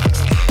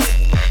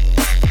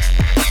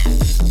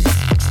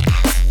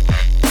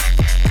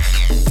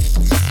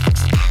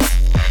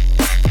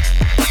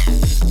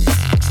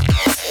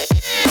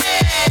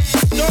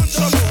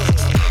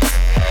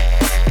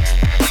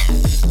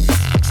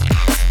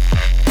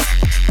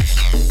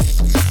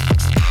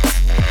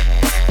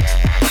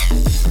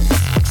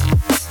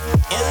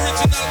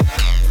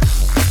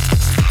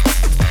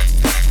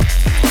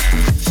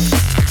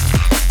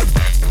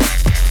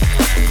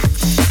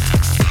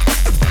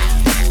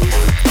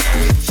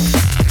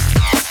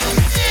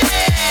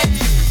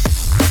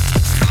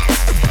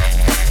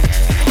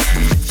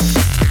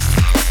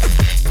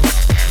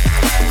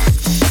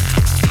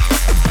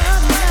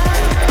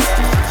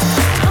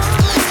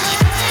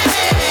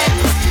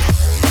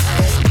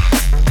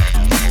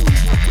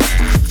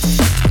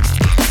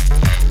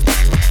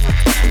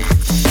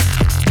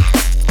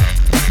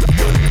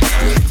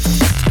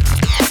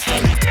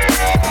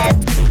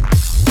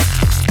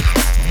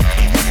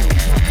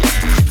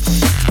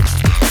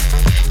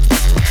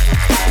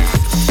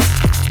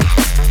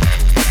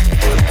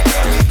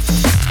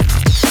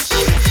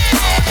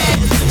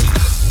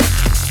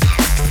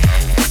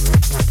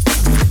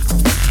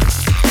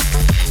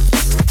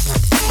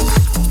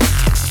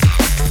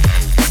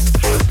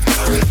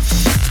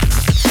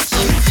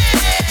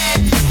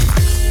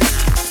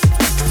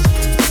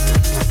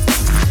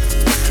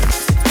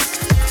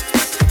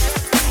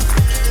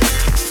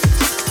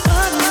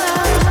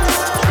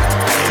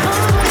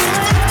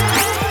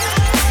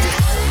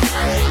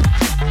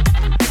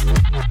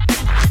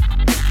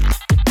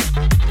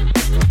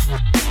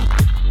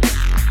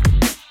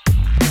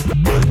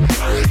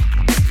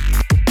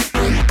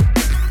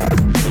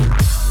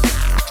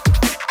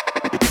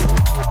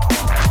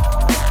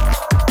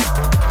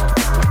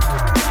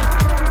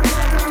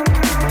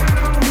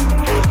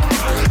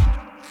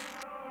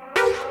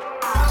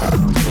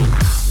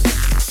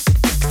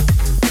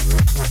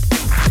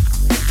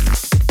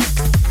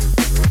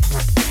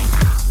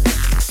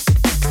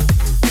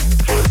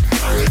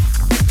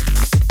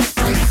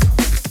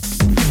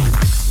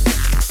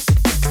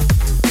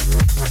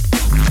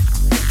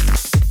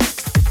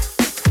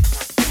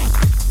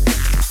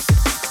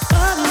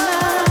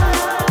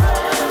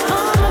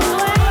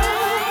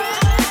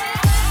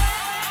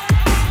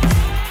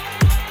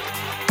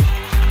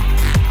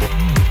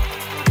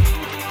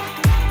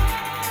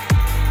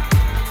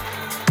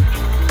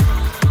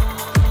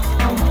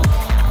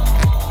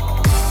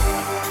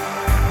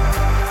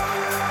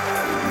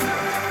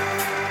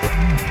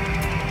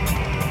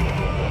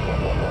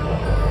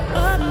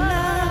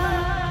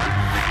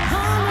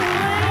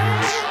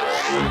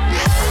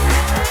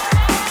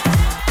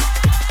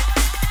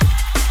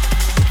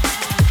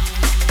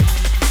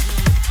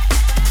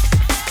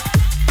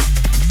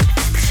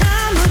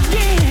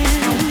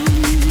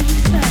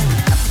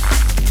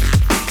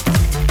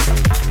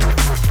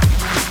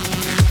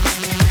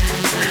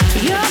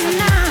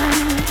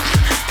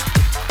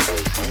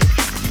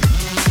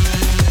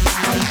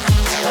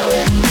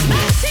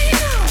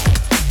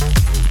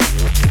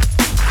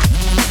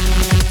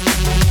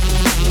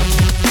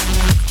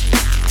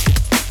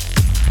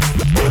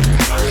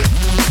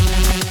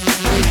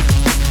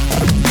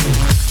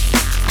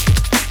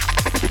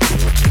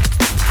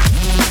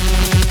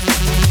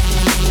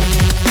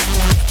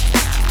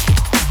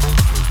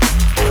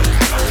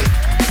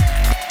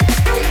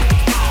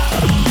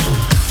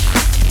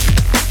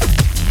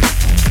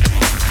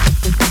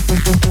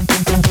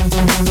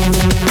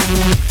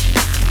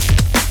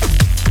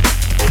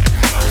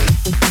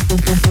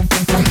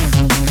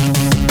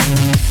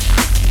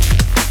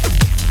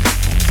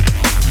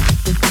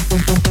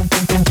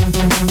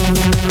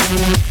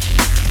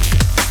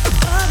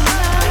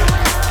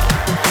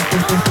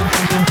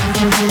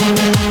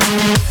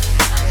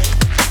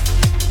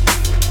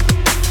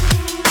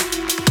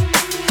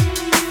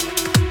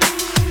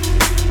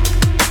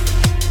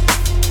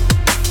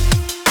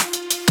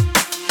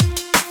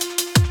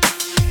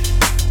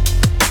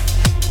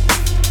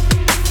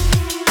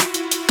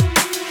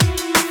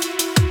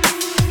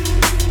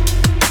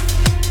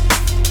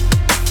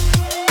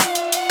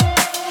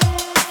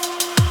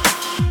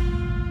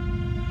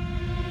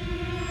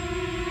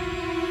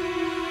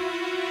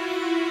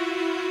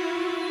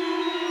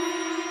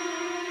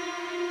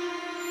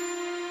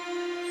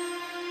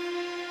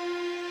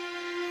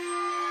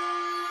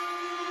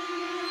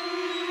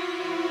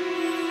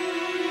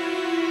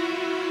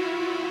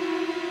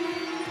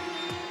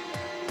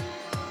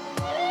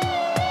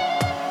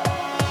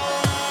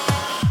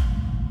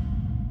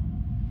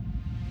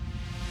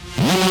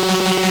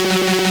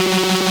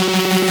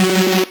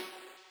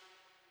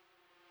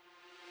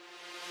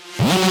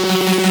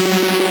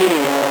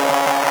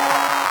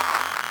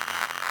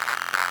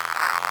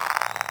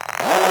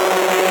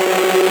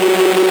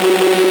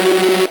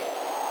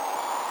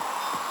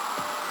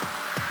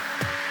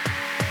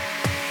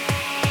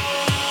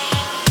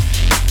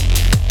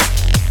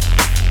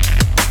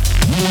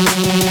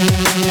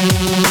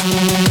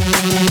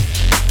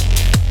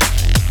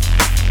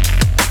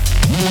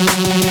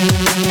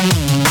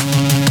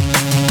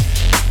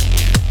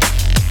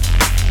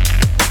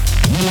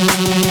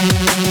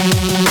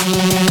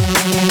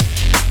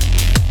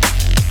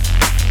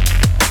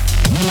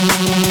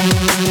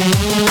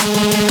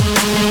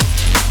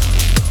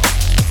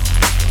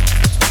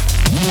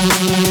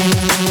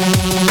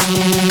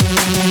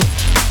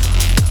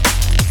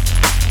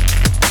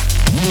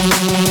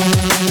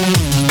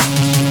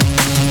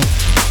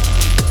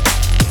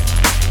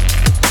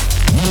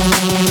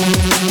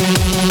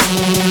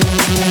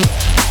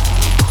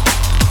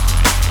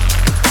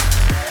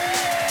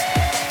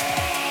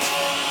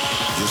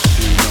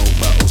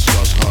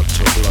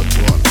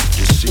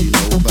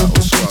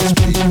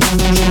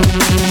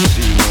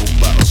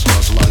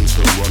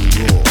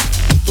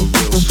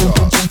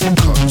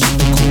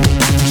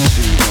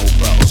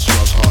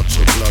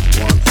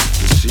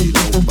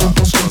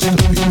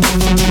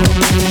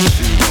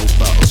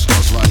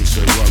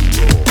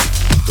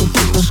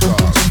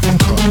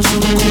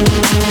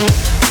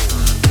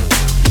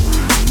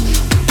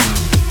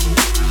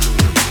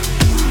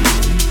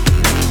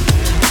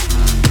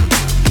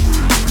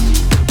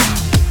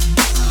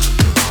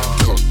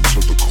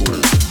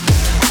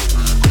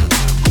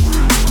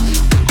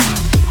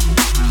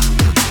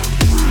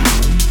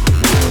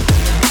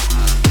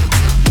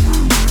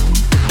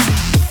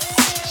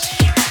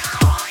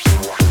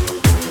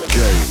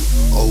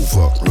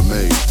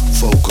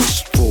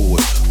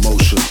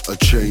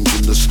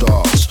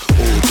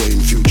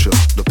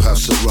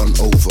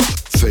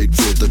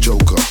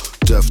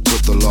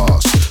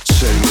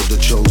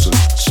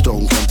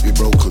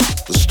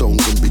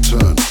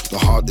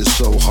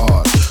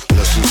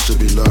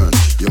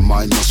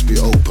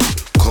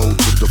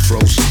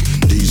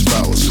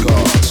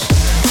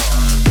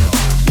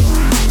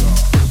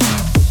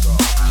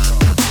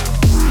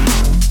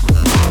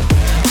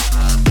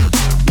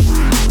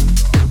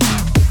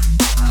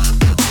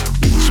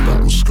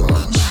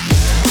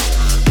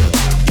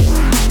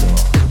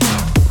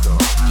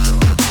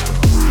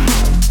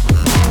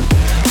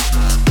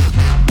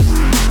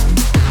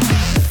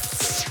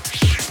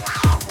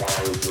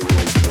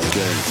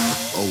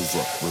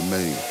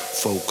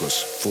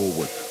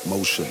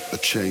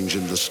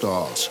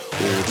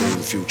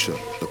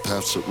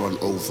 That run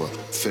over,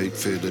 fate,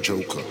 fear the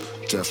joker,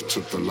 death to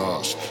the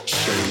last,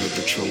 saying of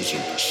the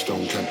chosen,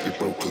 stone can't be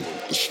broken,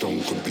 the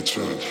stone can be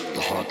turned,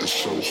 the heart is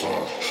so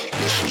hard,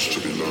 lessons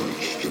to be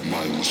learned, your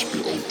mind must be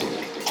open,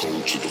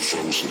 cold to the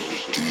frozen,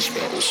 these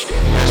battle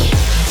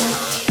scars.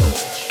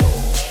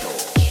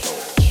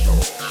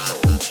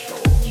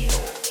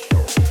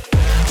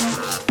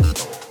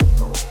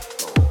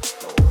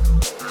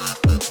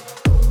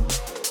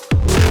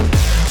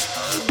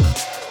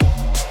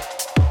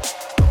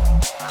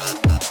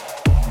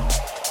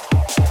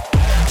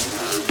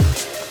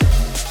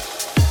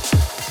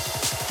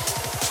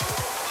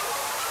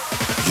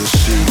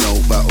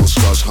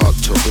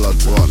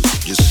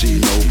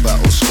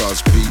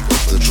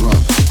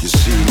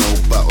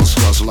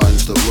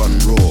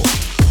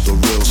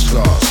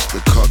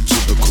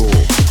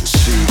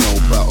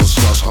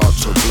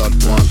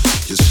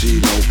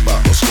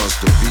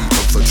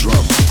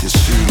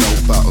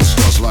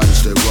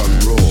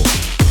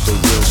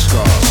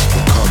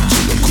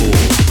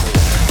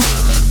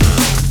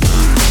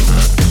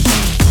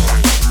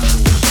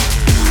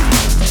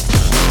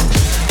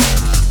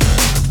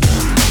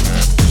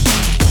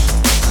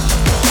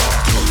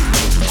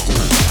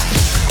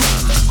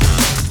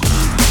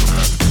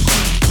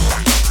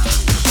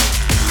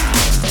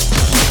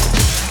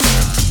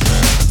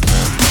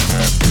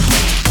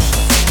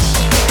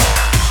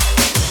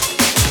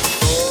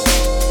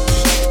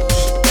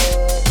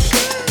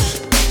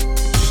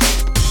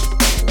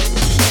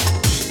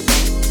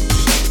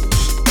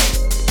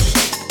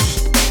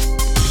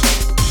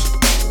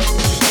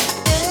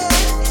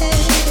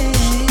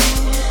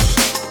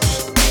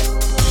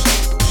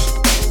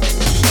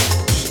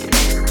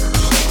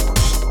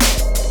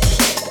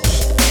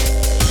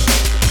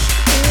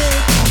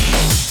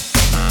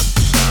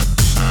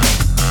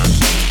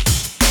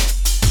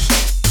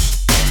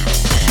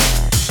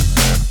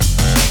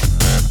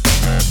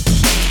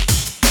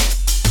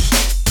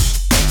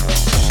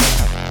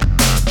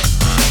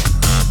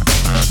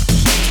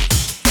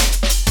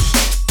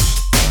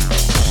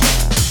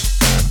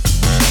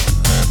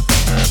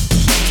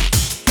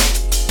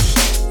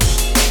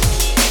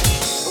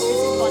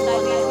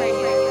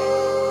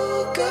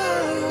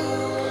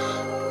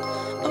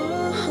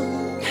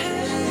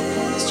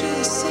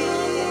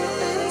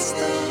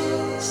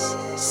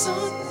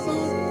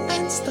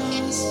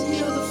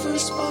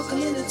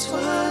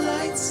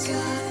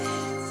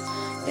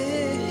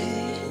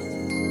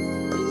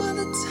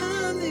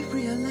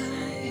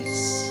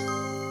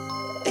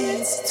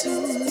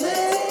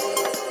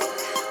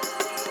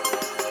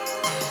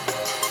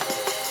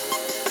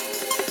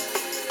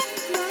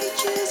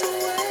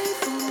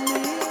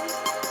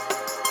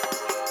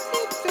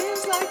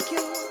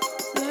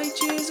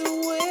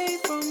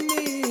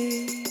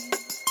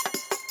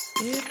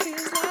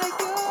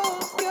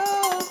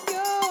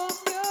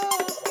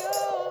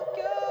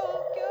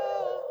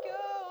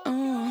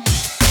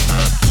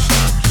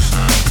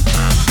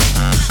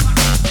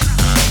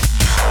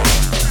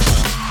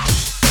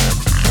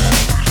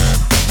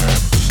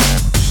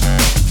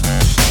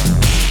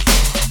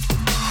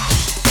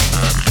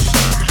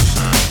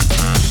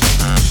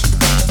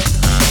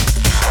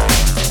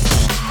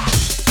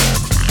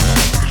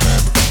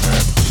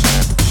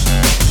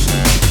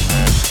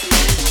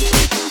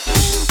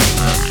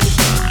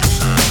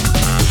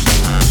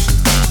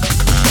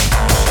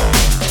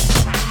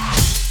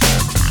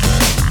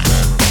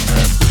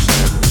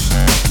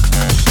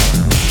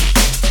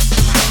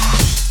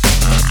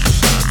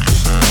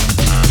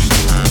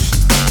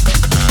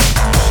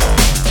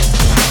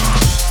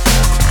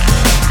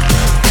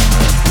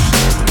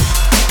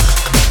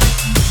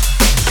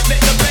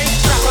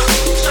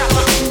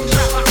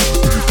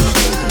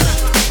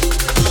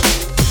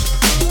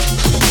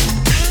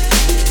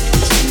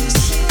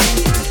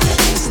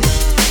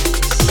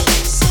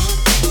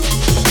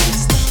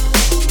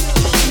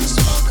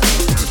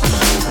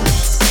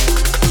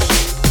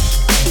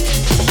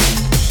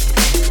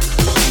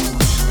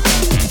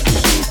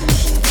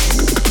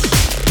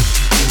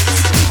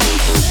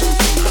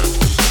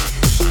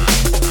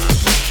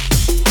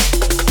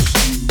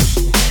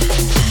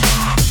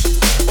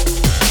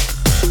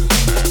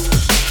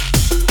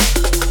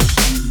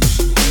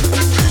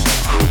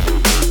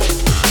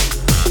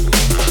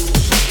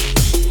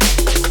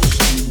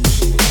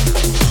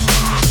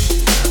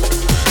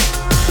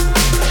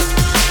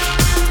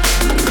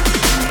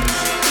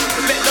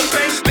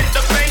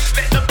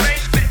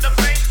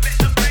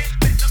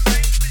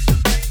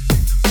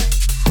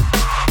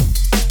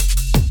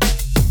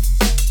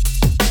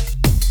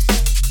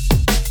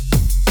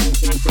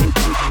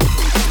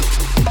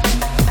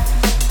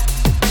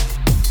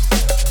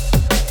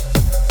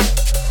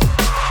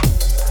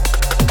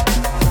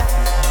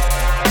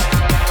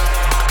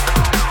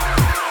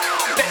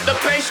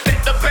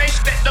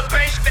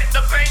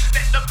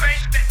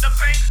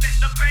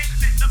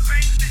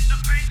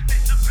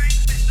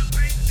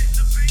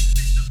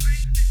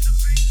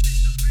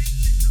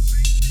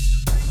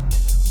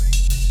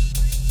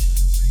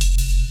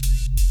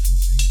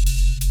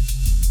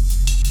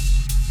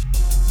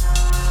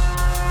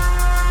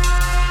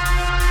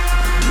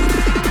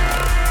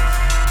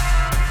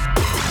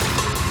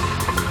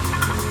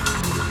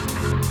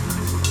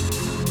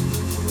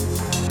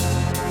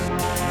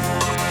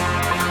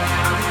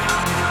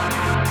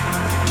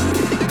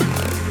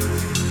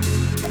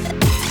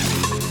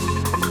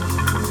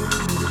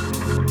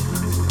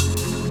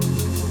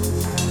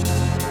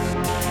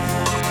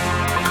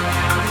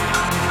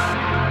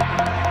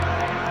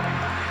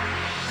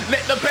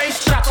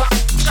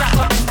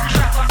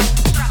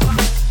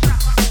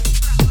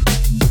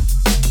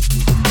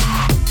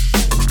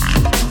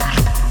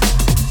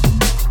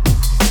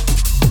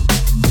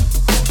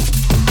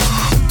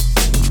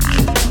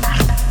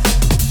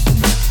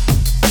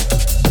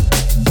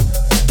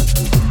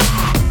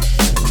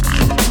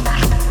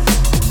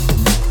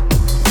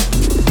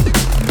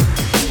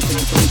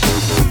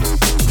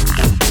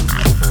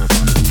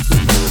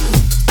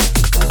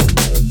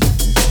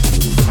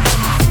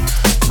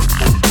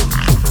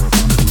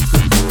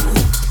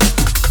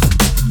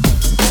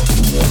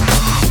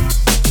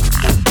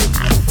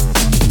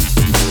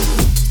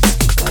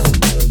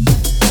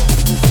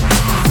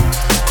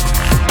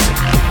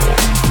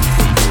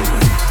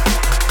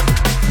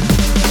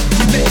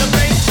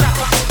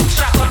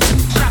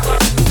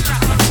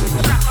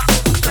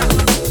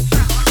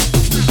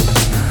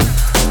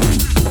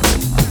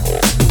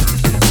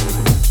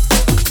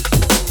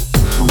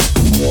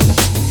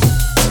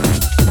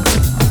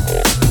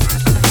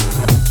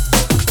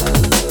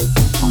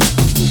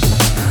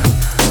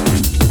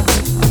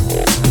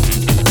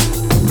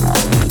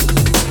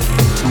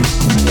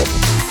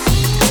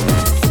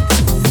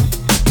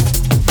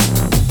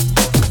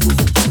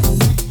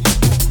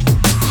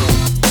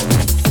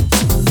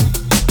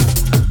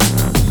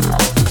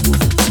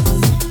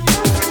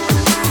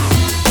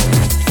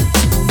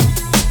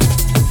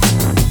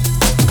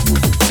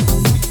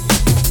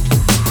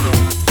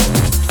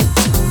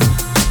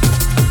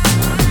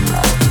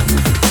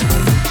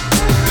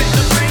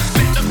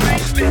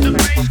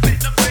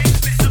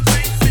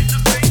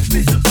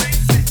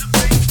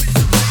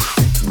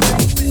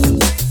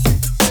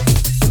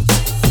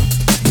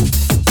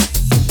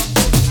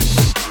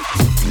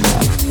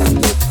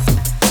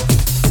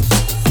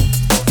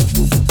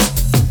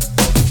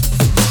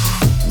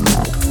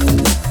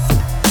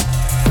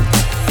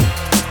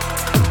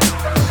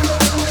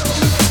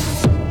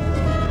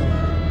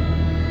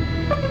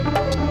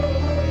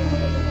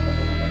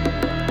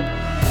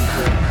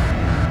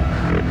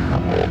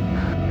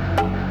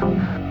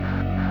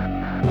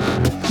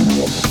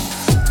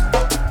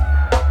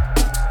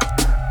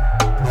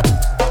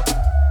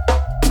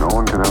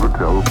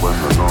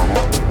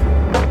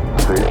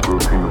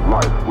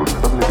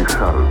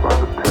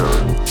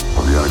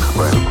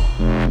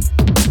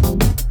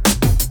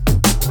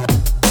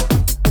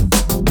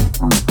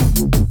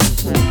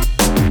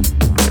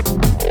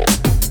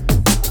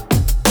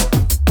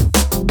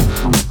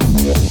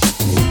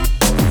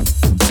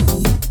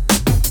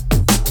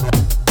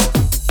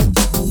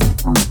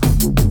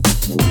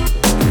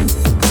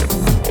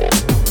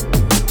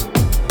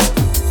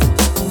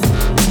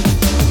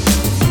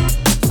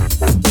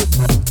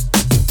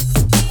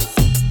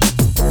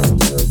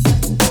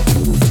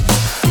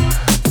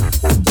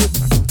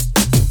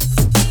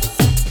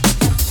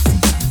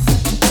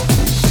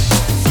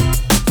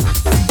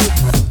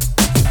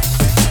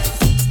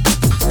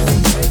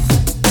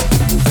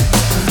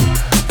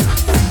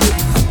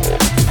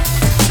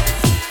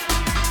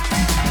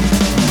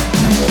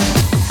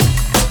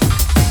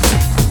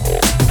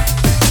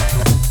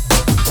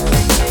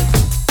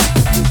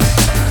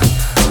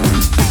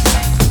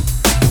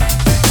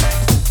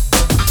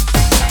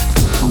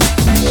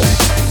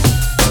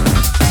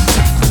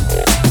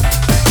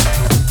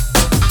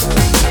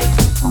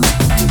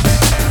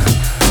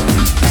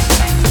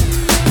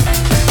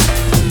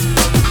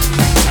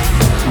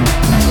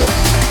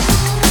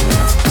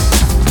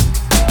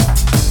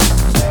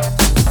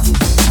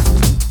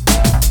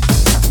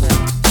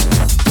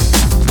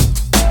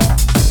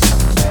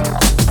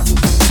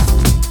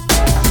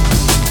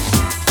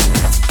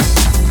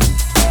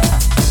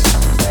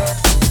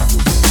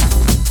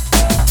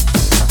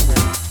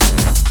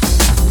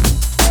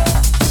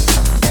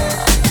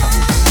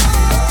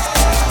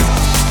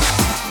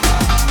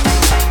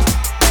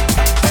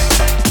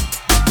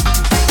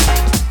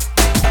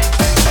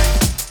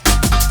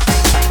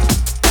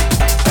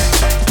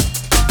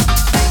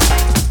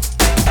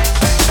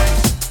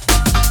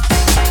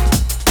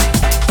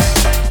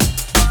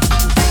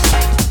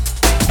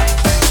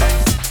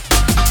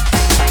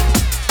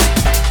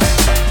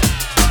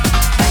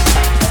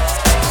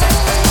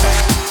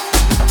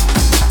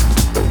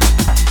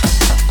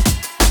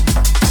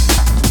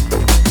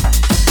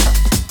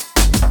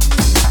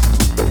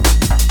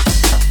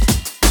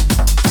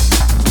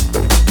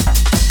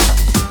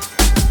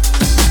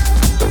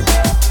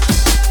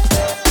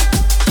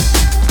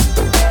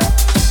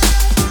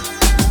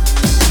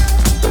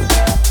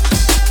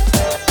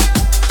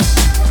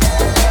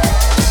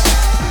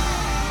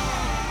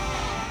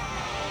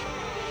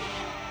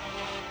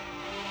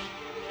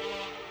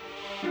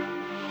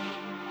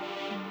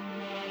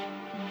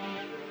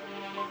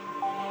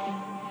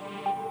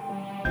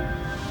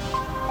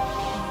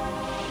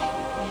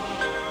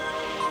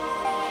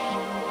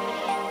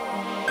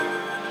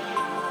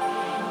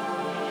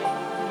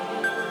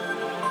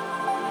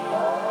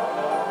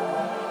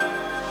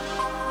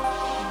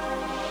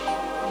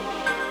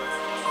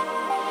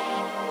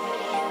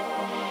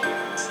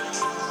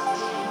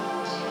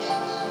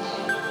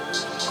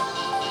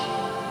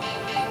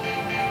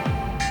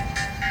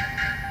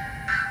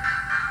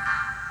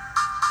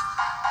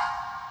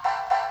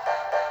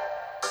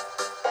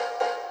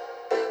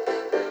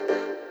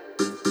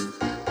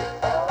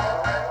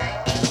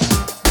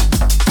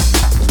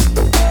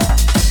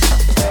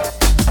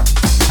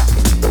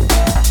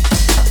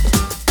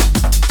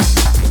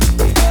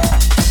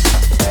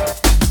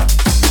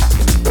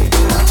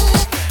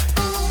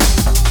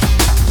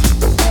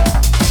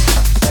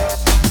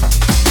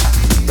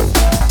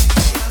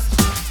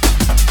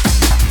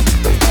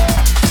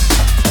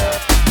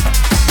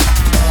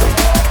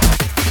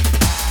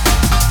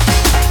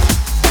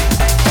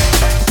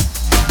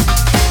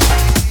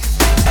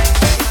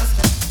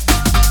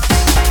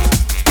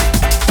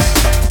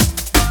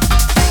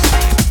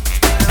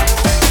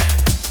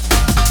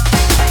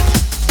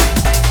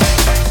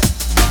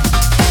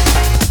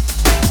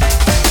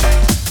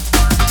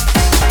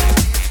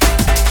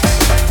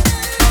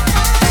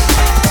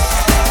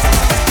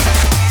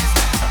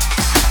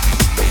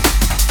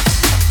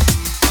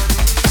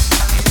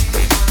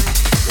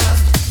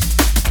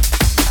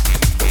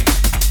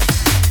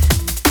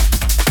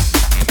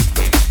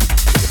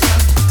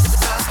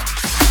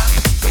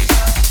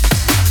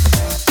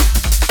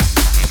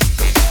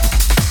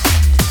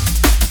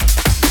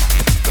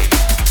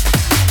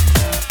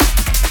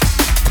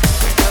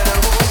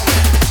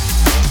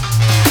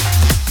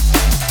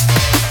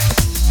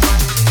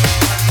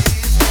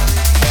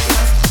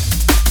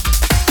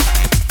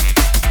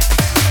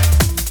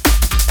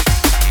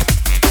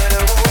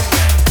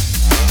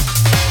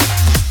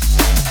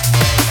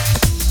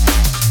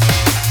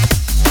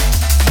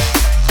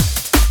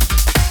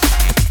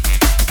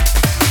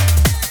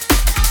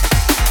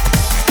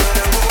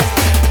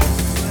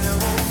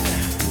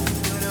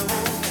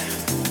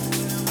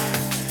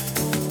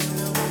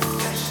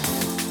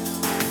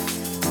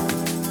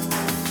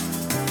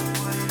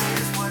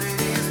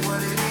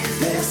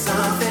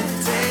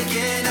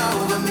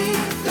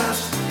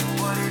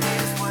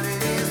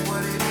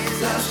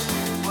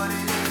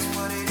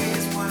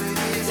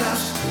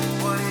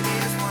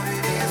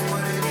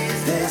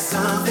 There's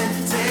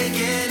something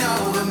taking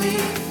over me.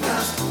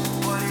 Just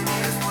what it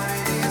is, what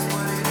it is,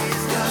 what it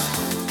is. Just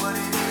what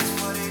it is,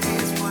 what it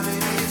is, what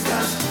it is.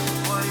 Just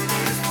what it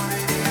is, what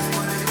it is,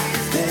 what it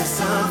is. There's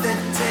something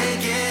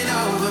taking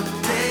over,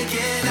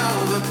 taking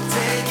over,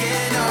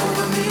 taking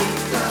over me.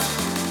 Just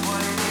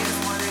what it is,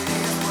 what it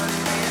is, what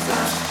it is.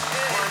 Just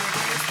what it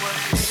is, what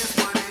it is,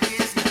 what it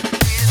is.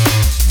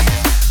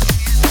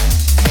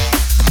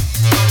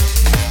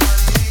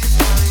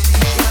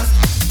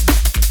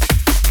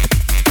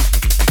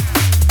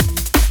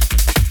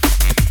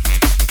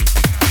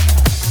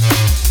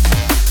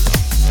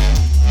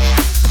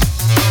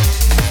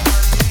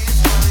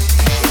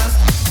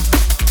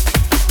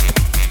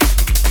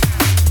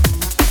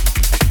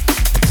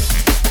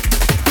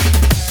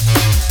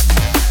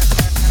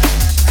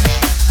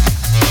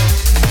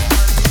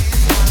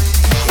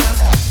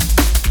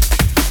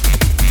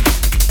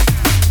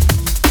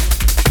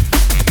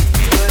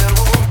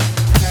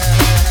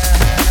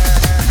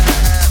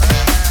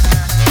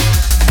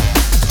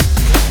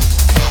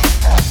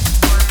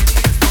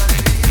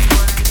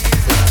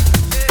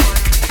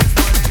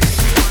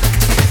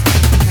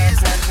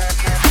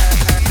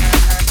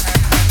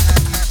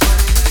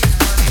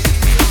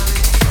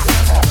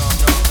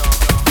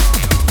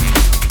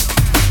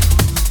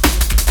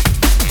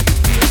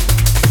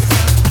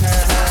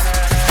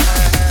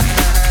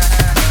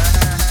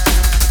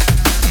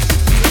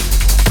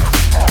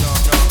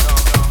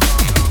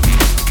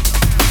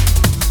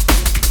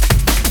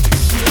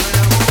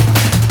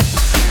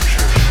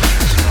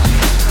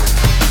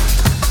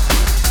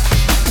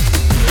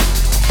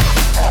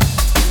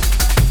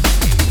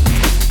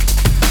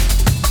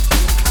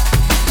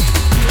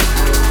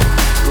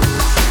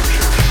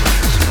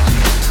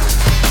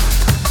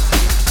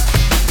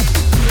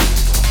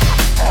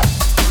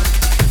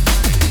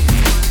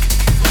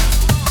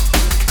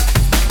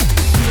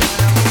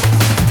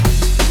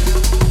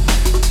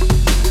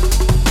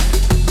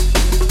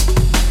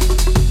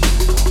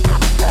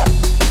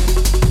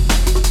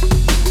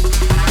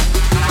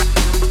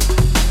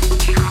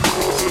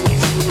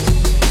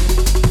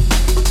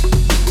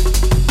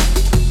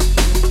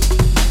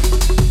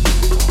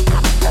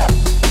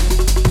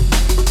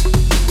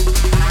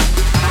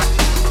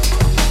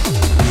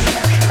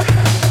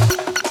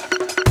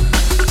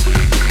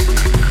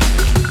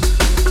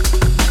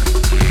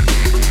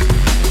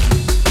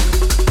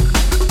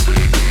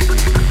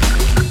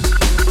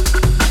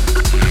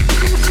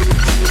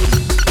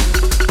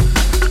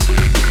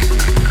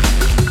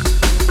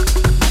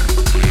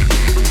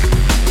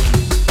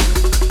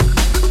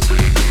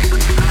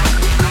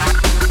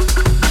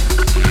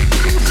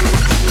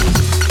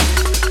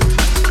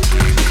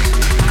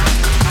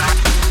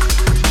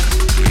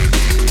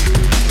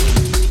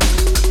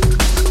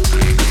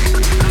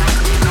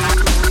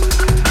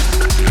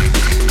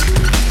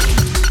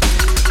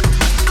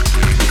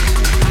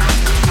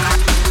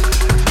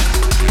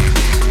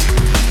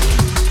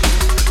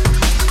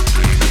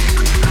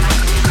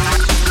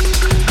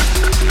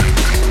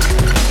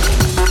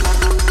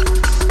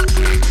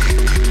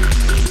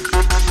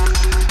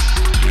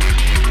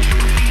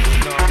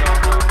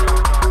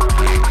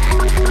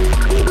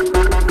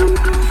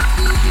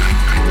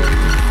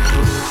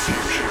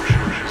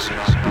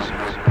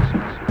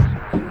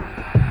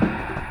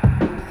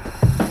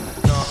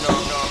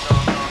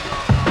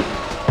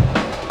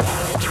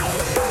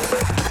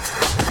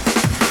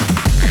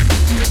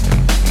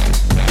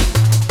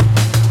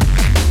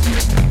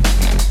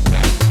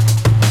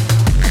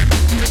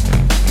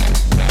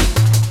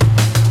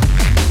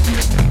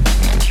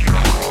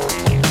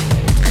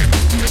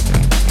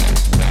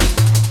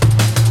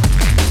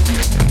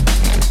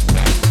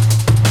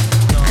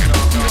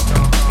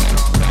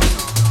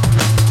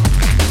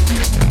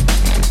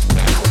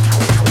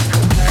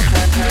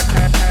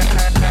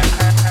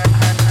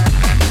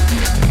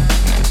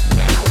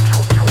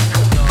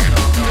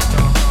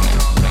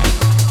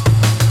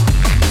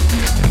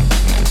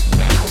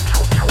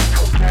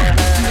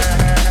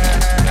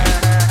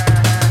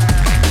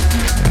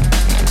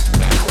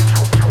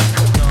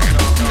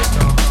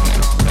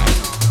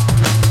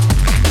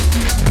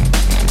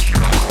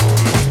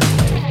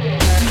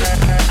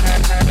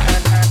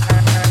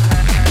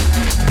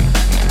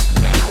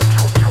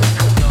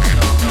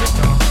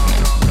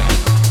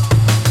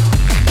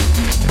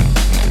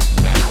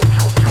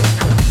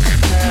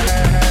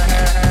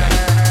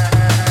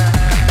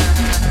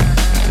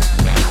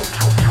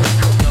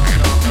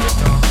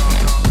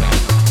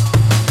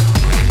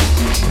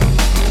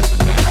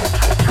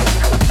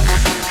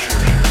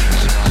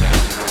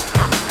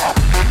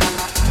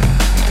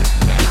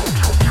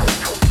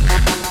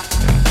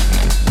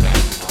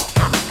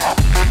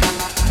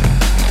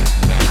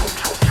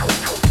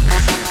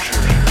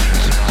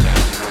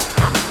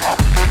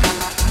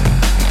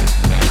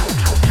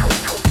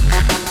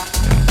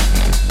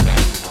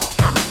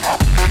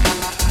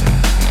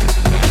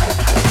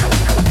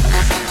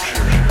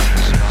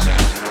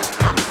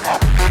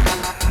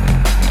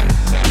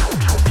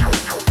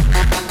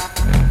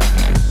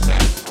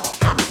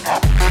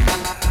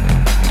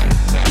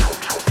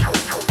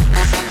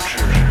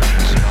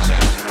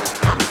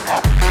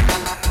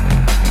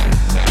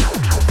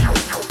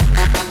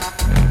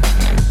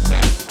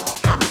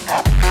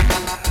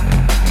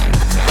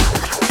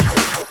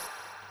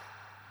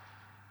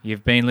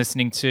 You've been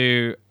listening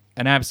to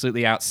an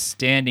absolutely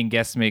outstanding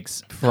guest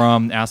mix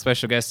from our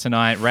special guest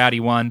tonight,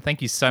 Rowdy1.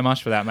 Thank you so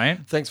much for that,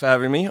 mate. Thanks for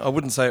having me. I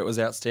wouldn't say it was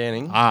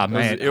outstanding.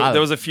 Mate.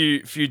 There was a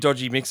few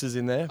dodgy mixes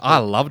in there. I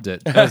loved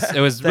it. It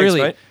was Thanks,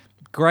 really mate.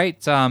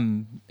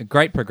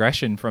 great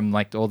progression from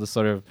like all the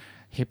sort of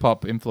hip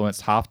hop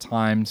influenced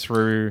halftime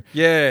through.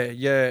 Yeah.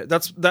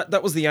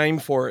 That was the aim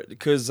for it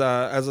because,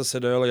 as I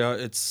said earlier,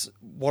 it's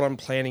what I'm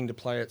planning to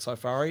play at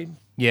Safari.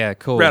 Yeah,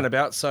 cool.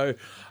 Roundabout. So,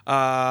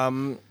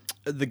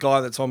 the guy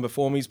that's on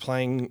before me is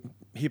playing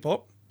hip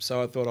hop.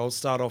 So I thought I'll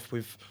start off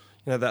with,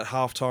 that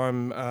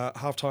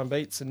halftime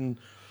beats and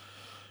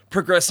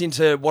progress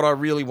into what I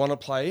really want to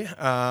play,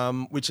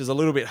 which is a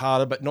little bit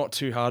harder, but not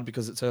too hard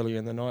because it's earlier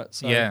in the night.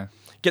 So yeah,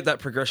 get that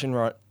progression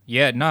right.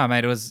 Yeah, no,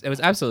 mate, it was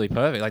absolutely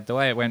perfect. Like the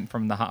way it went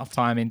from the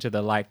halftime into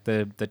the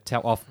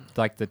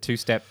the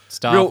two-step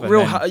stuff,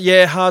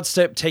 hard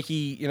step,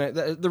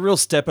 techie, the real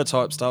stepper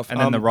type stuff, and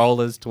then the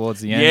rollers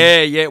towards the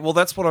end. Yeah. Well,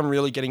 that's what I'm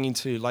really getting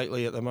into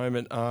lately at the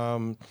moment.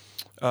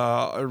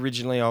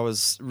 Originally, I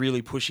was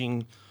really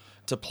pushing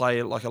to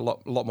play like a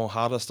lot more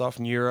harder stuff,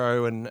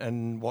 neuro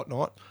and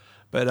whatnot,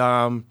 but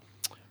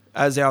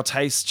as our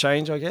tastes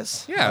change, I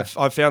guess,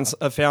 I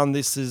found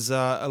this is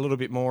a little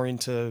bit more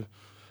into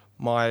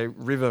my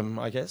rhythm,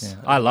 I guess.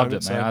 Yeah. I loved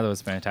it, man. I thought it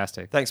was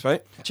fantastic. Thanks,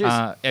 mate.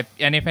 Cheers. If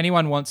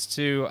anyone wants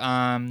to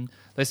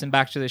listen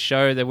back to the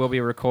show, there will be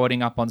a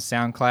recording up on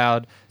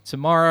SoundCloud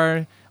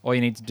tomorrow. All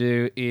you need to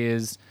do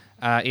is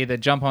either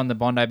jump on the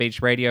Bondi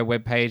Beach Radio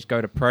webpage,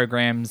 go to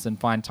programs and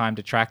find Time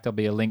to Track. There'll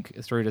be a link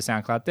through to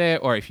SoundCloud there.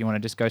 Or if you want to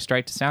just go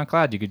straight to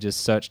SoundCloud, you could just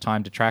search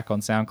Time to Track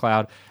on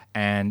SoundCloud,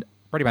 and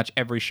pretty much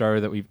every show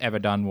that we've ever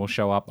done will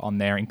show up on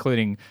there,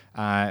 including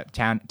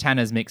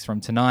Tanner's mix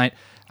from tonight.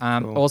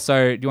 Cool.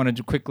 Also, do you want to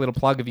do a quick little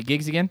plug of your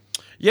gigs again?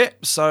 Yeah,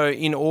 so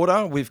in order,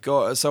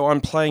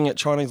 I'm playing at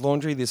Chinese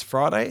Laundry this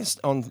Friday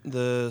on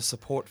the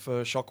support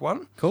for Shock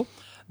One. Cool.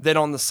 Then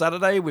on the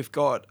Saturday, we've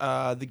got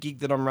the gig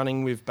that I'm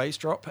running with Bass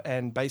Drop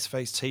and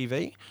Bassface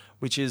TV,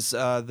 which is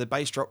the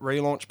Bass Drop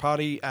relaunch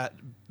party at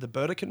the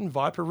Burdekin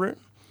Viper Room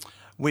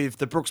with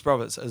the Brooks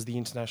Brothers as the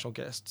international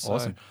guests.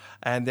 Awesome.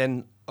 And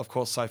then, of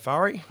course,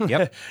 Safari.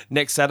 Yep.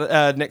 Next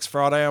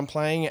Friday I'm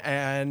playing,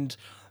 and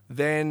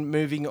then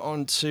moving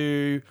on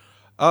to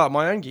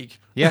my own gig.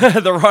 Yeah.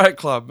 The Riot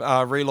Club,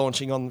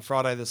 relaunching on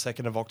Friday the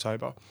 2nd of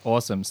October.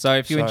 Awesome. So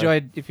if you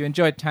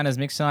enjoyed Tanner's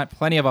mix tonight,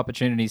 plenty of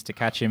opportunities to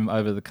catch him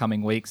over the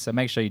coming weeks. So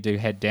make sure you do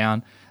head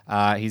down.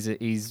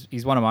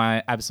 He's one of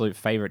my absolute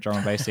favorite drum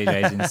and bass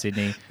DJs in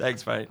Sydney.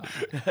 Thanks, mate.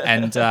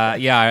 And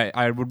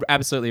I would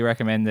absolutely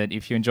recommend that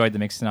if you enjoyed the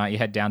mix tonight, you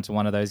head down to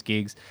one of those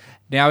gigs.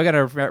 Now we're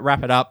going to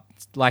wrap it up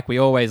like we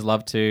always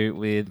love to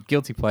with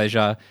Guilty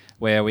Pleasure,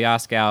 where we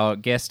ask our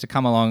guests to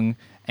come along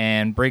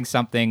and bring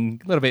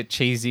something a little bit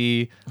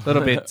cheesy, a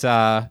little bit...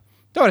 don't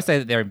want to say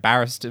that they're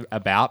embarrassed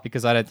about,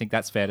 because I don't think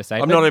that's fair to say.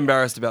 I'm not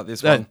embarrassed about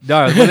this one.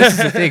 No, well, this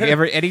is the thing.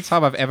 Any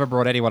time I've ever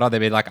brought anyone on, they'd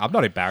be like, I'm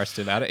not embarrassed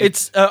about it.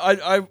 It's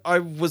I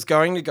was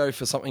going to go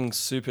for something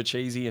super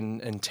cheesy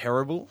and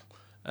terrible.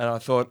 And I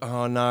thought,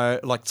 oh no,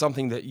 like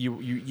something that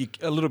you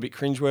a little bit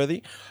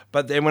cringeworthy.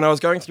 But then when I was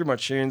going through my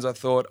tunes, I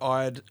thought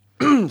I'd...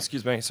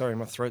 excuse me, sorry,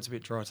 my throat's a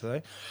bit dry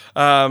today.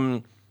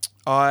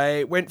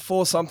 I went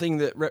for something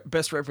that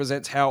best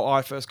represents how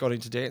I first got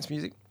into dance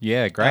music.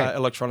 Yeah, great.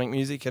 Electronic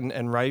music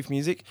and rave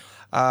music.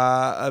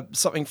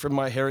 Something from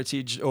my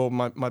heritage or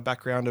my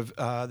background of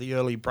the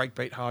early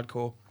breakbeat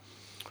hardcore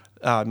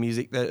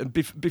music that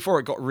before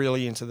it got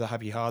really into the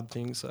happy hard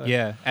thing. So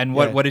yeah, and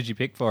what did you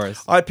pick for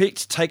us? I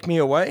picked "Take Me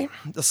Away,"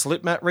 the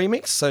Slipmat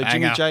remix. So Banger.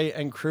 Jimmy J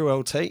and Crew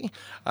LT.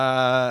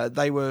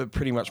 They were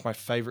pretty much my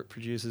favourite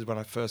producers when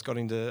I first got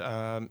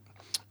into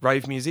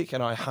rave music,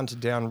 and I hunted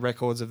down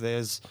records of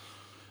theirs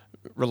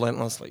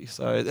relentlessly.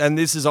 So, and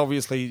this is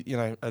obviously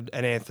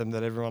an anthem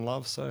that everyone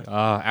loves. So,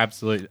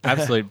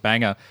 absolute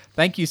banger.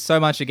 Thank you so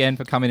much again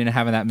for coming in and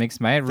having that mix,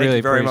 mate. Thank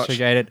you very much.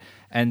 Appreciate it.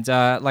 And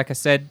like I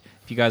said,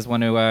 if you guys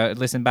want to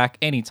listen back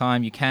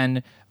anytime, you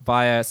can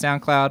via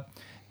SoundCloud,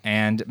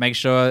 and make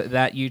sure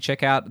that you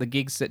check out the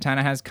gigs that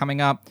Tanner has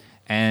coming up,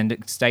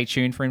 and stay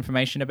tuned for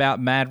information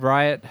about Mad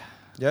Riot.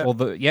 Yeah.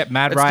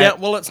 Mad Riot.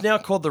 It's now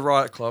called the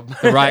Riot Club.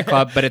 The Riot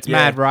Club, but it's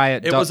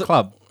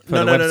madriot.club.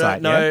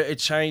 No, it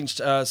changed.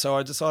 So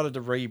I decided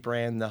to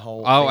rebrand the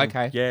whole thing.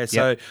 Okay. Yeah,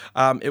 so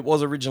it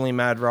was originally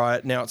Mad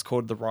Riot. Now it's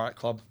called the Riot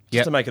Club,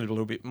 just to make it a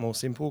little bit more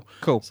simple.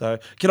 Cool. So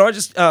can I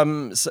just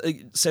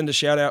send a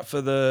shout out for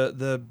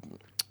the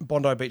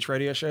Bondi Beach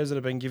radio shows that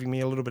have been giving me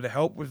a little bit of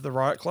help with the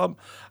Riot Club.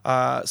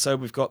 So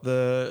we've got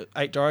the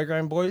 8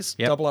 Diagram Boys,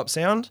 Double Up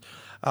Sound,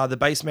 the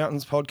Bass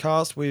Mountains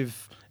podcast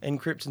with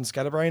Encrypt and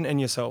Scatterbrain,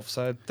 and yourself.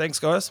 So thanks,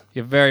 guys.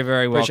 You're very,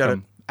 very Appreciate welcome.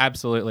 it.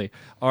 Absolutely.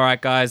 All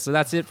right, guys. So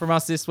that's it from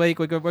us this week.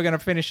 We're going to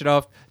finish it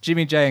off.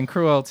 Jimmy J and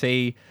Crew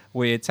LT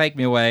with Take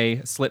Me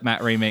Away, Slipmat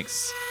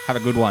remix. Have a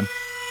good one.